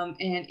 And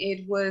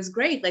it was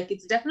great. Like,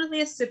 it's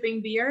definitely a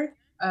sipping beer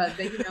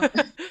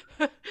that,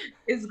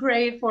 is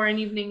great for an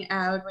evening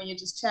out when you're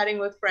just chatting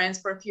with friends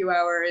for a few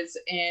hours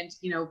and,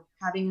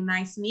 having a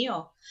nice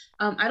meal.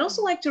 I'd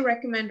also like to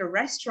recommend a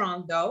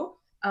restaurant, though.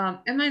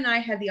 Emma and I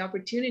had the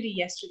opportunity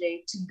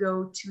yesterday to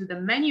go to the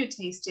menu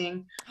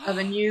tasting of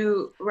a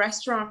new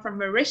restaurant from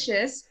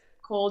Mauritius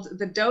called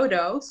The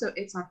Dodo. So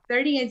it's on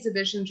 30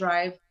 Exhibition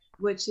Drive,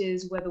 which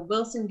is where the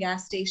Wilson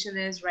gas station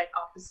is, right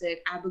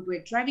opposite Abu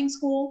Ghraib Driving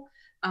School.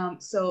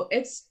 So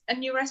it's a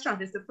new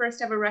restaurant. It's the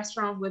first ever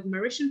restaurant with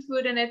Mauritian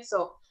food in it.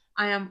 So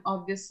I am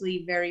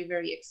obviously very,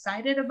 very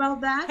excited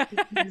about that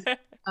because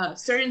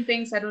certain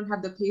things I don't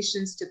have the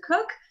patience to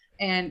cook,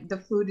 and the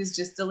food is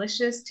just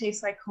delicious,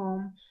 tastes like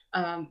home.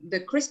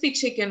 The crispy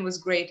chicken was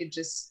great. It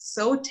just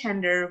so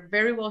tender,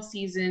 very well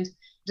seasoned,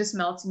 just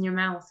melts in your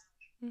mouth.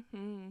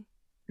 Mm-hmm.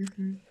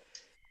 Mm-hmm.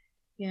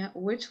 Yeah,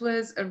 which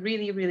was a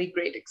really, really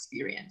great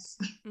experience.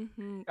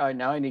 Mm-hmm.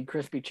 Now I need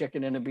crispy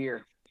chicken and a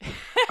beer.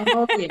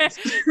 Oh, yes.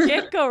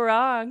 Can't go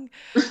wrong.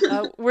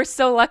 We're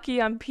so lucky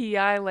on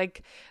PEI.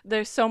 Like,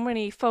 there's so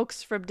many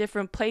folks from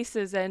different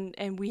places,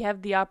 and we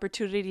have the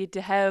opportunity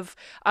to have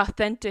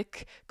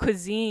authentic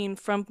cuisine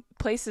from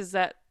places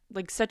that,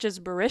 like, such as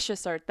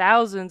Mauritius, are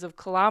thousands of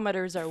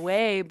kilometers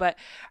away, but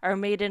are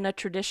made in a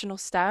traditional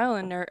style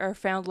and are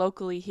found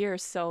locally here.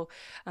 So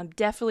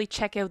definitely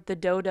check out the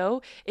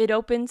Dodo. It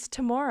opens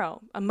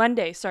tomorrow,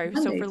 Monday. Sorry.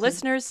 So for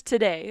listeners,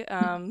 today.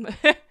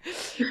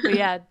 But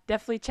yeah,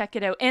 definitely check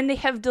it out. And they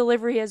have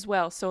delivery as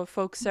well. So if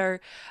folks are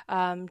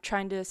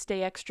trying to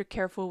stay extra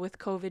careful with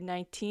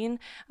COVID-19,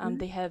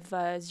 they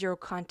have zero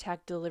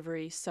contact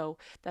delivery. So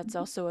that's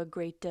also a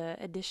great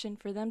addition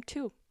for them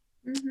too.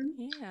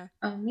 Mm-hmm.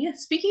 Yeah.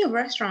 Speaking of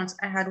restaurants,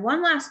 I had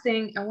one last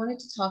thing I wanted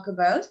to talk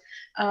about.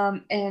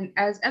 And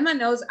as Emma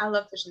knows, I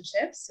love fish and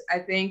chips. I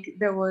think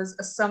there was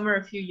a summer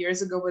a few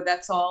years ago where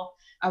that's all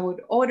I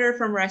would order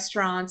from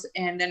restaurants.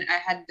 And then I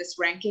had this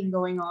ranking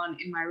going on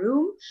in my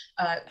room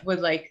with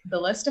like the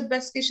list of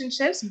best fish and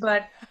chips.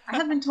 But I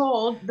have been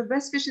told the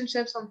best fish and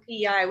chips from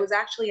PEI was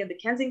actually at the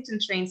Kensington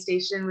train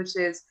station, which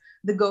is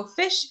the Go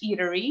Fish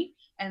Eatery.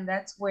 And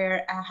that's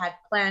where I had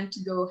planned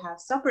to go have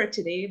supper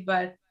today.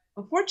 But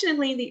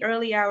unfortunately, in the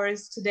early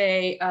hours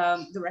today,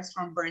 the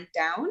restaurant burnt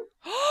down.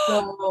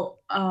 So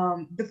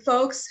the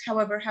folks,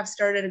 however, have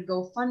started a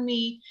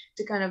GoFundMe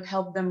to kind of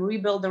help them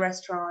rebuild the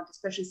restaurant,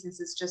 especially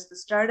since it's just the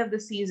start of the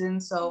season.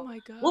 So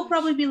we'll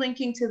probably be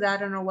linking to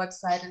that on our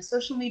website and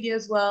social media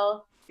as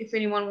well, if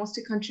anyone wants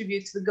to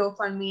contribute to the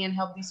GoFundMe and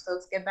help these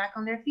folks get back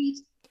on their feet.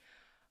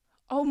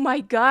 Oh my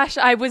gosh,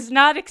 I was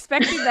not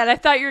expecting that. I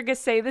thought you were going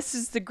to say, this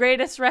is the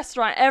greatest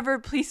restaurant ever.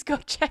 Please go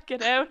check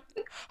it out.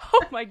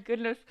 Oh my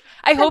goodness.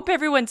 I hope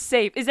everyone's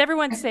safe. Is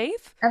everyone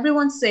safe?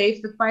 Everyone's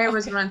safe. The fire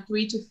was around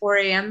 3 to 4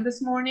 a.m.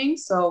 this morning,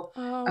 so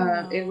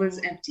it was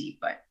empty.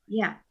 But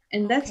yeah,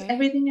 and that's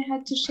everything I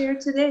had to share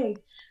today.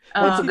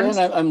 Once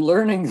again, I'm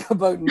learning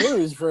about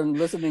news from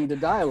listening to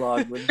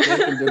Dialogue with Jake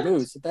and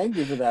Debu. So thank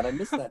you for that. I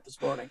missed that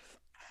this morning.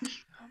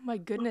 My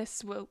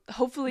goodness. Well,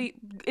 hopefully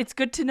it's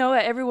good to know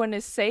that everyone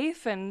is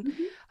safe, and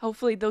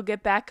hopefully they'll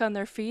get back on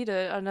their feet.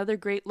 Another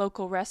great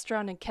local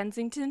restaurant in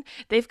Kensington.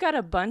 They've got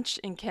a bunch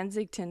in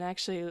Kensington,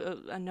 actually,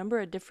 a number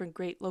of different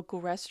great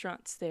local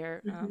restaurants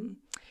there.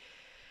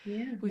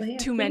 Yeah, with but yeah,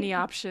 too many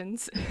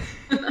options.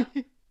 yeah,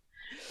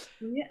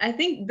 I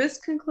think this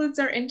concludes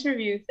our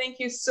interview. Thank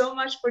you so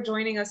much for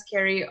joining us,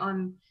 Carrie,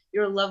 on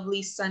your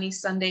lovely sunny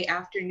Sunday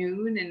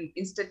afternoon and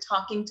instead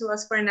talking to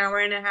us for an hour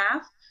and a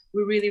half.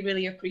 We really,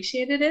 really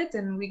appreciated it,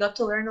 and we got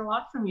to learn a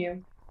lot from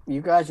you.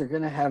 You guys are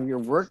going to have your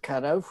work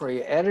cut out for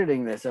you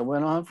editing this. It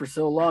went on for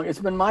so long. It's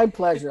been my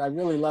pleasure. I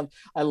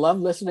love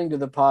listening to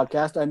the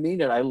podcast. I mean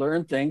it. I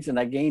learn things and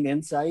I gain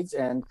insights,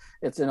 and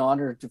it's an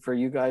honor for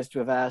you guys to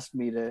have asked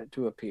me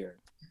to appear.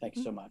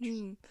 Thanks so much.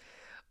 Mm-hmm.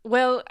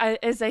 Well,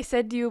 as I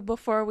said to you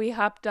before we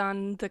hopped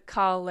on the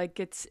call, like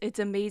it's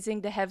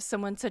amazing to have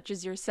someone such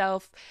as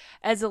yourself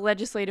as a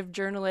legislative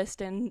journalist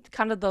and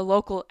kind of the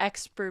local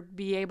expert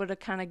be able to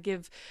kind of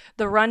give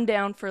the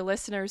rundown for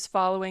listeners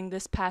following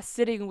this past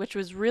sitting, which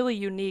was really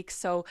unique.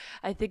 So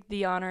I think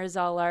the honor is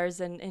all ours,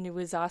 and it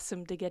was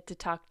awesome to get to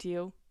talk to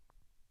you.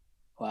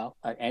 Well,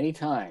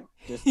 anytime.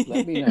 Just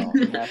let me know. I'll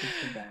be happy to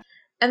come back.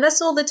 And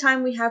that's all the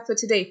time we have for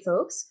today,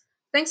 folks.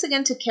 Thanks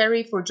again to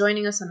Carrie for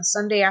joining us on a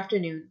Sunday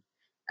afternoon.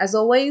 As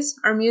always,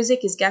 our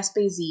music is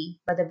Gaspésie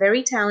by the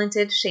very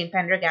talented Shane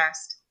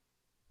Pendergast.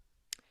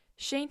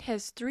 Shane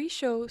has 3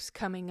 shows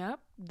coming up,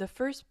 the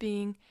first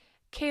being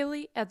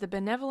Kaylee at the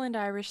Benevolent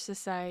Irish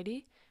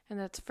Society, and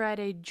that's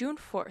Friday, June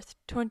 4th,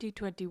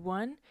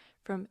 2021,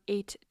 from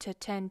 8 to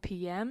 10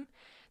 p.m.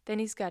 Then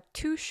he's got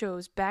 2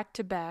 shows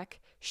back-to-back,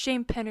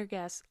 Shane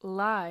Pendergast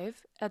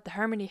Live at the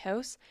Harmony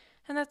House,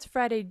 and that's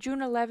Friday,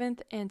 June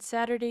 11th and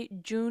Saturday,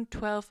 June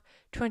 12th,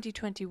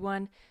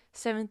 2021,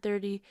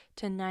 7:30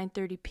 to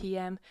 9:30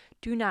 p.m.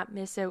 Do not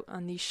miss out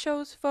on these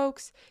shows,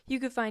 folks.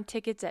 You can find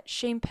tickets at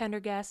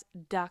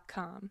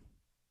shanependergast.com.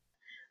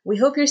 We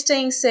hope you're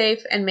staying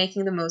safe and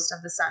making the most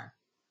of the sun.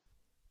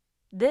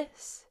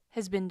 This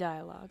has been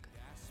Dialogue.